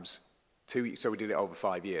 times, so we did it over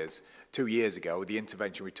 5 years. 2 years ago, the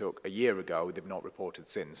intervention we took a year ago, they've not reported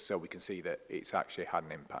since, so we can see that it's actually had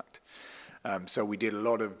an impact. So we did a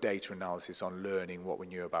lot of data analysis on learning what we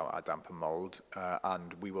knew about our damp and mould,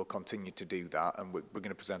 and we will continue to do that, and we're going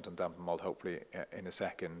to present on damp and mould hopefully in a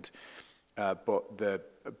second. But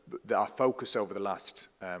our focus over the last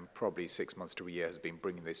probably 6 months to a year has been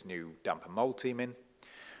bringing this new damp and mould team in.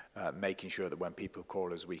 Making sure that when people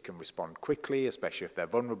call us, we can respond quickly, especially if they're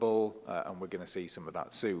vulnerable, and we're going to see some of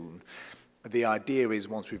that soon. The idea is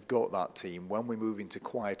once we've got that team, when we move into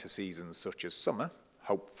quieter seasons such as summer,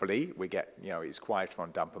 hopefully we get, you know, it's quieter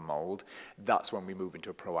on damp and mould, that's when we move into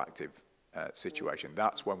a proactive situation.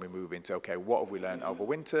 That's when we move into, okay, what have we learned over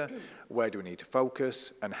winter? Where do we need to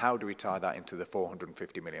focus? And how do we tie that into the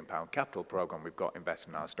 £450 million capital programme we've got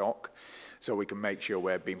invested in our stock? So we can make sure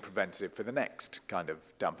we're being preventative for the next kind of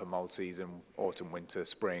damp and mould season, autumn, winter,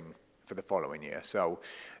 spring, for the following year. So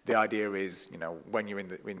the idea is, you know, when you're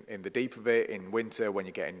in the deep of it, in winter, when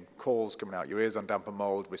you're getting calls coming out your ears on damp and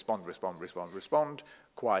mould, respond.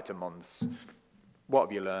 Quieter months, what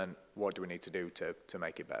have you learned? What do we need to do to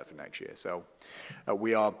make it better for next year? So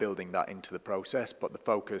we are building that into the process, but the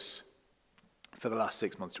focus for the last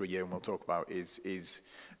 6 months to a year, and we'll talk about, is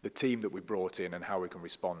the team that we brought in and how we can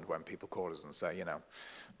respond when people call us and say, you know,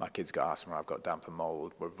 my kid's got asthma, I've got damp and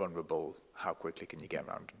mould, we're vulnerable, how quickly can you get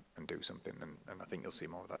around and do something? And I think you'll see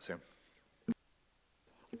more of that soon.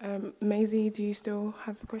 Maisie, do you still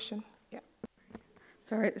have a question? Yeah.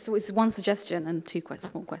 Sorry, so it's one suggestion and two quite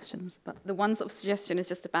small questions, but the one sort of suggestion is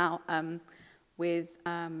just about so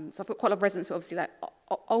I've got quite a lot of residents who are obviously like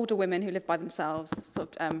older women who live by themselves,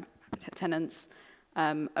 sort of tenants,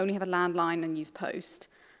 only have a landline and use post,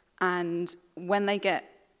 and when they get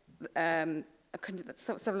several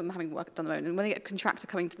of them having work done alone, and when they get a contractor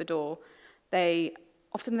coming to the door, they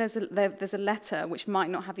often there's a letter which might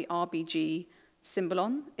not have the RBG symbol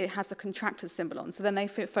on. It has the contractor's symbol on. So then they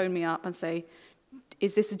phone me up and say,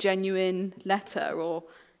 is this a genuine letter, or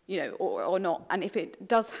you know, or not? And if it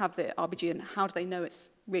does have the RBG, then how do they know it's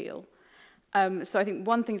real? So I think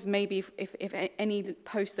one thing is maybe if any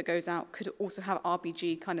post that goes out could also have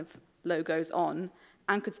RBG kind of logos on,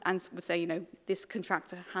 and would say, you know, this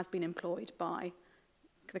contractor has been employed by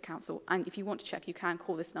the council, and if you want to check, you can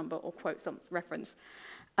call this number or quote some reference.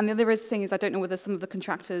 And the other thing is, I don't know whether some of the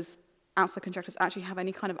contractors, outside contractors, actually have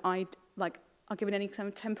any kind of are given any kind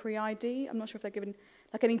of temporary ID. I'm not sure if they're given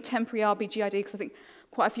like any temporary RBG ID, because I think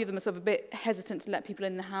quite a few of them are sort of a bit hesitant to let people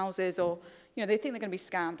in the houses, or you know, they think they're going to be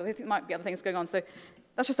scammed, or they think there might be other things going on. So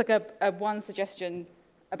that's just like a one suggestion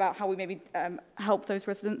about how we maybe help those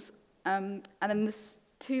residents. And then there's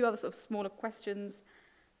two other sort of smaller questions.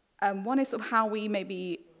 One is sort of how we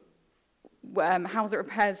maybe, how the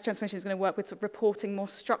repairs transformation is going to work with sort of reporting more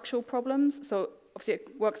structural problems. So obviously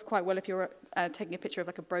it works quite well if you're taking a picture of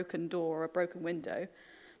like a broken door or a broken window.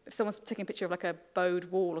 If someone's taking a picture of like a bowed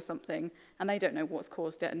wall or something, and they don't know what's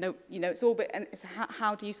caused it, and no, you know, it's all bit. And it's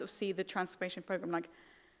how do you sort of see the transformation program like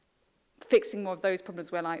fixing more of those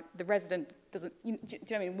problems where like the resident doesn't? Do you know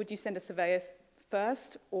what I mean? Would you send a surveyor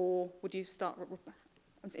first, or would you start?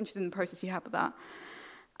 I'm interested in the process you have with that.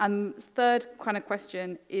 And third kind of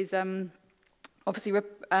question is obviously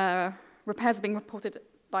repairs are being reported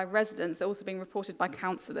by residents. They're also being reported by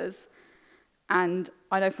councillors. And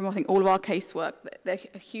I know from, I think, all of our casework, that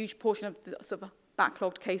a huge portion of the sort of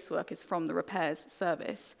backlogged casework is from the repairs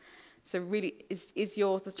service. So really, is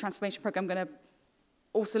the transformation programme going to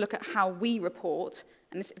also look at how we report,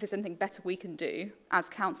 and if there's anything better we can do as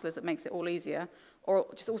councillors that makes it all easier, or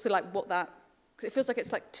just also like what that, because it feels like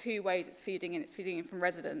it's like two ways it's feeding in. It's feeding in from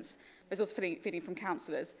residents, but it's also feeding from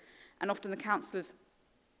councillors. And often the councillors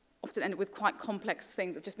often end up with quite complex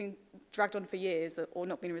things that have just been dragged on for years or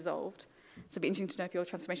not been resolved. So it'd be interesting to know if your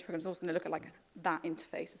transformation programme is also going to look at like that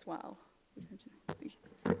interface as well.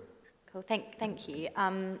 Cool, thank you.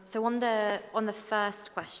 So on the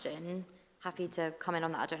first question, happy to comment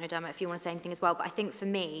on that. I don't know, Dermot, if you want to say anything as well, but I think for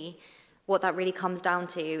me, what that really comes down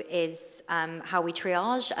to is how we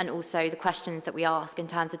triage and also the questions that we ask in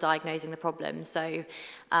terms of diagnosing the problem. So,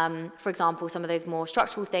 for example, some of those more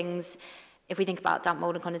structural things, if we think about damp,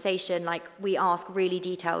 mold and condensation, like we ask really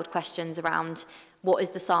detailed questions around what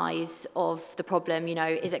is the size of the problem, you know,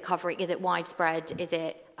 is it widespread, is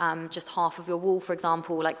it just half of your wall, for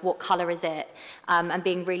example, like what colour is it, and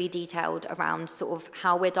being really detailed around sort of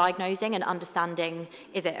how we're diagnosing and understanding,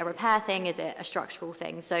 is it a repair thing, is it a structural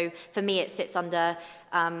thing? So for me, it sits under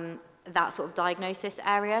that sort of diagnosis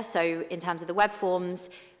area. So in terms of the web forms,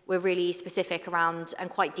 we're really specific around and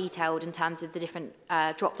quite detailed in terms of the different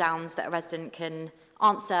drop-downs that a resident can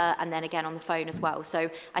answer, and then again on the phone as well.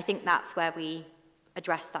 So I think that's where we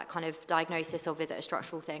address that kind of diagnosis of, is it a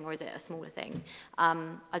structural thing or is it a smaller thing?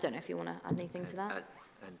 I don't know if you want to add anything to that.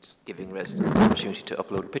 And giving residents the opportunity to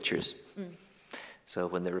upload pictures. So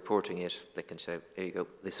when they're reporting it, they can say, here you go,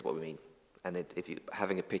 this is what we mean. And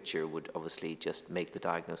having a picture would obviously just make the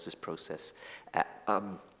diagnosis process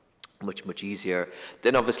much easier.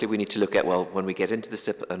 Then obviously we need to look at, well, when we get into the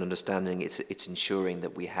SIP and understanding, it's ensuring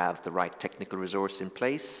that we have the right technical resource in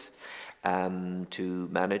place to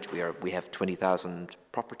manage. We have 20,000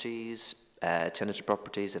 properties, tenanted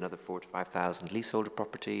properties, another 4,000 to 5,000 leaseholder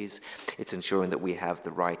properties. It's ensuring that we have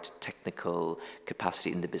the right technical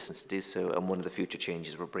capacity in the business to do so. And one of the future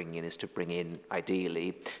changes we're bringing in is to bring in,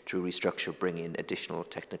 ideally, through restructure, bring in additional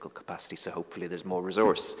technical capacity. So hopefully there's more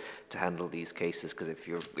resource to handle these cases. Because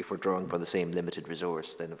if we're drawing from the same limited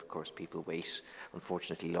resource, then of course people wait,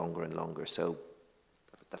 unfortunately, longer and longer. So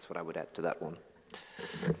that's what I would add to that one.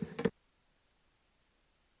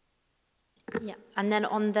 Yeah, and then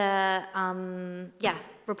on the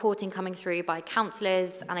reporting coming through by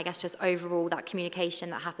councillors, and I guess just overall that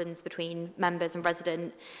communication that happens between members and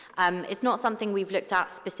resident, it's not something we've looked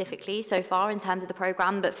at specifically so far in terms of the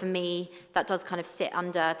programme, but for me that does kind of sit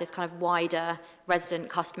under this kind of wider resident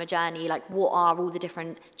customer journey, like what are all the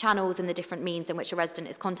different channels and the different means in which a resident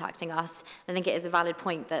is contacting us. I think it is a valid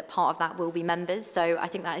point that part of that will be members, so I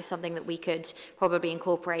think that is something that we could probably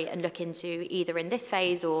incorporate and look into either in this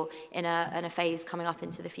phase or in a phase coming up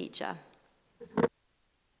into the future.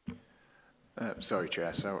 Sorry,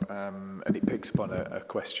 Chair. So, and it picks up on a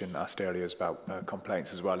question asked earlier about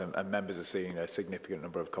complaints as well, and members are seeing a significant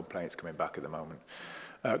number of complaints coming back at the moment.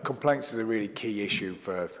 Complaints is a really key issue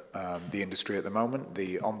for the industry at the moment.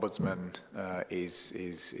 The Ombudsman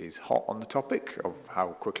is hot on the topic of how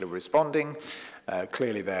quickly we're responding.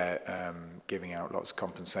 Clearly, they're giving out lots of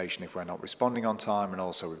compensation if we're not responding on time, and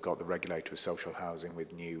also we've got the regulator of social housing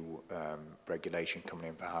with new regulation coming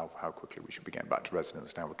in for how quickly we should be getting back to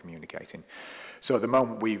residents now we're communicating. So at the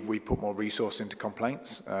moment, we've put more resource into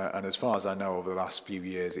complaints, and as far as I know, over the last few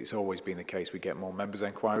years, it's always been the case we get more members'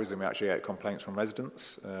 enquiries than we actually get complaints from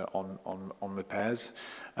residents on repairs.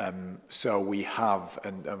 So we have,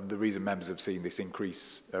 and the reason members have seen this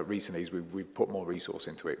increase recently is we've put more resource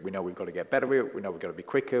into it. We know we've got to get better with it, we know we've got to be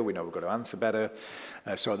quicker, we know we've got to answer better.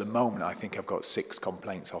 So at the moment, I think I've got 6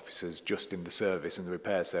 complaints officers just in the service, in the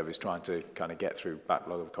repair service, trying to kind of get through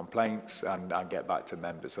backlog of complaints and get back to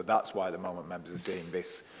members. So that's why at the moment members are seeing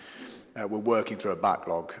this. We're working through a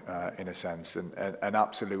backlog in a sense, and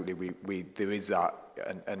absolutely there is that,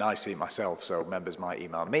 and I see it myself, so members might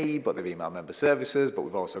email me, but they've emailed member services, but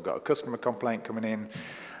we've also got a customer complaint coming in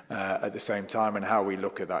at the same time, and how we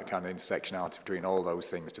look at that kind of intersectionality between all those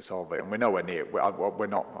things to solve it. And we're nowhere near, we're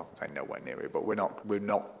not, I'll say nowhere near it, but we're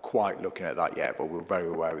not quite looking at that yet, but we're very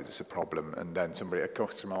aware it's a problem. And then a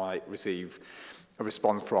customer might receive a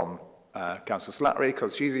response from Councillor Slattery,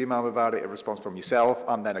 because she's emailed about it, a response from yourself,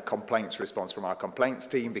 and then a complaints response from our complaints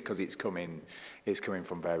team, because it's coming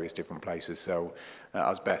from various different places. So,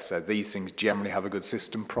 as Beth said, these things generally have a good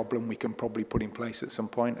system problem we can probably put in place at some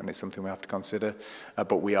point, and it's something we have to consider.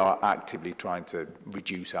 But we are actively trying to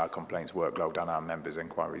reduce our complaints workload and our members'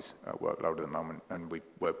 inquiries workload at the moment, and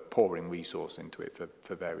we're pouring resource into it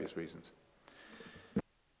for various reasons.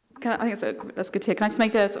 I think that's good to hear. Can I just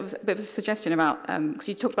make a sort of bit of a suggestion about, because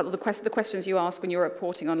you talked about the questions you ask when you're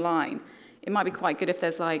reporting online. It might be quite good if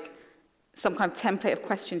there's like some kind of template of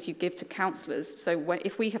questions you give to councillors. So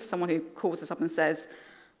if we have someone who calls us up and says,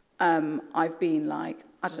 I've been like,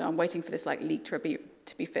 I don't know, I'm waiting for this like leak to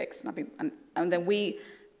be fixed, and then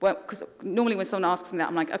because normally when someone asks me that,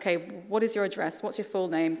 I'm like, okay, what is your address? What's your full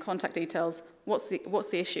name? Contact details? What's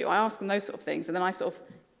the issue? I ask them those sort of things, and then I sort of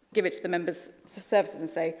give it to the members' services and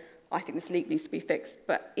say, I think this leak needs to be fixed.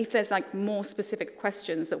 But if there's like more specific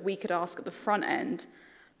questions that we could ask at the front end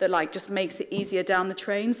that like just makes it easier down the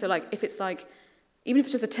train. So like if it's like, even if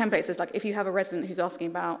it's just a template, it says like, if you have a resident who's asking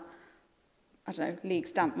about, I don't know,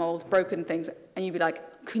 leaks, damp, mold, broken things, and you'd be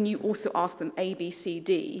like, can you also ask them A, B, C,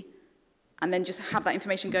 D, and then just have that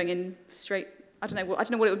information going in straight, I don't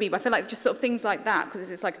know what it would be, but I feel like just sort of things like that,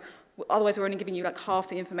 because it's like, otherwise we're only giving you like half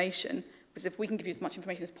the information, because if we can give you as much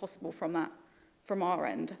information as possible from that, from our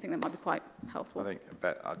end, I think that might be quite helpful. I think,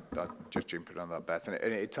 I'd just jump in on that, Beth, and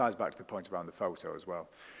it ties back to the point around the photo as well.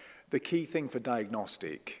 The key thing for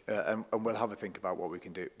diagnostic, and we'll have a think about what we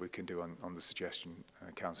can do on the suggestion,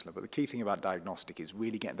 Councillor, but the key thing about diagnostic is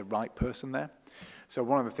really getting the right person there. So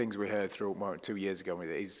one of the things we heard through 2 years ago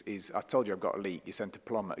is I told you I've got a leak, you sent a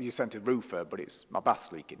plumber, you sent a roofer, but it's my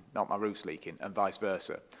bath's leaking, not my roof's leaking, and vice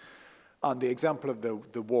versa. And the example of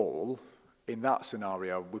the wall, in that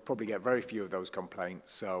scenario, we probably get very few of those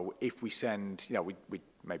complaints. So if we send, we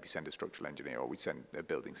maybe send a structural engineer, or we send a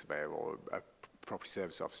building surveyor or a property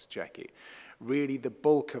service officer to check it. Really, the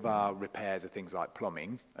bulk of our repairs are things like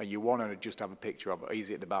plumbing, and you want to just have a picture of, is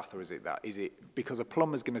it the bath or is it that? Is it, because a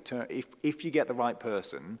plumber's going to turn, if you get the right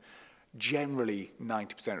person, generally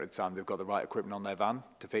 90% of the time they've got the right equipment on their van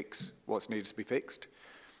to fix what's needed to be fixed.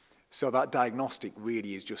 So that diagnostic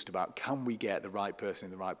really is just about, can we get the right person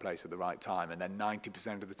in the right place at the right time? And then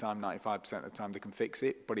 90% of the time, 95% of the time, they can fix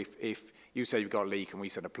it. But if you say you've got a leak and we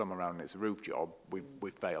send a plumber around and it's a roof job,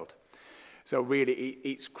 we've failed. So really,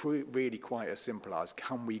 it's really quite as simple as,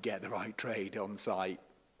 can we get the right trade on site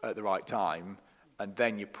at the right time? And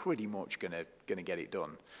then you're pretty much gonna get it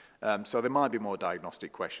done. So there might be more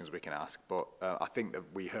diagnostic questions we can ask, but I think that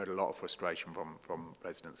we heard a lot of frustration from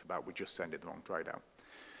residents about we just sending the wrong trade out.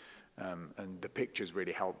 And the pictures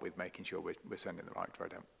really help with making sure we're sending the right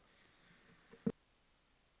trade out.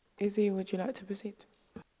 Izzy, would you like to proceed?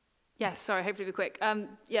 Yes, sorry, hopefully we'll be quick.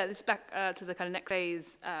 Yeah, this is back to the kind of next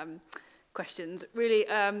phase questions. Really,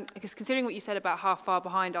 because considering what you said about how far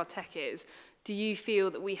behind our tech is, do you feel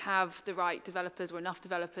that we have the right developers or enough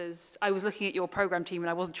developers? I was looking at your program team and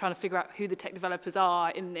I wasn't trying to figure out who the tech developers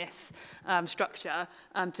are in this structure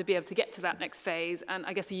to be able to get to that next phase. And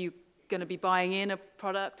I guess, are you going to be buying in a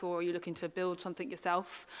product, or are you looking to build something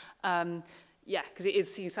yourself? Yeah, because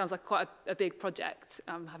it sounds like quite a big project,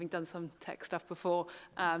 having done some tech stuff before,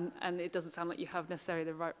 and it doesn't sound like you have necessarily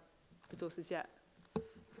the right resources yet.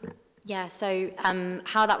 Yeah, so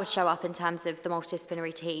how that would show up in terms of the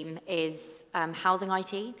multidisciplinary team is housing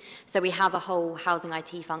IT. So we have a whole housing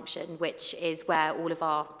IT function, which is where all of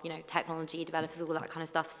our, technology developers, all that kind of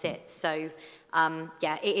stuff sits. So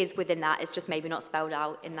yeah, it is within that. It's just maybe not spelled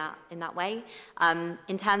out in that way.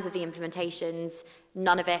 In terms of the implementations,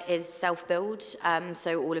 none of it is self-build.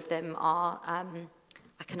 So all of them are.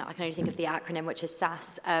 I can only think of the acronym, which is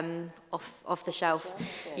SaaS, off the shelf.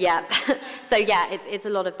 Yeah. So yeah, it's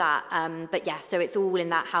a lot of that. But yeah, so it's all in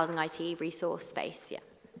that housing IT resource space. Yeah.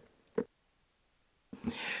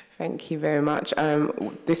 Thank you very much.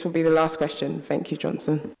 This will be the last question. Thank you,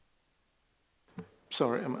 Johnson.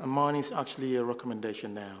 Sorry, mine is actually a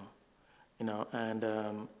recommendation now,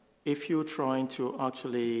 and if you're trying to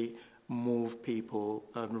actually move people,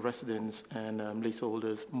 residents and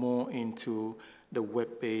leaseholders more into the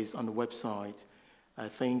web base on the website, I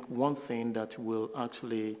think one thing that will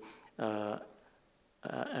actually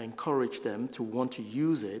encourage them to want to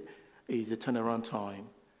use it is the turnaround time.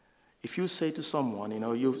 If you say to someone,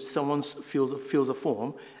 someone fills a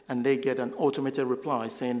form and they get an automated reply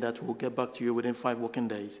saying that we'll get back to you within 5 working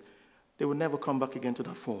days, they will never come back again to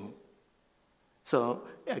that form. So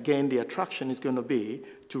again, the attraction is going to be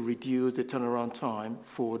to reduce the turnaround time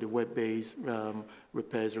for the web-based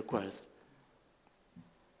repairs request.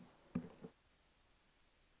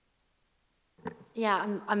 Yeah,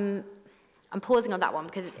 I'm pausing on that one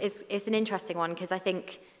because it's an interesting one, because I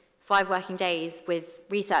think 5 working days with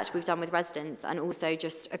research we've done with residents and also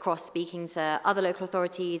just across speaking to other local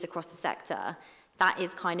authorities across the sector, that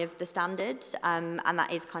is kind of the standard, and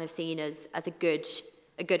that is kind of seen as a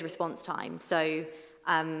good response time. So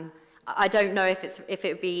I don't know if it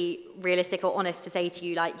would be realistic or honest to say to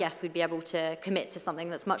you, like, yes, we'd be able to commit to something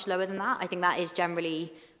that's much lower than that. I think that is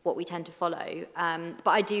generally what we tend to follow. But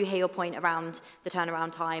I do hear your point around the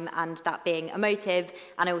turnaround time and that being a motive,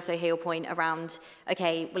 and I also hear your point around,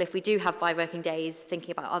 okay, well, if we do have 5 working days, thinking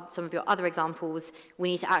about some of your other examples, we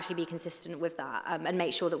need to actually be consistent with that and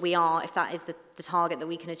make sure that we are, if that is the target that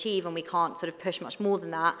we can achieve and we can't sort of push much more than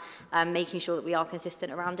that, making sure that we are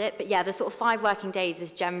consistent around it. But yeah, the sort of 5 working days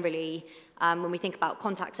is generally, when we think about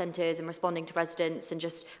contact centres and responding to residents and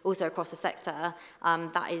just also across the sector,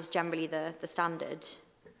 that is generally the standard.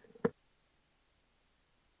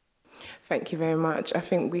 Thank you very much. I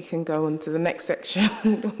think we can go on to the next section,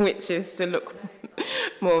 which is to look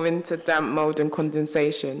more into damp, mould and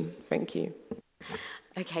condensation. Thank you.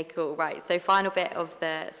 Okay, cool, right. So final bit of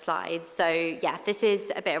the slides. So yeah, this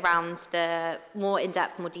is a bit around the more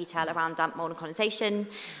in-depth, more detail around damp, mold and condensation.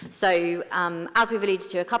 So as we've alluded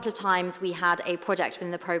to a couple of times, we had a project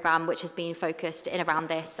within the programme which has been focused in around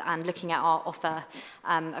this and looking at our offer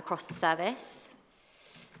across the service.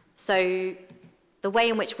 So the way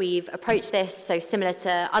in which we've approached this, so similar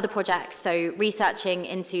to other projects, so researching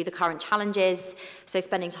into the current challenges, so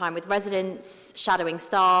spending time with residents, shadowing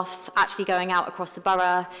staff, actually going out across the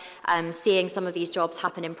borough, seeing some of these jobs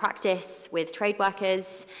happen in practice with trade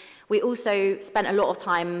workers. We also spent a lot of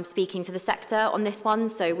time speaking to the sector on this one,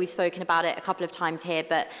 so we've spoken about it a couple of times here,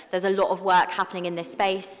 but there's a lot of work happening in this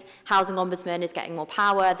space. Housing Ombudsman is getting more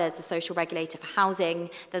power, there's the social regulator for housing,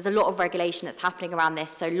 there's a lot of regulation that's happening around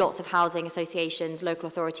this, so lots of housing associations, local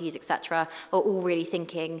authorities, etc., are all really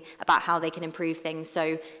thinking about how they can improve things,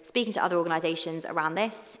 so speaking to other organisations around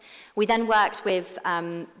this. We then worked with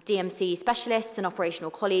DMC specialists and operational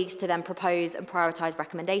colleagues to then propose and prioritise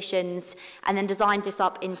recommendations, and then designed this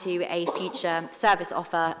up into a future service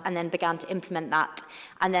offer and then began to implement that.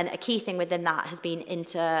 And then a key thing within that has been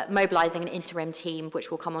mobilising an interim team,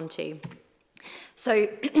 which we'll come on to. So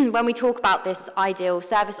when we talk about this ideal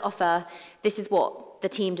service offer, this is what the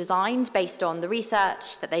team designed based on the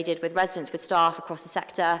research that they did with residents, with staff across the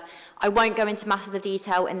sector. I won't go into masses of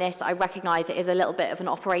detail in this. I recognise it is a little bit of an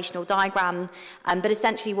operational diagram, but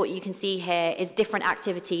essentially what you can see here is different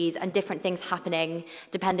activities and different things happening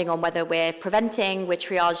depending on whether we're preventing, we're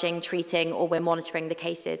triaging, treating, or we're monitoring the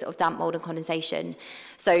cases of damp, mould and condensation.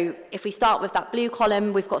 So if we start with that blue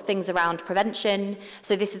column, we've got things around prevention.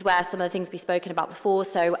 So this is where some of the things we've spoken about before,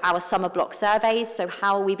 so our summer block surveys, so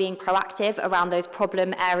how are we being proactive around those problem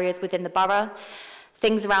areas within the borough?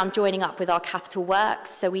 Things around joining up with our capital works.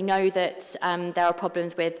 So we know that there are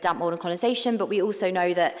problems with damp, mould and condensation, but we also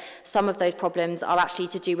know that some of those problems are actually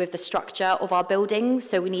to do with the structure of our buildings.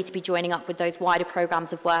 So we need to be joining up with those wider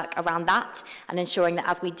programmes of work around that and ensuring that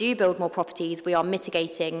as we do build more properties, we are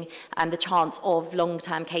mitigating the chance of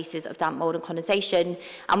long-term cases of damp, mould and condensation.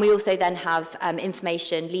 And we also then have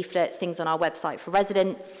information, leaflets, things on our website for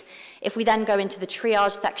residents. If we then go into the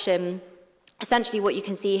triage section, essentially what you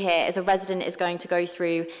can see here is a resident is going to go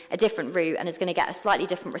through a different route and is going to get a slightly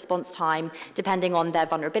different response time depending on their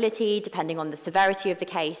vulnerability, depending on the severity of the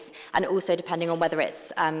case, and also depending on whether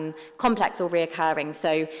it's complex or reoccurring.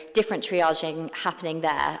 So different triaging happening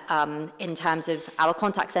there in terms of our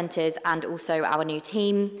contact centres and also our new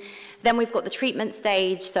team. Then we've got the treatment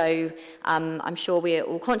stage, so I'm sure we're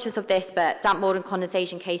all conscious of this, but damp, mould and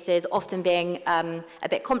condensation cases often being a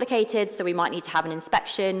bit complicated, so we might need to have an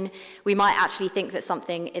inspection. We might actually think that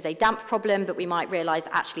something is a damp problem, but we might realise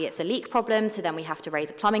that actually it's a leak problem, so then we have to raise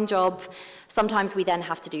a plumbing job. Sometimes we then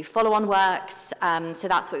have to do follow-on works, so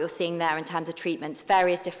that's what you're seeing there in terms of treatments,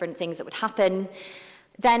 various different things that would happen.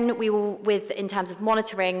 Then we will, in terms of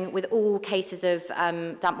monitoring, with all cases of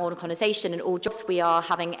damp, mould and condensation and all jobs, we are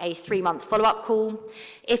having a 3-month follow-up call.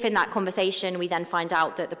 If in that conversation we then find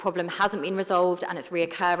out that the problem hasn't been resolved and it's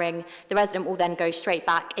reoccurring, the resident will then go straight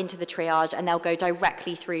back into the triage and they'll go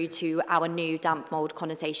directly through to our new damp, mould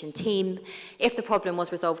condensation team. If the problem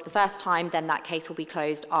was resolved the first time, then that case will be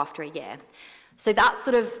closed after a year. So that's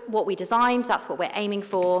sort of what we designed, that's what we're aiming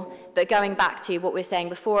for, but going back to what we were saying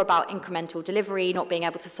before about incremental delivery, not being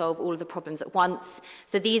able to solve all of the problems at once.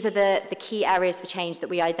 So these are the key areas for change that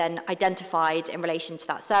we then identified in relation to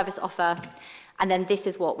that service offer. And then this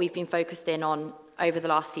is what we've been focused in on over the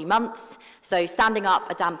last few months. So standing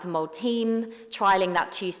up a damp and mould team, trialling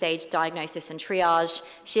that 2-stage diagnosis and triage,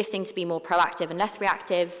 shifting to be more proactive and less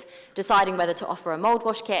reactive, deciding whether to offer a mould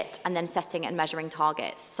wash kit, and then setting and measuring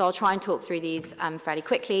targets. So I'll try and talk through these fairly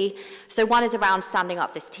quickly. So one is around standing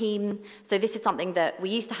up this team. So this is something that we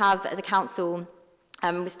used to have as a council.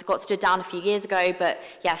 We got stood down a few years ago, but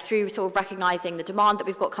yeah, through sort of recognising the demand that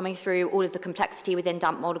we've got coming through, all of the complexity within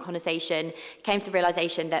damp, mould and condensation, came to the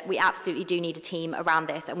realisation that we absolutely do need a team around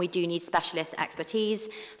this and we do need specialist expertise.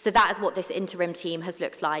 So that is what this interim team has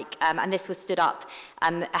looked like, and this was stood up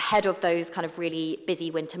ahead of those kind of really busy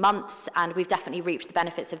winter months, and we've definitely reaped the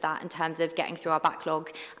benefits of that in terms of getting through our backlog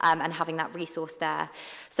and having that resource there.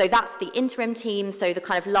 So that's the interim team. So the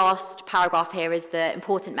kind of last paragraph here is the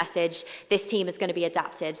important message. This team is going to be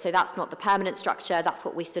adapted. So that's not the permanent structure, that's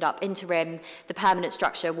what we stood up interim. The permanent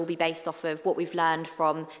structure will be based off of what we've learned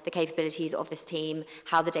from the capabilities of this team,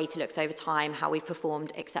 how the data looks over time, how we've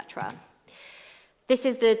performed, etc. This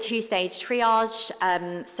is the two-stage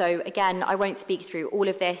triage. So again, I won't speak through all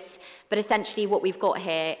of this, but essentially what we've got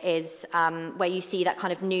here is where you see that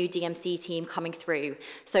kind of new DMC team coming through.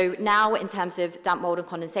 So now in terms of damp, mould and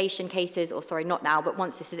condensation cases, or sorry, not now, but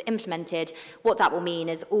once this is implemented, what that will mean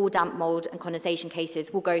is all damp, mould and condensation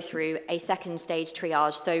cases will go through a second stage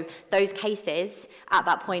triage. So those cases at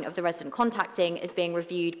that point of the resident contacting is being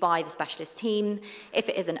reviewed by the specialist team. If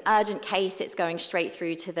it is an urgent case, it's going straight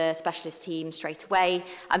through to the specialist team straight away.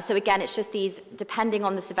 So again, it's just these, depending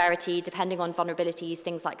on the severity, depending on vulnerabilities,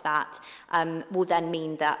 things like that, will then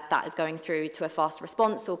mean that that is going through to a fast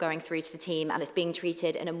response or going through to the team, and it's being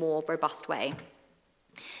treated in a more robust way.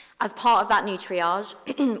 As part of that new triage,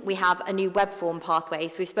 we have a new web form pathway.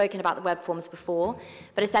 So we've spoken about the web forms before,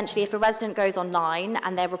 but essentially if a resident goes online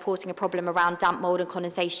and they're reporting a problem around damp, mould and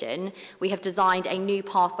condensation, we have designed a new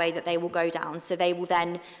pathway that they will go down. So they will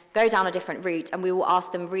then go down a different route, and we will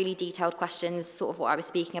ask them really detailed questions, sort of what I was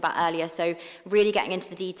speaking about earlier. So really getting into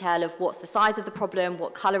the detail of what's the size of the problem,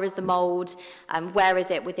 what colour is the mould, where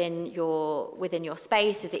is it within your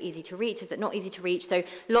space, is it easy to reach, is it not easy to reach? So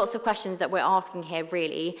lots of questions that we're asking here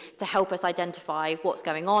really to help us identify what's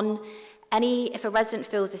going on. If a resident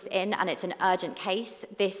fills this in and it's an urgent case,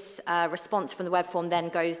 this response from the web form then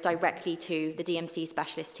goes directly to the DMC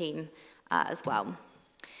specialist team as well.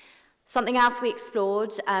 Something else we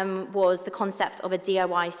explored was the concept of a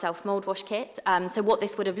DIY self-mould wash kit. So what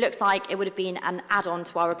this would have looked like, it would have been an add-on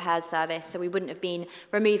to our repairs service. So we wouldn't have been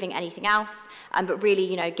removing anything else, but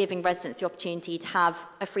really, giving residents the opportunity to have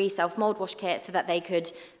a free self-mould wash kit so that they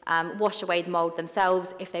could wash away the mould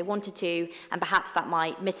themselves if they wanted to, and perhaps that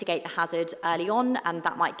might mitigate the hazard early on, and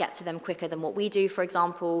that might get to them quicker than what we do, for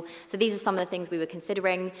example. So these are some of the things we were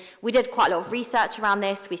considering. We did quite a lot of research around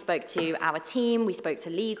this. We spoke to our team, we spoke to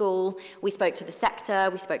legal, we spoke to the sector,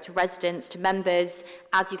 we spoke to residents, to members.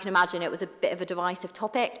 As you can imagine, it was a bit of a divisive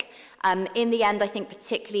topic. In the end, I think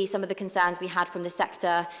particularly some of the concerns we had from the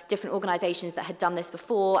sector, different organisations that had done this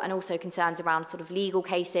before, and also concerns around sort of legal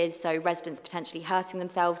cases, so residents potentially hurting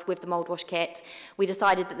themselves with the mould wash kit. We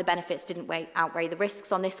decided that the benefits didn't outweigh the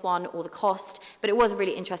risks on this one or the cost, but it was a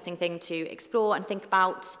really interesting thing to explore and think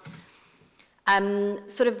about.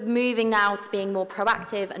 Sort of moving now to being more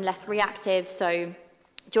proactive and less reactive, so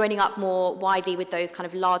joining up more widely with those kind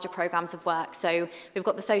of larger programs of work. So we've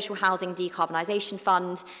got the Social Housing Decarbonisation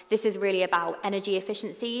Fund. This is really about energy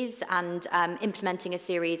efficiencies and implementing a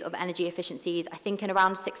series of energy efficiencies, I think in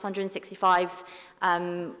around 665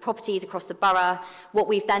 properties across the borough. What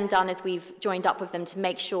we've then done is we've joined up with them to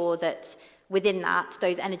make sure that within that,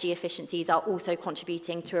 those energy efficiencies are also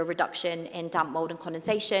contributing to a reduction in damp, mould and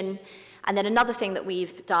condensation. And then another thing that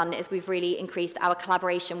we've done is we've really increased our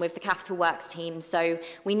collaboration with the Capital Works team. So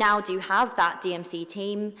we now do have that DMC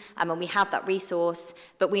team and we have that resource,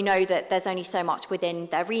 but we know that there's only so much within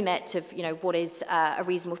their remit of what is a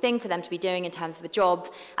reasonable thing for them to be doing in terms of a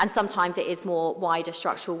job. And sometimes it is more wider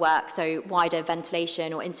structural work, so wider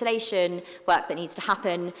ventilation or insulation work that needs to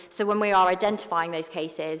happen. So when we are identifying those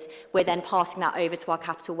cases, we're then passing that over to our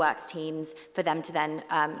Capital Works teams for them to then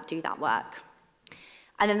do that work.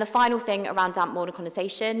 And then the final thing around damp, mould and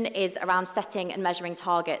condensation is around setting and measuring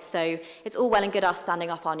targets. So it's all well and good us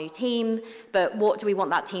standing up our new team, but what do we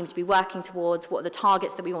want that team to be working towards? What are the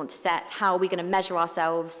targets that we want to set? How are we going to measure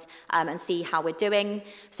ourselves and see how we're doing?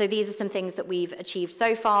 So these are some things that we've achieved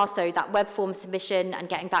so far. So that web form submission and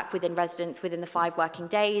getting back within residents within the 5 working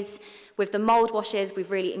days. With the mould washes,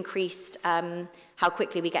 we've really increased how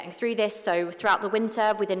quickly we're getting through this. So throughout the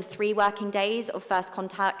winter, within 3 working days of first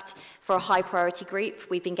contact for a high priority group,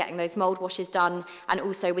 we've been getting those mould washes done, and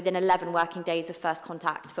also within 11 working days of first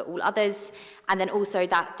contact for all others. And then also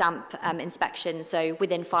that damp inspection, so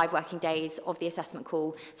within 5 working days of the assessment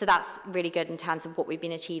call. So that's really good in terms of what we've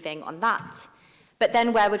been achieving on that. But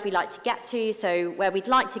then where would we like to get to? So where we'd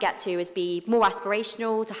like to get to is be more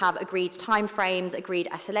aspirational, to have agreed timeframes, agreed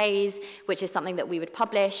SLAs, which is something that we would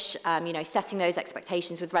publish, setting those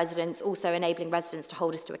expectations with residents, also enabling residents to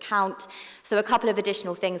hold us to account. So a couple of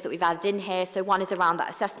additional things that we've added in here. So one is around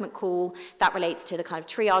that assessment call that relates to the kind of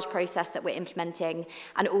triage process that we're implementing,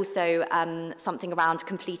 and also something around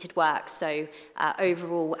completed work. So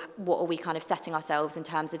overall, what are we kind of setting ourselves in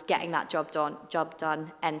terms of getting that job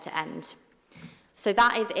done end to end? So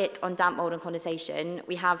that is it on damp, mould and condensation.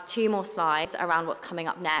 We have 2 more slides around what's coming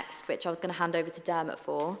up next, which I was going to hand over to Dermot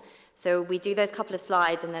for. So we do those couple of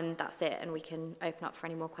slides and then that's it, and we can open up for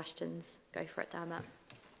any more questions. Go for it, Dermot.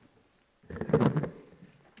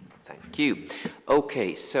 Thank you.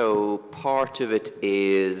 Okay, so part of it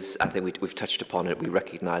is, I think we've touched upon it. We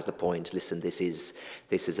recognise the point. Listen, this is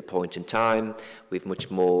a point in time. We've much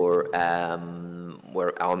more.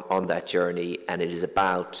 We're on that journey, and it is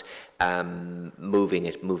about moving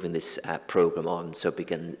this programme on. So,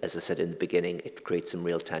 as I said in the beginning, it creates some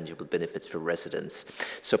real tangible benefits for residents.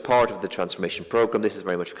 So, part of the transformation programme, this is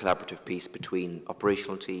very much a collaborative piece between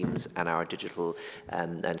operational teams and our digital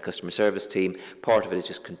and customer service team. Part of it is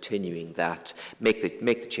just continuing that, make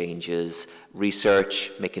the changes,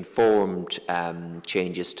 research, make informed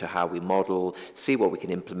changes to how we model, see what we can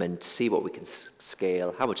implement, see what we can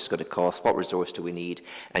scale, how much it's going to cost, what resource do we need,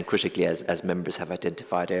 and critically, as members have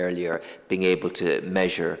identified earlier, being able to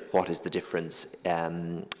measure what is the difference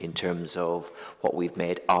in terms of what we've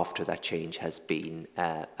made after that change has been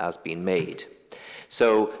made.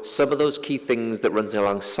 So some of those key things that runs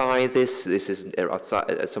alongside this is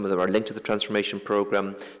outside, some of them are linked to the transformation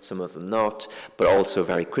programme, some of them not, but also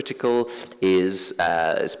very critical is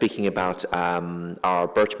speaking about our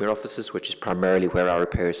Birchmere offices, which is primarily where our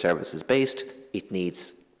repair service is based. It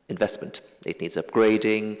needs investment. It needs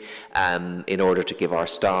upgrading in order to give our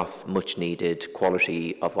staff much needed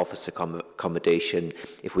quality of office accommodation.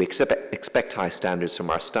 If we expect high standards from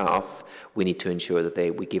our staff, we need to ensure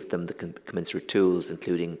that we give them the commensurate tools,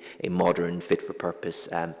 including a modern, fit-for-purpose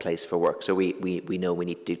place for work. So we know we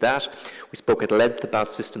need to do that. We spoke at length about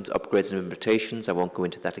systems upgrades and invitations. I won't go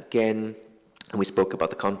into that again. And we spoke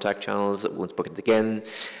about the contact channels, we won't spoke it again.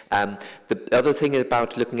 The other thing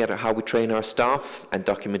about looking at how we train our staff and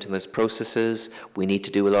documenting those processes, we need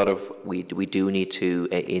to do a lot of, we do need to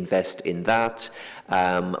invest in that.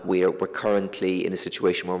 We're currently in a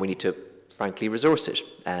situation where we need to frankly resource it,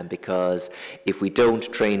 because if we don't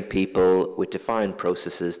train people with defined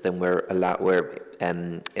processes, then we're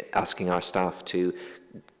asking our staff to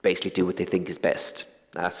basically do what they think is best.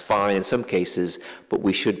 That's fine in some cases, but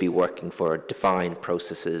we should be working for defined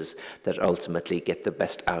processes that ultimately get the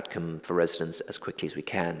best outcome for residents as quickly as we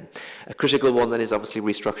can. A critical one then is obviously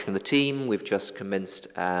restructuring the team. We've just commenced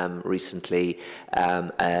recently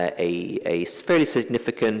a fairly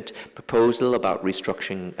significant proposal about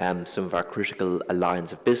restructuring some of our critical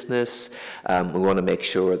lines of business. We want to make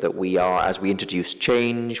sure that we are, as we introduce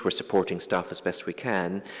change, we're supporting staff as best we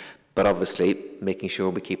can, but obviously making sure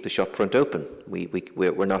we keep the shop front open.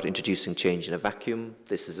 We're not introducing change in a vacuum.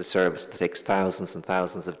 This is a service that takes thousands and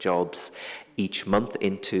thousands of jobs each month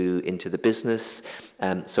into the business.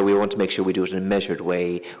 So we want to make sure we do it in a measured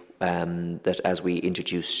way, that as we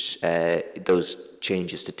introduce those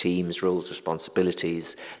changes to teams, roles,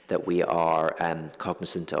 responsibilities, that we are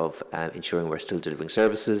cognizant of ensuring we're still delivering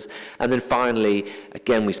services. And then finally,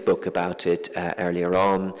 again, we spoke about it earlier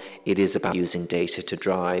on, it is about using data to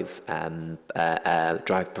drive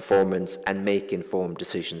performance and make informed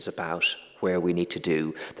decisions about where we need to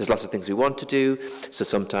do. There's lots of things we want to do, so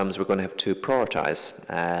sometimes we're going to have to prioritise.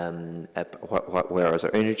 Where is our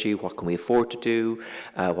energy? What can we afford to do?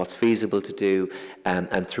 What's feasible to do?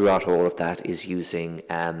 And throughout all of that is using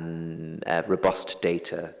robust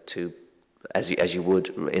data to, as you would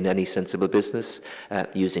in any sensible business,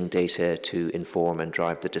 using data to inform and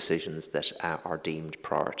drive the decisions that are deemed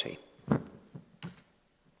priority.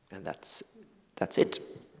 And that's it.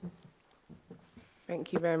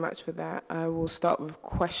 Thank you very much for that. I will start with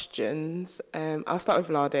questions. I'll start with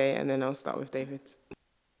Lade and then I'll start with David.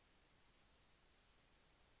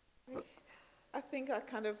 I think I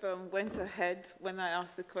kind of went ahead when I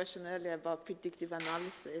asked the question earlier about predictive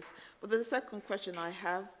analysis. But there's a second question I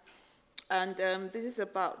have, and this is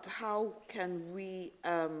about how can we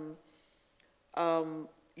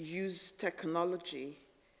use technology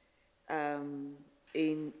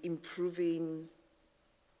in improving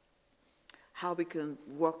how we can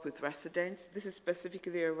work with residents. This is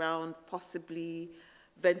specifically around possibly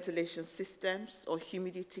ventilation systems or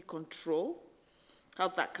humidity control, how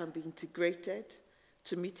that can be integrated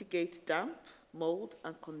to mitigate damp, mold,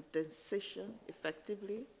 and condensation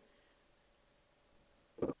effectively.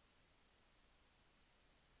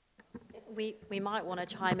 We might want to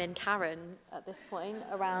chime in, Karen, at this point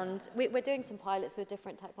around, we're doing some pilots with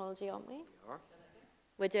different technology, aren't we? We are.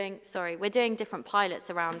 We're doing different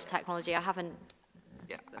pilots around technology. I haven't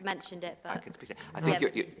mentioned it, but I can speak to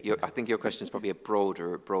it. I think your question is probably a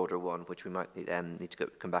broader one, which we might need to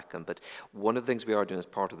come back on. But one of the things we are doing as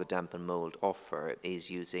part of the damp and mold offer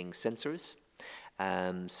is using sensors.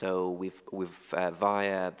 So we've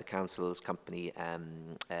via the council's company,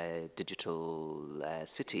 Digital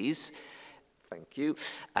Cities, Thank you.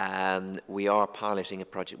 We are piloting a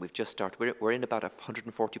project. We've just started. We're in about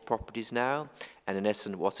 140 properties now, and in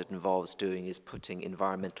essence, what it involves doing is putting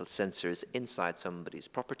environmental sensors inside somebody's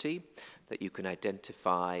property that you can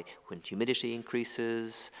identify when humidity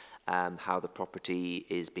increases, how the property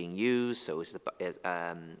is being used. So if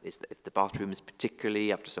the bathroom is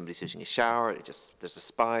particularly after somebody's using a shower, there's a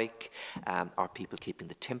spike. Are people keeping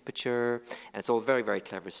the temperature? And it's all very, very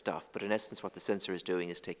clever stuff. But in essence, what the sensor is doing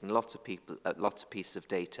is taking lots of pieces of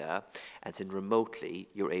data, and then remotely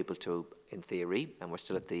you're able to, in theory, and we're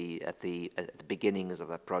still at the beginnings of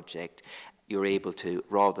that project, you're able to,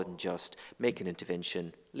 rather than just make an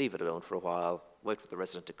intervention, leave it alone for a while, wait for the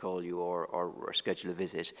resident to call you or schedule a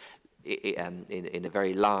visit, in a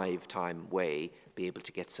very live time way, be able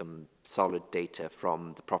to get some solid data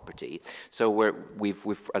from the property. So we've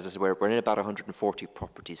as I said, we're in about 140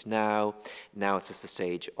 properties now. Now it's at the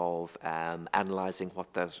stage of analysing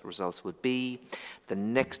what those results would be. The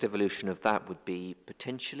next evolution of that would be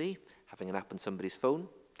potentially having an app on somebody's phone.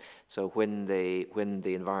 So when the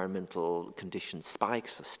environmental conditions spike,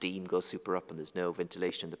 so steam goes super up and there's no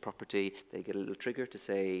ventilation in the property, they get a little trigger to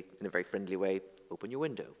say, in a very friendly way, open your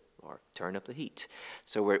window or turn up the heat.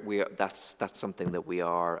 So that's something that we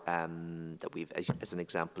are that we've as an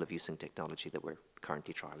example of using technology that we're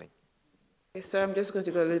currently trialing. Okay, so I'm just going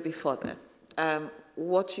to go a little bit further.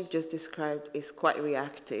 What you've just described is quite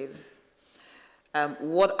reactive.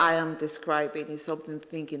 What I am describing is something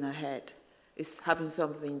thinking ahead. It's having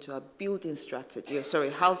something to a building strategy, or sorry,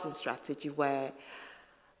 housing strategy, where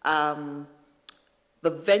the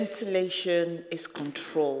ventilation is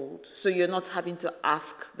controlled. So you're not having to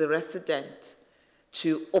ask the resident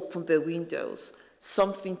to open the windows.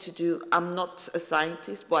 Something to do, I'm not a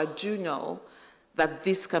scientist, but I do know that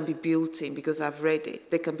this can be built in, because I've read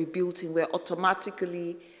it. They can be built in where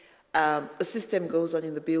automatically a system goes on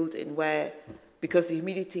in the building where, because the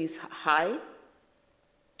humidity is high,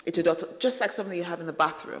 it would just like something you have in the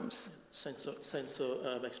bathrooms. Sensor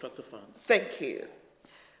extractor fans. Thank you.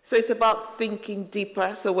 So it's about thinking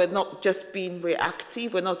deeper. So we're not just being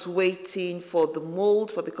reactive. We're not waiting for the mold,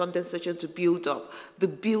 for the condensation to build up. The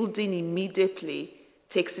building immediately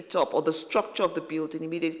takes it up, or the structure of the building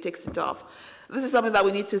immediately takes it up. This is something that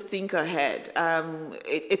we need to think ahead.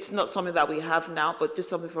 It's not something that we have now, but just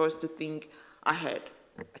something for us to think ahead.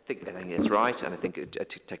 I think it's right, and I think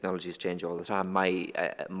technologies change all the time.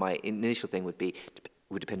 My initial thing would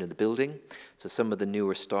depend on the building. So some of the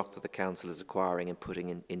newer stock that the council is acquiring and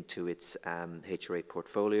putting into its HRA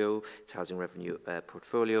portfolio, its housing revenue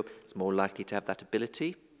portfolio, it's more likely to have that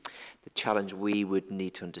ability. The challenge we would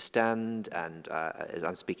need to understand, and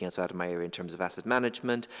I'm speaking outside of my area in terms of asset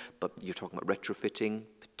management, but you're talking about retrofitting,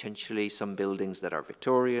 potentially some buildings that are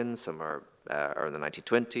Victorian, some are in the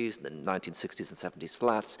 1920s, the 1960s and 70s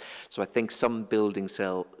flats. So I think some buildings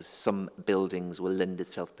will lend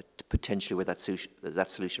itself to potentially where that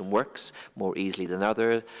solution works more easily than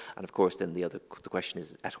other. And of course, then the question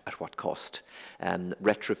is at what cost?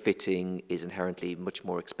 Retrofitting is inherently much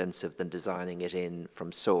more expensive than designing it in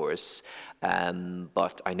from source.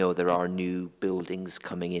 But I know there are new buildings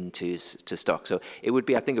coming into stock. So I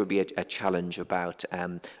think it would be a challenge about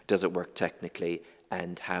does it work technically,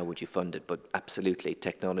 and how would you fund it? But absolutely,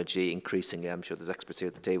 technology increasingly, I'm sure there's experts here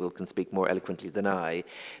at the table can speak more eloquently than I.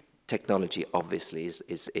 Technology obviously is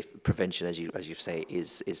if prevention, as you say,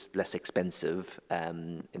 is less expensive,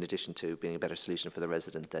 in addition to being a better solution for the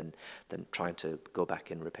resident than trying to go back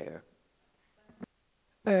and repair.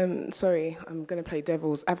 Sorry, I'm going to play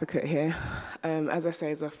devil's advocate here. As I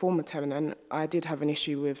say, as a former tenant, I did have an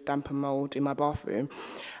issue with damp and mold in my bathroom,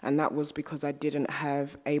 and that was because I didn't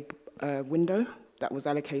have a window that was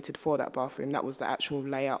allocated for that bathroom. That was the actual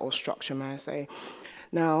layout or structure, may I say.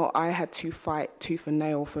 Now, I had to fight tooth and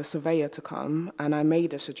nail for a surveyor to come, and I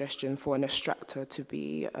made a suggestion for an extractor to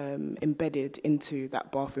be embedded into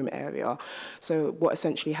that bathroom area. So what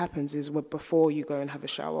essentially happens is before you go and have a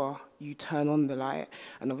shower, you turn on the light,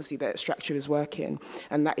 and obviously the extractor is working,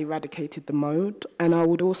 and that eradicated the mold. And I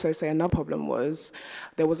would also say another problem was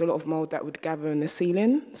there was a lot of mold that would gather in the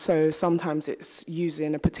ceiling. So sometimes it's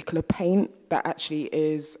using a particular paint that actually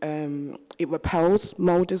is, it repels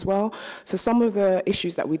mold as well. So some of the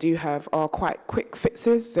issues that we do have are quite quick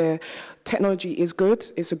fixes. The technology is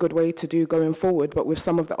good. It's a good way to do going forward, but with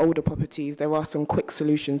some of the older properties, there are some quick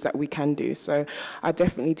solutions that we can do. So I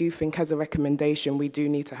definitely do think as a recommendation, we do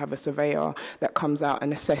need to have a surveyor that comes out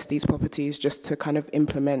and assess these properties just to kind of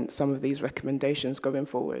implement some of these recommendations going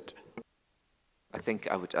forward. I think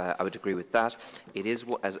I would agree with that. It is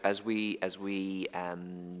as we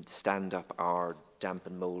stand up our damp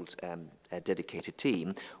and mould dedicated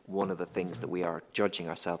team. One of the things that we are judging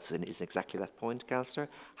ourselves in is exactly that point, Councillor.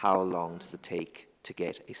 How long does it take to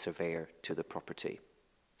get a surveyor to the property?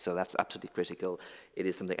 So that's absolutely critical. It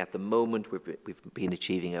is something at the moment we've been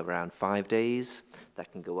achieving around 5 days.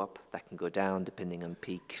 That can go up, that can go down depending on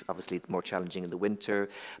peak. Obviously, it's more challenging in the winter,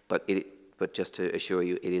 but just to assure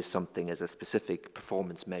you, it is something as a specific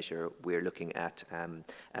performance measure. We're looking at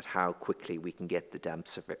how quickly we can get the damp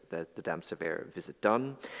surveyor visit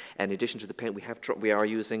done. In addition to the paint, we are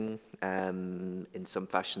using in some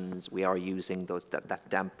fashions we are using that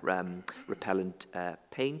damp repellent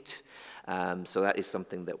paint. So that is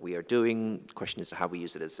something that we are doing. The question is how we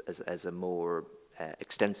use it as a more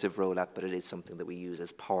extensive rollout, but it is something that we use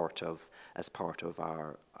as part of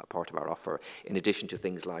our offer. In addition to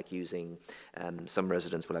things like using, some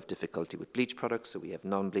residents will have difficulty with bleach products, so we have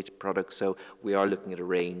non-bleach products. So we are looking at a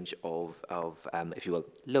range of if you will,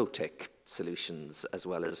 low-tech solutions, as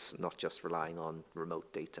well as not just relying on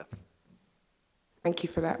remote data. Thank you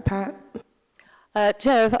for that, Pat.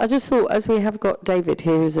 Chair, I just thought, as we have got David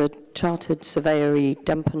here as a chartered surveyor-y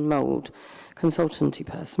damp and mould consultancy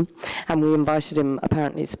person, and we invited him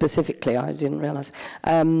apparently specifically, I didn't realise,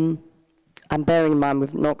 and bearing in mind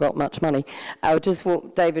we've not got much money, I just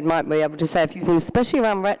thought David might be able to say a few things, especially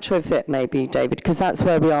around retrofit maybe, David, because that's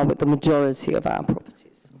where we are with the majority of our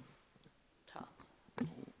properties.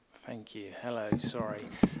 Thank you. Hello, sorry.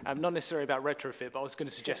 Not necessarily about retrofit, but I was going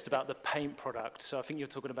to suggest about the paint product. So I think you're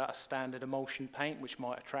talking about a standard emulsion paint, which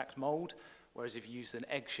might attract mould, whereas if you use an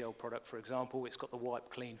eggshell product, for example, it's got the wipe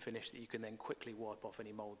clean finish that you can then quickly wipe off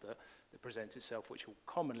any mould that presents itself, which will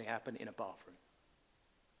commonly happen in a bathroom.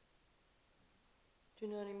 Do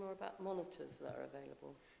you know any more about monitors that are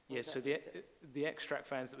available? Yes, so the extract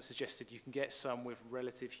fans that were suggested, you can get some with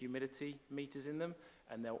relative humidity meters in them,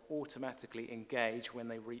 and they'll automatically engage when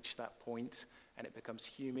they reach that point, and it becomes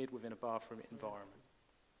humid within a bathroom environment.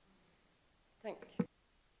 Thank you.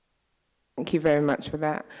 Thank you very much for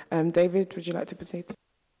that. David, would you like to proceed?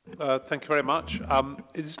 Thank you very much.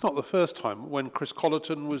 It's not the first time. When Chris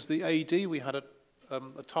Collerton was the AD, we had a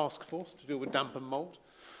task force to deal with damp and mould.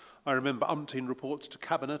 I remember umpteen reports to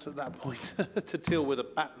Cabinet at that point to deal with a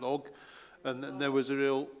backlog, and then there was a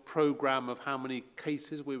real programme of how many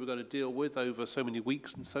cases we were going to deal with over so many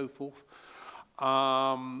weeks and so forth.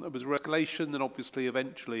 It was regulation, then obviously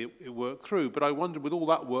eventually it worked through. But I wondered, with all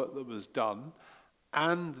that work that was done,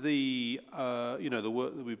 and the the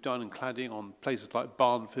work that we've done in cladding on places like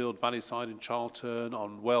Barnfield, Valleyside and Charlton,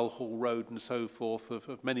 on Well Hall Road and so forth,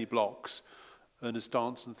 of many blocks, Ernest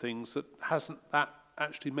Dance and things, that hasn't that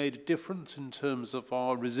actually made a difference in terms of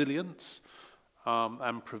our resilience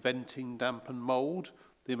and preventing damp and mould,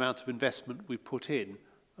 the amount of investment we put in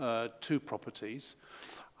to properties,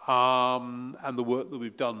 and the work that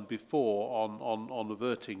we've done before on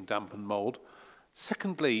averting damp and mould.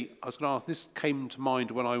 Secondly, I was going to ask, this came to mind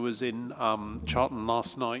when I was in Charlton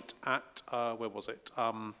last night at, where was it,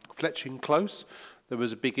 Fletching Close. There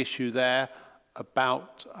was a big issue there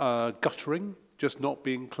about guttering just not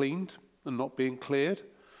being cleaned and not being cleared,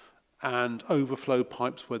 and overflow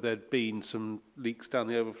pipes where there'd been some leaks down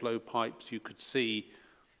the overflow pipes. You could see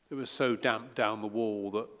it was so damp down the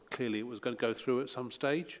wall that clearly it was going to go through at some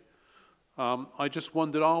stage. I just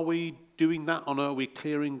wondered, are we doing that are we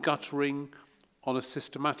clearing guttering on a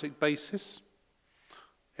systematic basis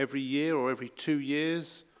every year or every 2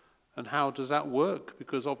 years? And how does that work?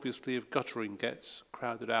 Because obviously if guttering gets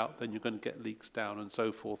crowded out, then you're going to get leaks down and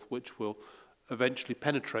so forth, which will eventually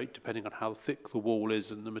penetrate depending on how thick the wall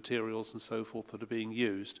is and the materials and so forth that are being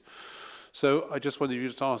used. So I just wanted you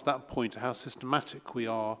to ask that point, how systematic we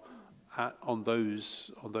are on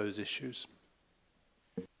those issues.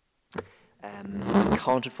 I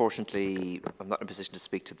can't, unfortunately, I'm not in a position to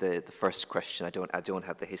speak to the first question. I don't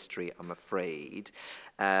have the history, I'm afraid.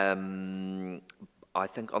 I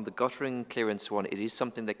think on the guttering clearance one, it is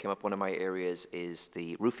something that came up. One of my areas is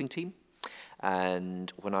the roofing team.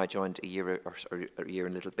 And when I joined a year and a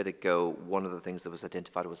little bit ago, one of the things that was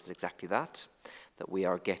identified was exactly that we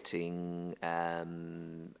are getting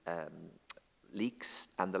leaks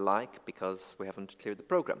and the like because we haven't cleared the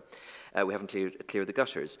programme. We haven't cleared the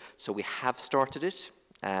gutters. So we have started it.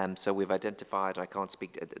 So we've identified, I can't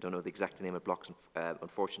speak, I don't know the exact name of blocks,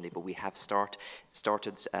 unfortunately, but we have started,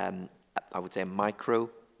 I would say, a micro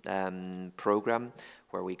programme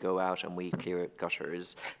where we go out and we clear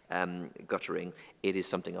gutters, guttering, it is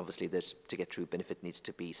something obviously that to get true benefit needs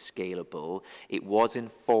to be scalable. It was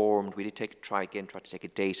informed, we did try to take a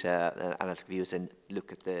data analytic views and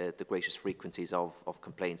look at the greatest frequencies of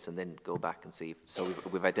complaints and then go back and see. So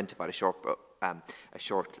we've identified a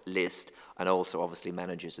short list, and also obviously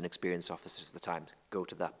managers and experienced officers at the time go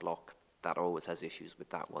to that block. That always has issues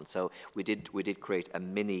with that one. So we did create a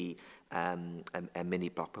mini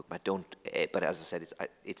block program. But as I said,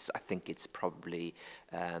 I think it's probably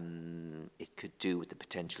it could do with the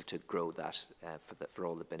potential to grow that for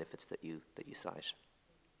all the benefits that you cite.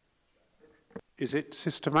 Is it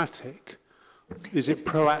systematic? Is it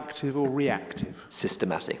proactive or reactive?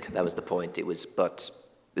 Systematic. That was the point. It was, but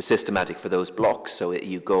systematic for those blocks, so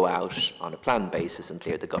you go out on a planned basis and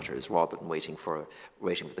clear the gutters rather than waiting for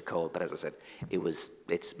the call. But as I said,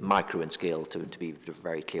 it's micro in scale to be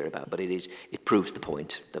very clear about. But it proves the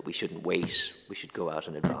point that we shouldn't wait. We should go out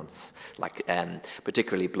in advance. Like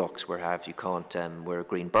particularly blocks where you can't we're a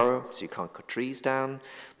green borough, so you can't cut trees down,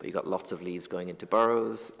 but you got lots of leaves going into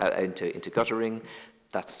boroughs into guttering.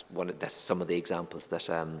 That's some of the examples that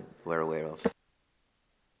we're aware of.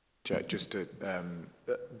 Just to,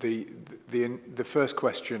 the first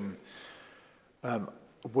question,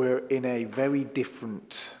 we're in a very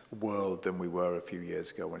different world than we were a few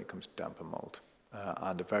years ago when it comes to damp and mould,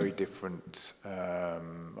 and a very different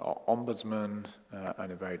ombudsman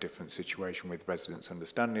and a very different situation with residents'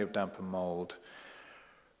 understanding of damp and mould.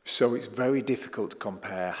 So it's very difficult to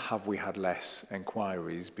compare, have we had less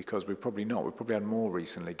enquiries, because we've probably not. We've probably had more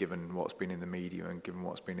recently, given what's been in the media and given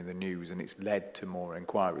what's been in the news, and it's led to more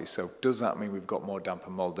enquiries. So does that mean we've got more damp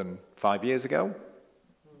and mould than 5 years ago?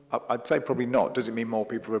 I'd say probably not. Does it mean more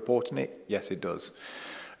people reporting it? Yes, it does.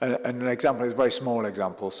 And an example is a very small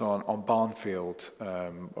example. So on Barnfield,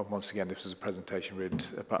 and once again, this was a presentation we did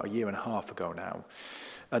about 1.5 years ago now,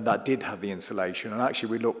 and that did have the insulation. And actually,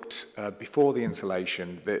 we looked before the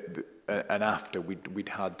insulation and after, we'd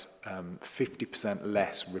had 50%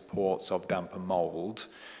 less reports of damp and mould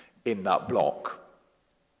in that block.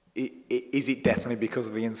 Is it definitely because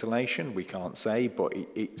of the insulation? We can't say, but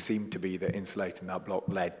it seemed to be that insulating that block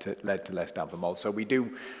led to less damp and mould. So we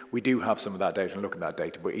do have some of that data and look at that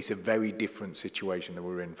data, but it's a very different situation than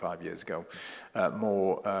we were in 5 years ago.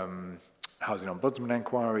 More housing ombudsman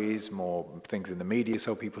enquiries, more things in the media,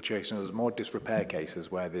 so people chasing us, more disrepair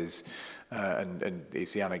cases where there's, and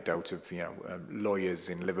it's the anecdote of, lawyers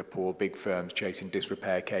in Liverpool, big firms chasing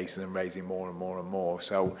disrepair cases and raising more and more and more.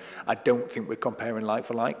 So I don't think we're comparing like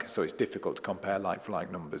for like, so it's difficult to compare like for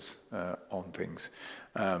like numbers on things.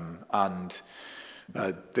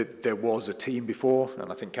 There was a team before,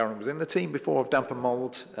 and I think Karen was in the team before, of damp and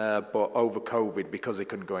mould, but over COVID, because they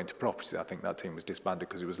couldn't go into properties, I think that team was disbanded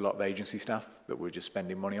because it was a lot of agency staff that were just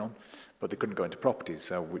spending money on, but they couldn't go into properties,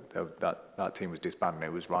 so that team was disbanded.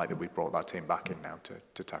 It was right that we brought that team back in now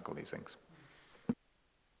to tackle these things.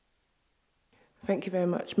 Thank you very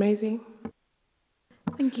much. Maisie?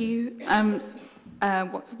 Thank you.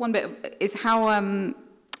 What's one bit is how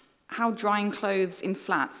drying clothes in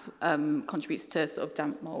flats contributes to sort of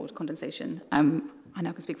damp, mould, condensation. I know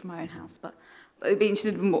I can speak for my own house, but it'd be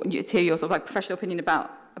interesting to hear your sort of like professional opinion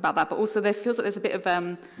about that. But also there feels like there's a bit of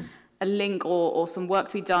a link or some work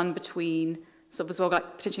to be done between sort of as well,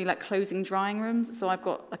 like potentially like closing drying rooms. So I've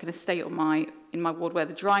got like an estate in my ward where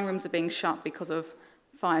the drying rooms are being shut because of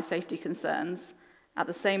fire safety concerns. At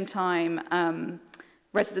the same time,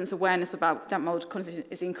 residents' awareness about damp, mould, condensation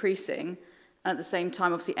is increasing. And at the same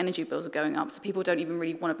time, obviously, energy bills are going up, so people don't even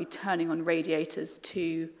really want to be turning on radiators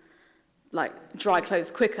to, like, dry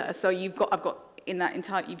clothes quicker. So you've got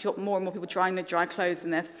you've got more and more people drying their dry clothes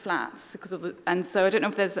in their flats because of and so I don't know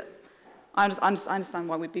if there's, I understand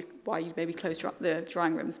why you'd maybe close the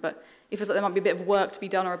drying rooms, but it feels like there might be a bit of work to be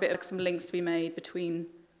done or a bit of some links to be made between,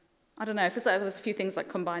 I don't know, it feels like there's a few things like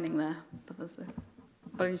combining there.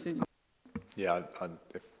 Yeah, if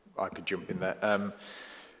I could jump in there.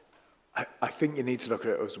 I think you need to look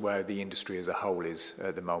at it as where the industry as a whole is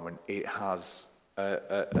at the moment. It has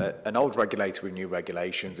an old regulator with new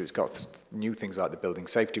regulations. It's got new things like the building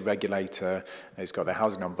safety regulator. It's got the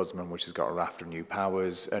housing ombudsman, which has got a raft of new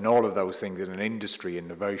powers. And all of those things in an industry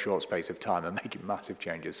in a very short space of time are making massive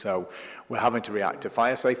changes. So we're having to react to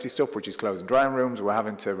fire safety stuff, which is closing drying rooms. We're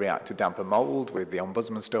having to react to damp and mould with the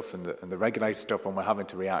ombudsman stuff and the regulator stuff. And we're having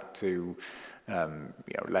to react to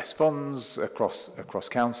less funds across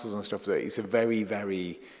councils and stuff. So it's a very,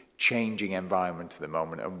 very changing environment at the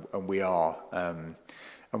moment, and we are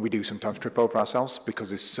And we do sometimes trip over ourselves because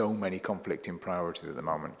there's so many conflicting priorities at the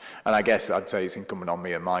moment. And I guess I'd say it's incumbent on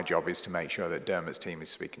me, and my job is to make sure that Dermot's team is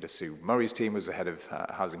speaking to Sue Murray's team, who's the head of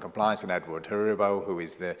housing compliance, and Edward Haribo, who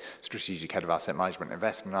is the strategic head of asset management and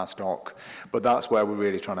investing in our stock. But that's where we're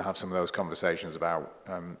really trying to have some of those conversations about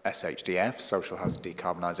SHDF, Social Housing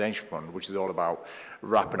Decarbonisation Fund, which is all about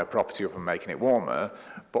wrapping a property up and making it warmer,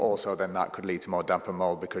 but also then that could lead to more damp and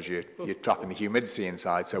mold because you're trapping the humidity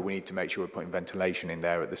inside. So we need to make sure we're putting ventilation in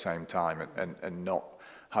there at the same time and not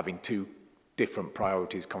having two different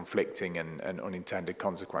priorities conflicting and unintended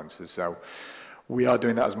consequences. So we are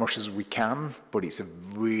doing that as much as we can, but it's a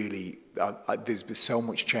really, there's been so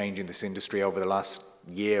much change in this industry over the last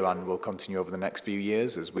year and will continue over the next few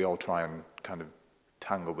years as we all try and kind of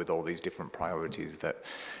tangle with all these different priorities that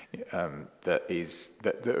are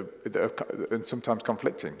sometimes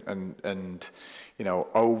conflicting and you know,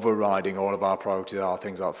 overriding all of our priorities are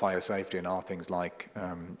things like fire safety and are things like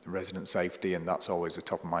resident safety, and that's always the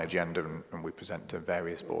top of my agenda, and we present to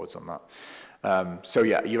various boards on that. So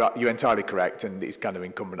yeah, you're entirely correct, and it's kind of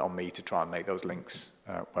incumbent on me to try and make those links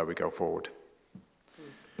where we go forward.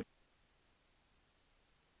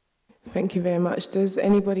 Thank you very much. Does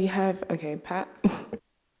anybody have, okay, Pat?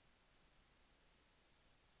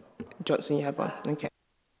 Johnson, you have one, okay.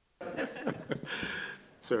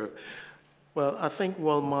 So, well, I think,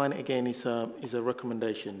 well, mine again is a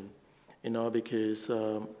recommendation, you know, because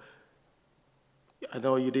I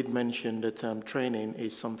know you did mention that training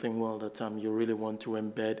is something, well, that you really want to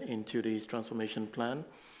embed into this transformation plan.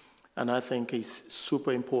 And I think it's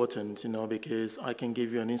super important, you know, because I can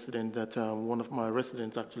give you an incident that one of my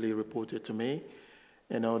residents actually reported to me.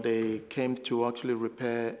 You know, they came to actually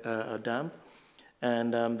repair a dam,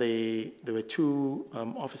 and there were two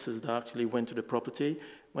officers that actually went to the property.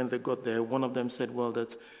 When they got there, one of them said, well,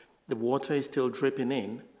 that the water is still dripping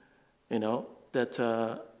in, you know, that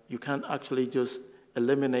you can't actually just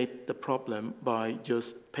eliminate the problem by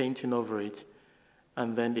just painting over it.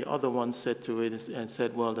 And then the other one said to it and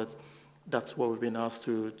said, well, that's what we've been asked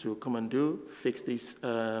to come and do, fix this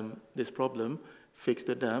problem, fix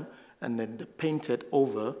the dam, and then they painted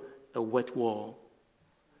over a wet wall.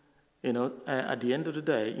 You know, at the end of the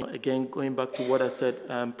day, you know, again, going back to what I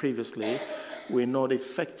said previously, we're not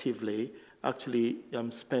effectively actually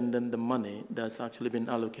spending the money that's actually been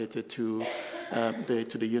allocated to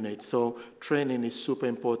the unit. So training is super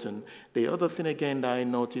important. The other thing again that I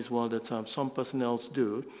notice, well, that some personnel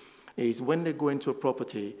do is when they go into a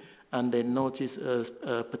property and they notice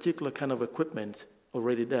a particular kind of equipment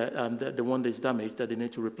already there, the one that's damaged that they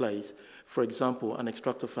need to replace. For example, an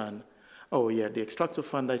extractor fan. Oh yeah, the extractor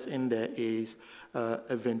fan that's in there is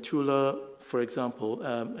a Ventula, for example,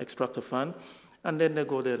 extractor fan. And then they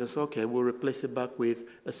go there and say, okay, we'll replace it back with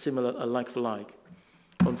a similar, a like-for-like.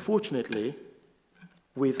 Unfortunately,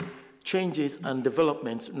 with changes and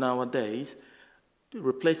developments nowadays,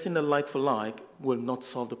 replacing a like-for-like will not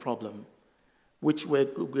solve the problem, which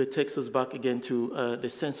takes us back again to the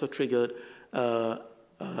sensor-triggered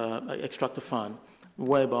extractor fan,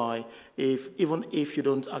 whereby even if you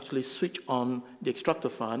don't actually switch on the extractor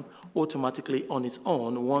fan, automatically on its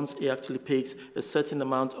own, once it actually picks a certain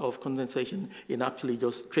amount of condensation, it actually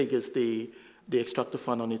just triggers the extractor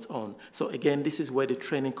fan on its own. So again, this is where the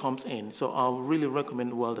training comes in. So I really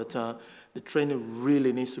recommend, well, that the training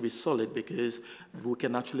really needs to be solid because we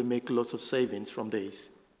can actually make lots of savings from this.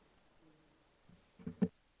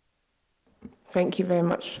 Thank you very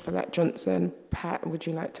much for that, Johnson. Pat, would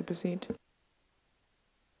you like to proceed?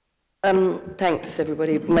 Thanks,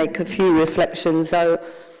 everybody. Make a few reflections. So,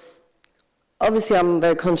 obviously, I'm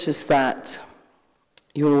very conscious that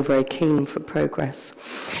you're all very keen for progress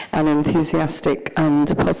and enthusiastic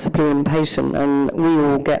and possibly impatient, and we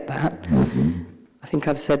all get that. I think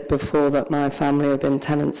I've said before that my family have been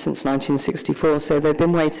tenants since 1964, so they've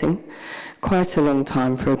been waiting quite a long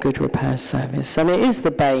time for a good repair service. And it is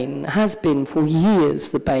the bane, has been for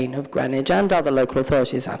years the bane of Greenwich and other local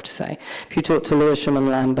authorities, I have to say. If you talk to Lewisham and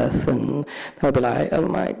Lambeth, and they'll be like, oh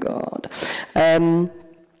my God.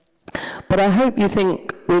 But I hope you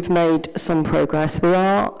think we've made some progress. We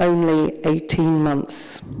are only 18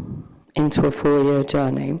 months into a 4-year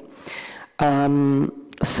journey.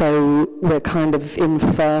 So we're kind of in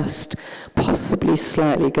first, possibly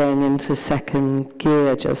slightly going into second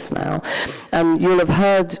gear just now. You'll have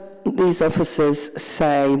heard these officers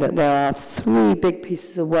say that there are 3 big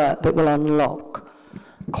pieces of work that will unlock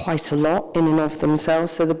quite a lot in and of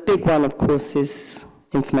themselves. So the big one, of course, is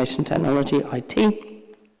information technology, IT.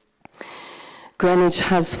 Greenwich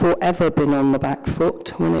has forever been on the back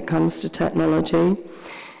foot when it comes to technology.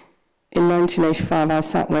 In 1985, I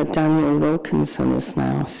sat where Daniel Wilkinson is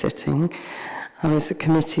now sitting, I was a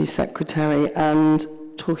committee secretary, and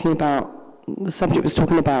the subject was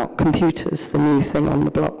talking about computers, the new thing on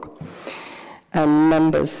the block. And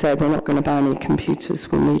members said, we're not going to buy any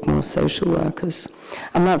computers, we need more social workers.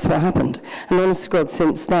 And that's what happened. And honest to God,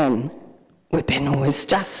 since then, we've been always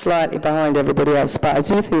just slightly behind everybody else, but I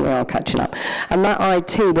do think we are catching up. And that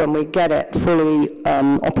IT, when we get it fully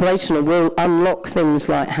operational, will unlock things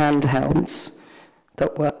like handhelds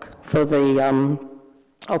that work for the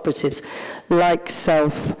operatives, like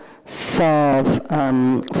self-serve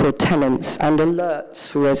for tenants and alerts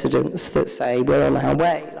for residents that say we're on our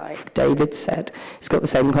way, like David said. He's got the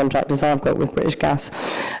same contract as I've got with British Gas,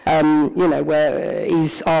 you know, where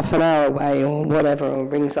he's half an hour away or whatever, or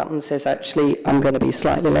rings up and says, actually, I'm going to be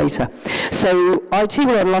slightly later. So IT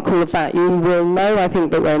will unlock all of that. You will know, I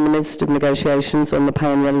think, that we're in the midst of negotiations on the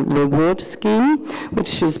pay and reward scheme,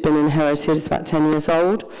 which has been inherited. It's about 10 years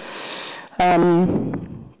old.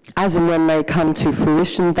 As and when they come to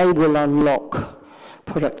fruition, they will unlock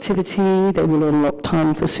productivity, they will unlock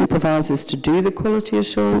time for supervisors to do the quality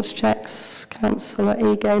assurance checks, Councillor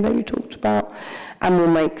Ige, that you talked about, and will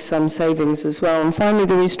make some savings as well. And finally,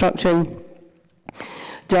 the restructuring,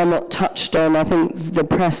 Dermot touched on, I think the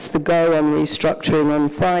press, the go on restructuring on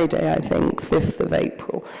Friday, I think, 5th of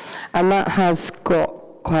April. And that has got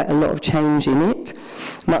quite a lot of change in it.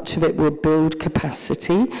 Much of it will build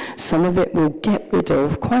capacity. Some of it will get rid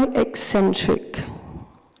of quite eccentric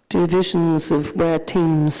divisions of where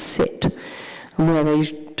teams sit and where they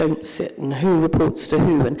don't sit and who reports to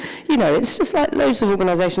who. And, you know, it's just like loads of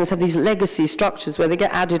organisations have these legacy structures where they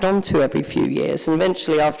get added onto every few years, and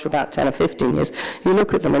eventually after about 10 or 15 years, you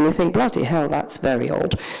look at them and you think, bloody hell, that's very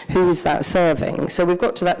odd. Who is that serving? So we've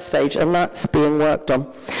got to that stage, and that's being worked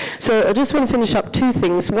on. So I just want to finish up two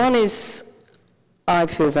things. One is, I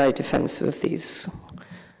feel very defensive of these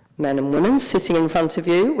men and women sitting in front of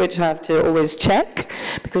you, which I have to always check,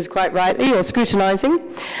 because quite rightly you're scrutinising.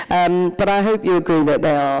 But I hope you agree that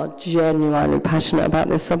they are genuinely passionate about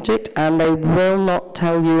this subject, and they will not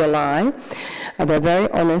tell you a lie. And they're very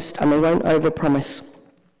honest, and they won't overpromise.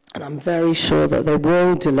 And I'm very sure that they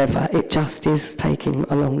will deliver. It just is taking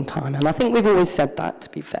a long time. And I think we've always said that, to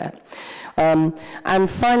be fair. And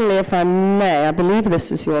finally, if I may, I believe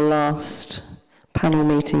this is your last panel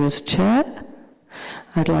meeting as chair.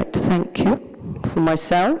 I'd like to thank you for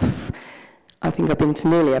myself. I think I've been to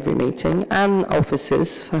nearly every meeting, and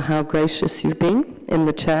officers for how gracious you've been in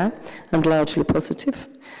the chair and largely positive.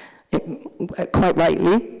 Quite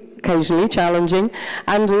rightly, occasionally challenging,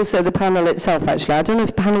 and also the panel itself, actually. I don't know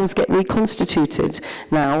if panels get reconstituted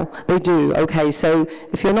now. They do. Okay, so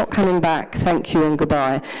if you're not coming back, thank you and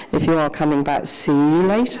goodbye. If you are coming back, see you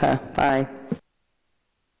later. Bye.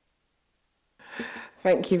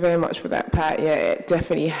 Thank you very much for that, Pat. Yeah, it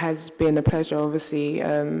definitely has been a pleasure. Obviously,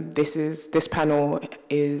 this panel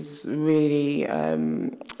is really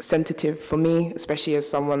sensitive for me, especially as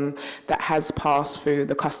someone that has passed through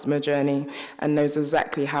the customer journey and knows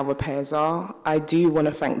exactly how repairs are. I do want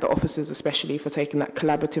to thank the officers, especially for taking that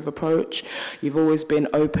collaborative approach. You've always been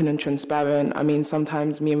open and transparent. I mean,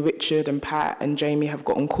 sometimes me and Richard and Pat and Jamie have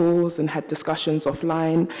gotten calls and had discussions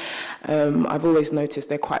offline. I've always noticed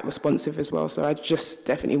they're quite responsive as well. So I just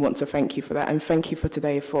definitely want to thank you for that, and thank you for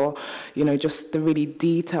today for, you know, just the really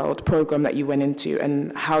detailed program that you went into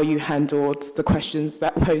and how you handled the questions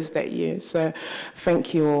that posed at you. So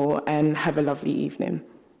thank you all, and have a lovely evening.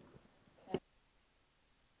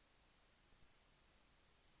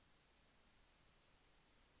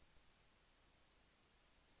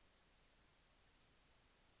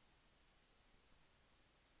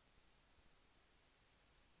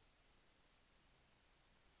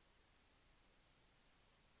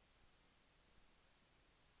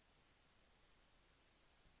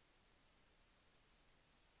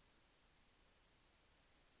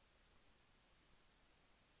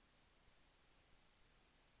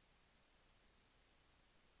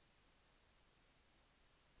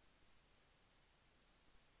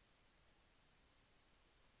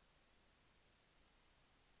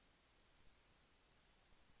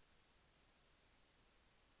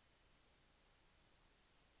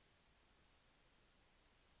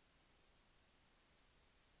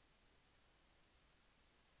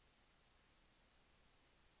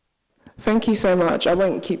 Thank you so much. I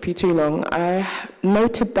won't keep you too long. I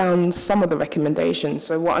noted down some of the recommendations,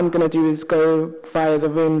 so what I'm going to do is go via the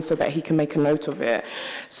room so that he can make a note of it.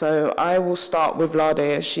 So I will start with Lade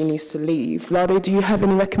as she needs to leave. Lade, do you have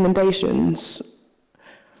any recommendations?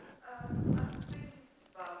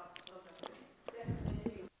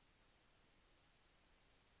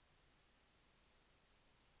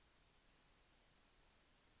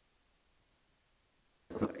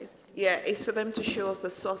 Yeah, it's for them to show us the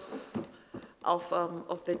source of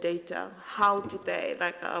the data. How did they,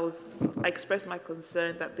 like I expressed my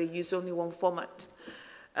concern that they used only one format.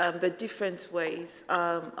 The different ways.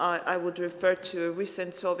 I would refer to a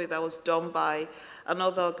recent survey that was done by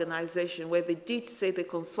another organization where they did say they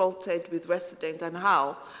consulted with residents and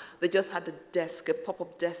how they just had a desk, a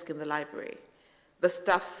pop-up desk in the library. The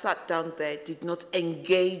staff sat down there, did not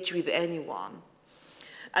engage with anyone.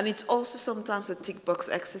 And it's also sometimes a tick box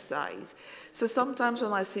exercise. So sometimes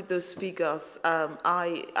when I see those figures,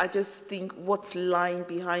 I just think what's lying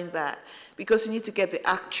behind that? Because you need to get the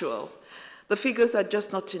actual. The figures are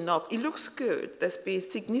just not enough. It looks good. There's been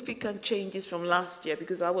significant changes from last year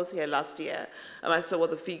because I was here last year and I saw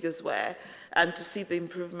what the figures were. And to see the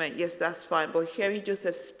improvement, yes, that's fine. But hearing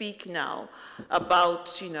Joseph speak now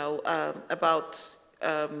about, you know,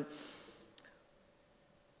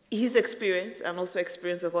 his experience and also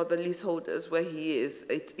experience of other leaseholders where he is,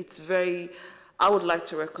 it's very, I would like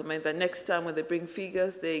to recommend that next time when they bring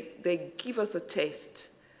figures, they give us a taste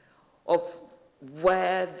of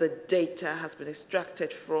where the data has been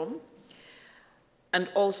extracted from, and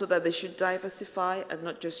also that they should diversify and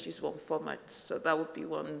not just use one format. So that would be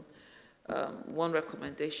one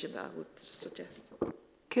recommendation that I would suggest.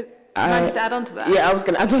 Can I just add on to that? Yeah, I was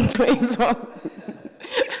going to add on to it as well.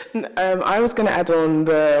 I was going to add on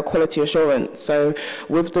the quality assurance. So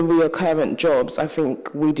with the recurrent jobs, I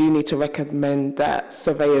think we do need to recommend that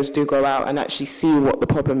surveyors do go out and actually see what the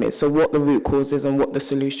problem is, so what the root cause is and what the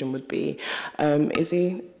solution would be.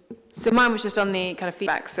 Izzy? So mine was just on the kind of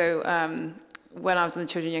feedback. So when I was on the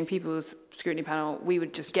Children and Young People's scrutiny panel, we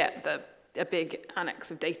would just get a big annex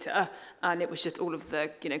of data, and it was just all of the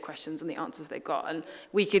questions and the answers they got, and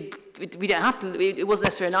we don't have to. It wasn't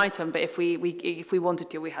necessarily an item, but if we wanted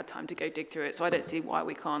to, we had time to go dig through it. So I don't see why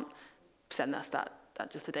we can't send us that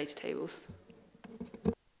just the data tables.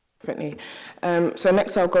 Definitely. So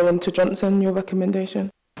next, I'll go on to Johnson. Your recommendation?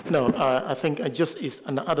 No, I think it's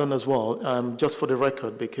an add-on as well, just for the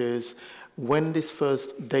record, because when this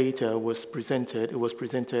first data was presented, it was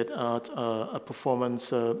presented at a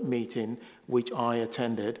performance meeting which I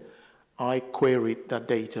attended. I queried that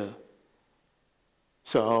data.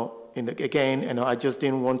 So, again, I just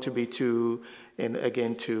didn't want to be too,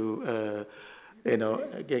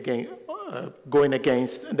 going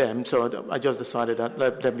against them. So I just decided that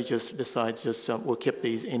let me just decide we'll keep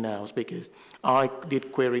these in-house, because I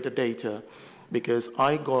did query the data, because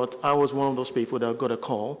I was one of those people that got a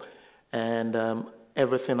call. And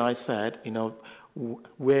everything I said,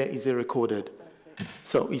 where is it recorded?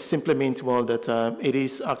 So it simply means, well, that it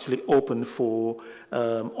is actually open for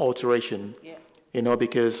alteration,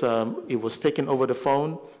 because it was taken over the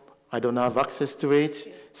phone. I don't have access to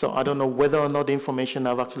it. So I don't know whether or not the information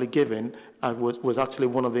I've actually given was actually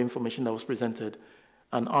one of the information that was presented.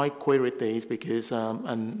 And I queried these because,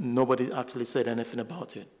 and nobody actually said anything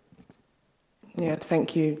about it. Yeah,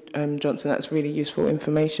 thank you, Johnson. That's really useful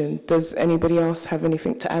information. Does anybody else have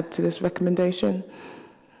anything to add to this recommendation?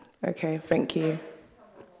 Okay, thank you.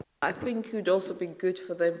 I think it would also be good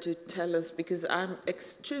for them to tell us, because I'm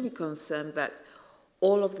extremely concerned that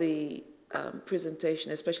all of the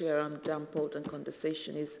presentation, especially around damp mold and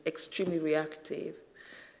condensation, is extremely reactive.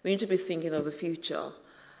 We need to be thinking of the future.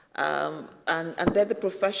 And they're the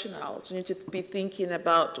professionals. We need to be thinking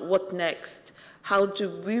about what next. How do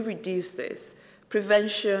we reduce this?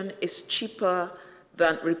 Prevention is cheaper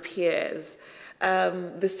than repairs.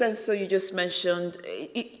 The sensor you just mentioned,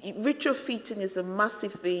 retrofitting is a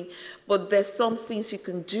massive thing, but there's some things you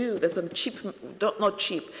can do. There's some cheap, not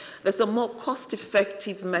cheap, there's some more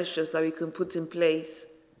cost-effective measures that we can put in place.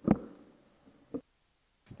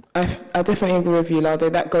 I definitely agree with you, Laude.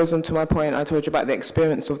 That goes on to my point I told you about the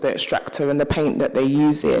experience of the extractor and the paint that they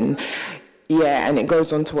use in. Yeah, and it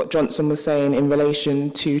goes on to what Johnson was saying in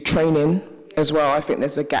relation to training as well. I think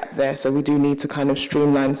there's a gap there, so we do need to kind of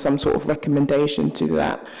streamline some sort of recommendation to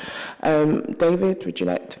that. David, would you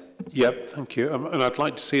like to? Yep, thank you. And I'd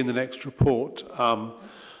like to see in the next report a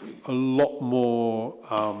lot more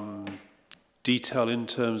detail in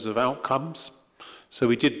terms of outcomes. So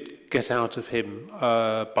we did get out of him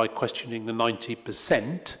by questioning the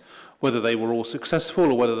 90%, whether they were all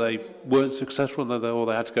successful or whether they weren't successful and or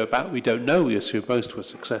they had to go back. We don't know. We assume most were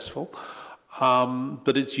successful.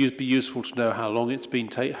 But it's be useful to know how long it's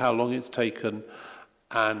taken,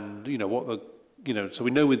 and what the so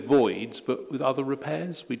we know with voids, but with other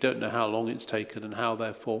repairs we don't know how long it's taken and how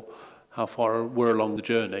far we're along the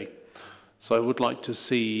journey. So I would like to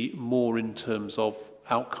see more in terms of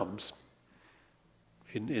outcomes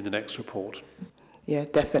in the next report. Yeah,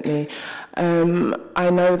 definitely. I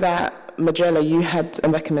know that Magella, you had a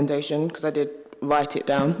recommendation, because I did write it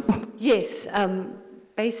down. Yes,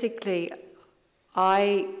 basically,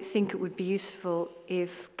 I think it would be useful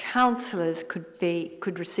if councillors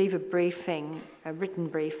could receive a briefing, a written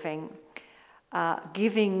briefing,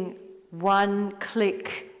 giving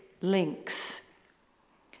one-click links,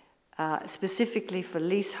 specifically for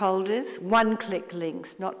leaseholders, one-click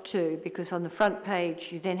links, not two, because on the front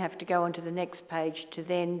page you then have to go onto the next page to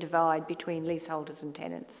then divide between leaseholders and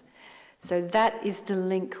tenants. So that is the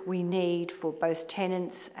link we need for both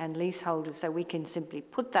tenants and leaseholders, so we can simply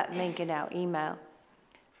put that link in our email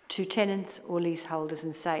to tenants or leaseholders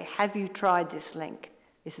and say, have you tried this link?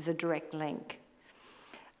 This is a direct link.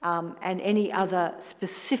 And any other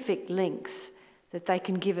specific links that they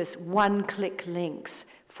can give us, one-click links,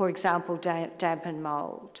 for example, damp and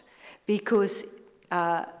mould, because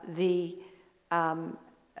the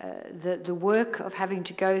work of having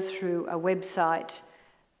to go through a website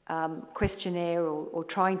questionnaire or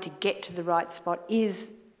trying to get to the right spot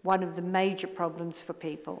is one of the major problems for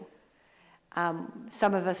people.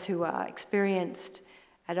 Some of us who are experienced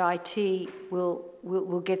at IT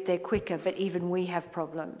will get there quicker, but even we have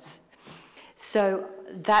problems. So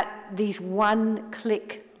these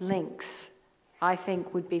one-click links, I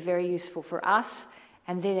think, would be very useful for us,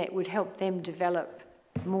 and then it would help them develop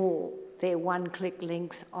more their one-click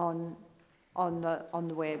links on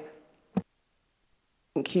the web.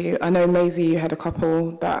 Thank you. I know, Maisie, you had a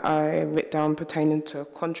couple that I wrote down pertaining to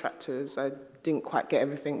contractors. I didn't quite get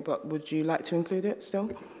everything, but would you like to include it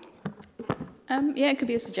still? Yeah, it could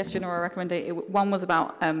be a suggestion or a recommendation. One was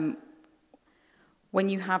about when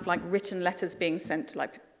you have like written letters being sent to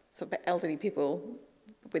like sort of elderly people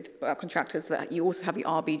with contractors, that you also have the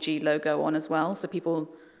RBG logo on as well, so people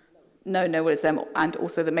know what it's them, and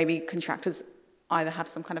also that maybe contractors either have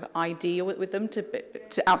some kind of ID with them to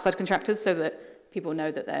outside contractors, so that people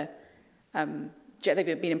know that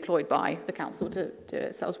they've been employed by the council to do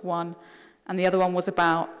it. So that was one. And the other one was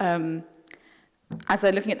about, as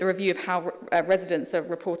they're looking at the review of how residents are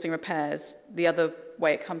reporting repairs, the other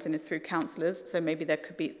way it comes in is through councillors. So maybe there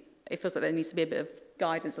could be, it feels like there needs to be a bit of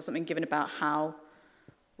guidance or something given about how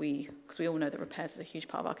because we all know that repairs is a huge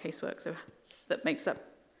part of our casework, so that makes that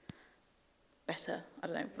better. I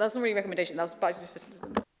don't know. That's not really a recommendation. But just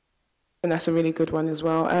And that's a really good one as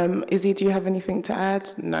well. Izzy, do you have anything to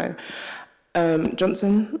add? No.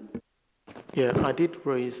 Johnson? Yeah, I did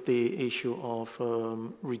raise the issue of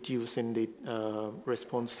reducing the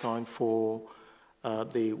response time for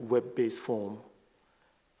the web-based form.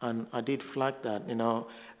 And I did flag that,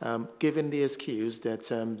 given the excuse that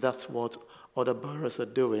that's what other boroughs are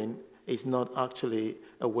doing, is not actually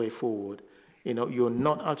a way forward. You're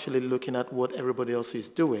not actually looking at what everybody else is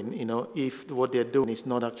doing, if what they're doing is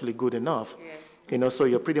not actually good enough. Yeah. So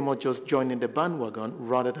you're pretty much just joining the bandwagon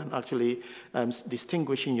rather than actually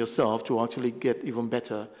distinguishing yourself to actually get even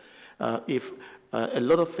better. If a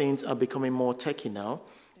lot of things are becoming more techy now,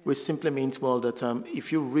 which simply means, well, that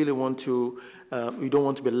if you really want to, you don't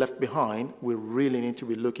want to be left behind, we really need to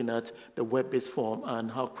be looking at the web-based form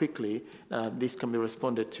and how quickly this can be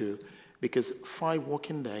responded to, because 5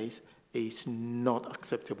 working days is not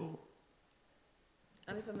acceptable.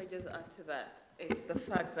 And if I may just add to that, it's the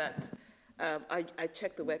fact that I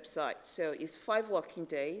checked the website, so it's 5 working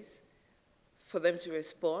days for them to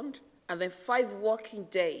respond, and then 5 working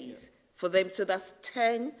days for them, so that's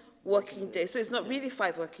 10 working days. So it's not really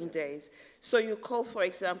 5 working days. So you call, for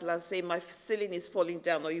example, and say, my ceiling is falling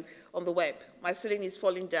down, or on the web, my ceiling is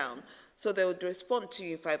falling down. So they would respond to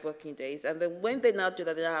you in 5 working days. And then when they now do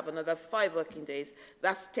that, they now have another 5 working days.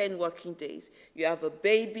 That's 10 working days. You have a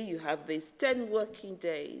baby, you have these 10 working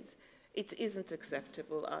days. It isn't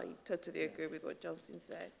acceptable. I totally agree with what Johnson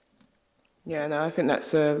said. Yeah, no, I think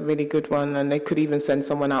that's a really good one, and they could even send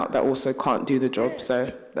someone out that also can't do the job, so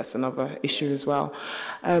that's another issue as well.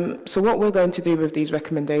 So what we're going to do with these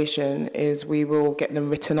recommendations is we will get them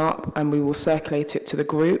written up and we will circulate it to the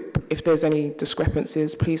group. If there's any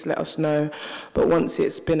discrepancies, please let us know. But once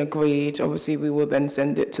it's been agreed, obviously we will then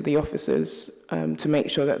send it to the officers to make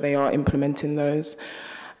sure that they are implementing those.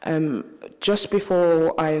 Just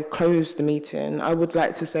before I close the meeting, I would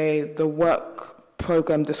like to say the work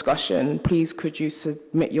program discussion, please could you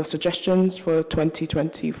submit your suggestions for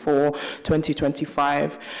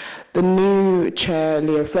 2024-2025. The new chair,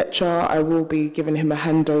 Leo Fletcher, I will be giving him a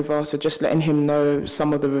handover, so just letting him know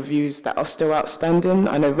some of the reviews that are still outstanding.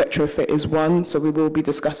 I know retrofit is one, so we will be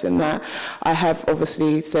discussing that. I have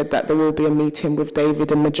obviously said that there will be a meeting with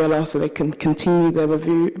David and Magella so they can continue their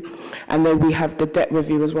review. And then we have the debt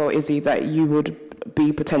review as well, Izzy, that you would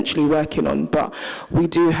be potentially working on, but we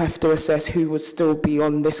do have to assess who would still be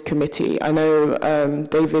on this committee. I know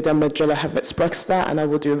David and Majella have expressed that, and I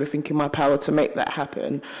will do everything in my power to make that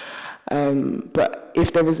happen. But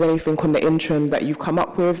if there is anything on the interim that you've come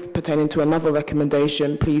up with pertaining to another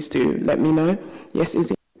recommendation, please do let me know. Yes,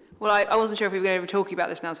 Izzy? Well, I wasn't sure if we were going to be talking about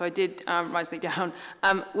this now, so I did write something down,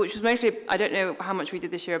 which was mostly, I don't know how much we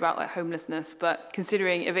did this year about like homelessness, but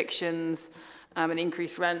considering evictions and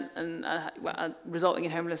increased rent and resulting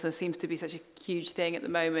in homelessness seems to be such a huge thing at the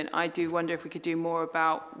moment, I do wonder if we could do more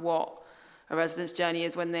about what a resident's journey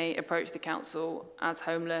is when they approach the council as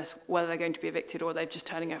homeless, whether they're going to be evicted or they're just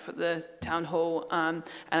turning up at the town hall. And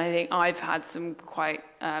I think I've had some quite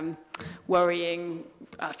worrying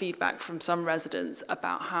feedback from some residents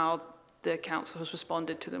about how the council has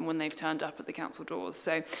responded to them when they've turned up at the council doors.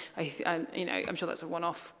 So, you know, I'm sure that's a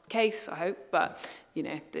one-off case, I hope, but you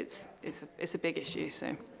know, it's a big issue.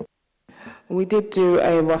 So. We did do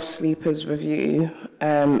a rough sleepers review.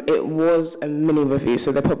 It was a mini review,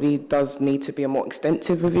 so there probably does need to be a more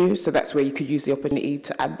extensive review. So that's where you could use the opportunity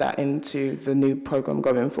to add that into the new programme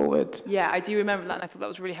going forward. Yeah, I do remember that, and I thought that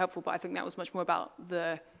was really helpful, but I think that was much more about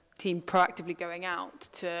the team proactively going out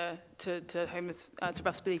to homeless, to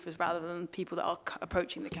rough sleepers rather than people that are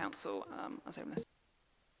approaching the council as homeless.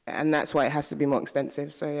 And that's why it has to be more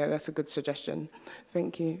extensive. So yeah, that's a good suggestion.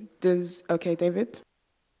 Thank you. Okay, David?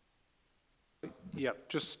 Yeah,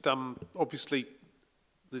 just obviously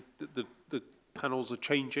the panels are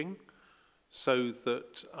changing so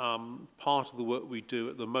that part of the work we do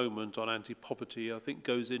at the moment on anti-poverty, I think,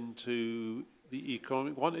 goes into the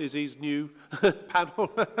economic one. Izzy's new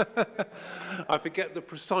panel. I forget the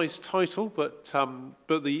precise title, but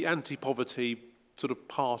the anti-poverty sort of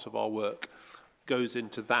part of our work goes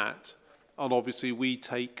into that. And obviously we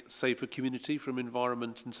take safer community from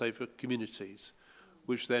environment and safer communities,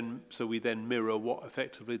 which then, so we then mirror what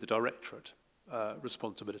effectively the directorate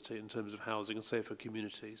responsibility in terms of housing and safer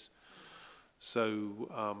communities.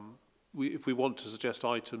 So if we want to suggest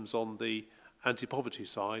items on the anti-poverty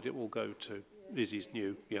side, it will go to Izzy's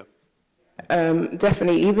new, yeah.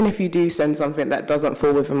 Definitely, even if you do send something that doesn't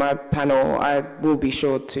fall within my panel, I will be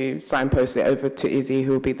sure to signpost it over to Izzy,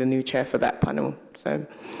 who will be the new chair for that panel. So,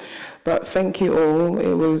 but thank you all.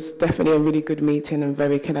 It was definitely a really good meeting and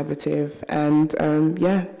very collaborative. And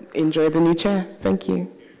yeah, enjoy the new chair. Thank you.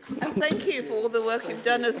 And thank you for all the work you've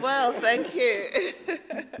done as well. Thank you.